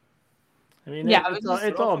 I mean, it's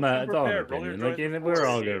all an opinion. Like, we're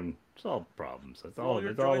all going, it's all problems. It's all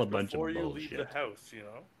a bunch of bullshit. Before you leave the house, you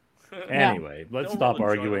know? Anyway, let's stop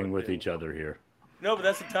arguing with each other here. No, but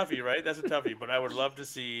that's a toughie, right? That's a toughie. But I would love to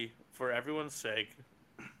see, for everyone's sake,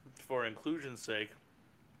 for inclusion's sake,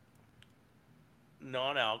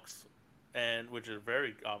 non-alcs, and which are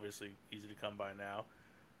very obviously easy to come by now,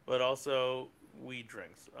 but also weed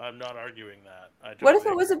drinks. I'm not arguing that. What if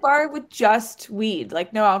it was a bar with just weed,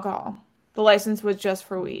 like no alcohol? The license was just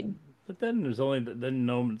for weed. But then there's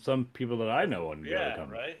some people that I know wouldn't be able to come.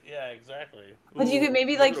 Right? Yeah, exactly. But you could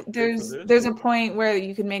maybe like there's a point where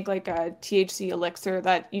you can make like a THC elixir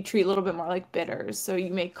that you treat a little bit more like bitters, so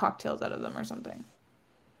you make cocktails out of them or something.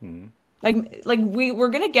 Like we're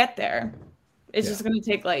gonna get there. It's just gonna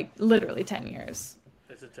take like literally 10 years.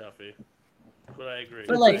 It's a toughie, but I agree.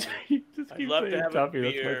 But like, I'd love to have a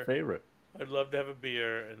beer. That's my favorite. I'd love to have a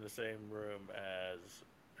beer in the same room as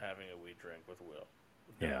having a weed drink with Will.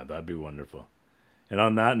 Yeah, that'd be wonderful. And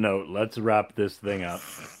on that note, let's wrap this thing up.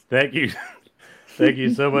 Thank you. Thank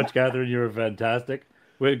you so much, Catherine. You were fantastic.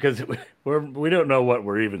 Because we don't know what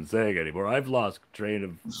we're even saying anymore. I've lost train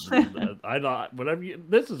of.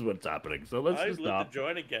 This is what's happening. So let's just stop. I lit the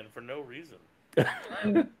joint again for no reason.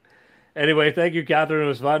 Anyway, thank you, Catherine. It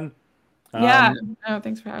was fun. Yeah.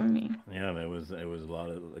 Thanks for having me. Yeah, it was a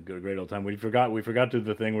lot of a great old time. We forgot to do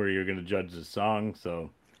the thing where you're going to judge the song.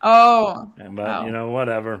 So. But you know,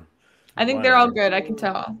 whatever. I think they're all good. I can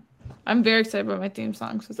tell. I'm very excited about my theme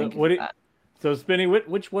song. So thank you for that. So, Spinny,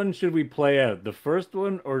 which one should we play out? The first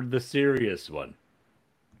one or the serious one?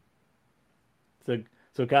 So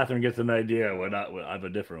Catherine gets an idea. Why not? I have a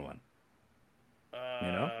different one. You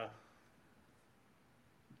know?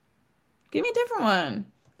 Give me a different one.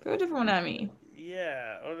 Throw a different one at me.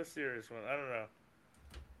 Yeah, the serious one. I don't know.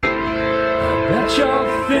 Bet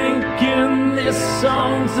you're thinking this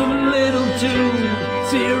song's a little too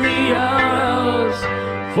serious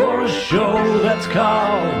for a show that's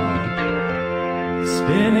called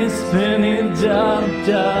Spinny, Spinny, Dub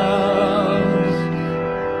Dubs.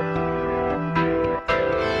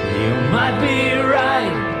 You might be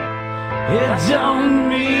right, it don't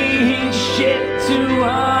mean shit to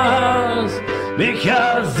us,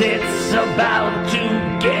 because it's about to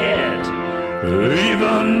get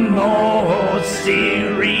even more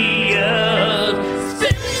serious.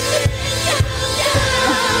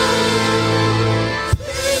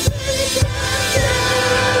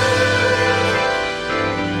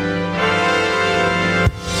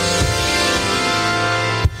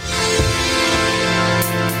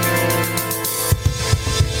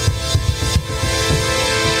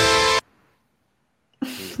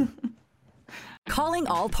 Calling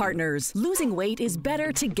Empowering all partners. Losing weight is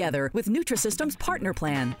better together with Nutrisystem's Partner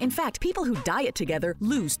Plan. In fact, people who diet together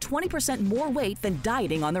lose 20% more weight than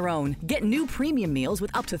dieting on their own. Get new premium meals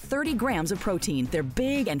with up to 30 grams of protein. They're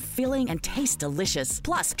big and filling and taste delicious.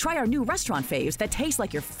 Plus, try our new restaurant faves that taste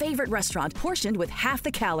like your favorite restaurant, portioned with half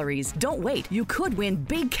the calories. Don't wait. You could win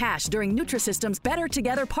big cash during Nutrisystem's Better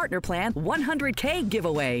Together Partner Plan 100K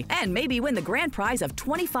giveaway. And maybe win the grand prize of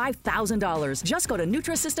 $25,000. Just go to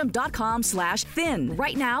Nutrisystem.com/thin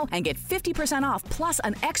right now and get 50% off plus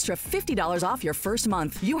an extra $50 off your first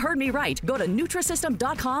month. You heard me right. Go to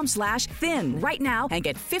Nutrisystem.com/thin right now and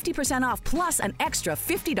get 50% off plus an extra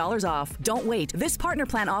 $50 off. Don't wait. This Partner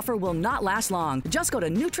Plan offer will not last long. Just go to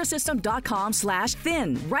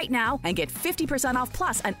Nutrisystem.com/thin right now and get 50% off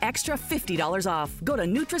plus an extra $50 off. Go to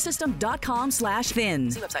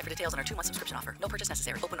Nutrisystem.com/thin. See website for details on our 2-month subscription offer. No purchase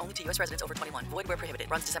necessary. Open only to U.S. residents over 21. Void where prohibited.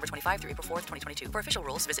 Runs December 25 through April 4th, 2022. For official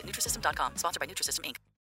rules, visit Nutrisystem.com. Sponsored by Nutrisystem, Inc.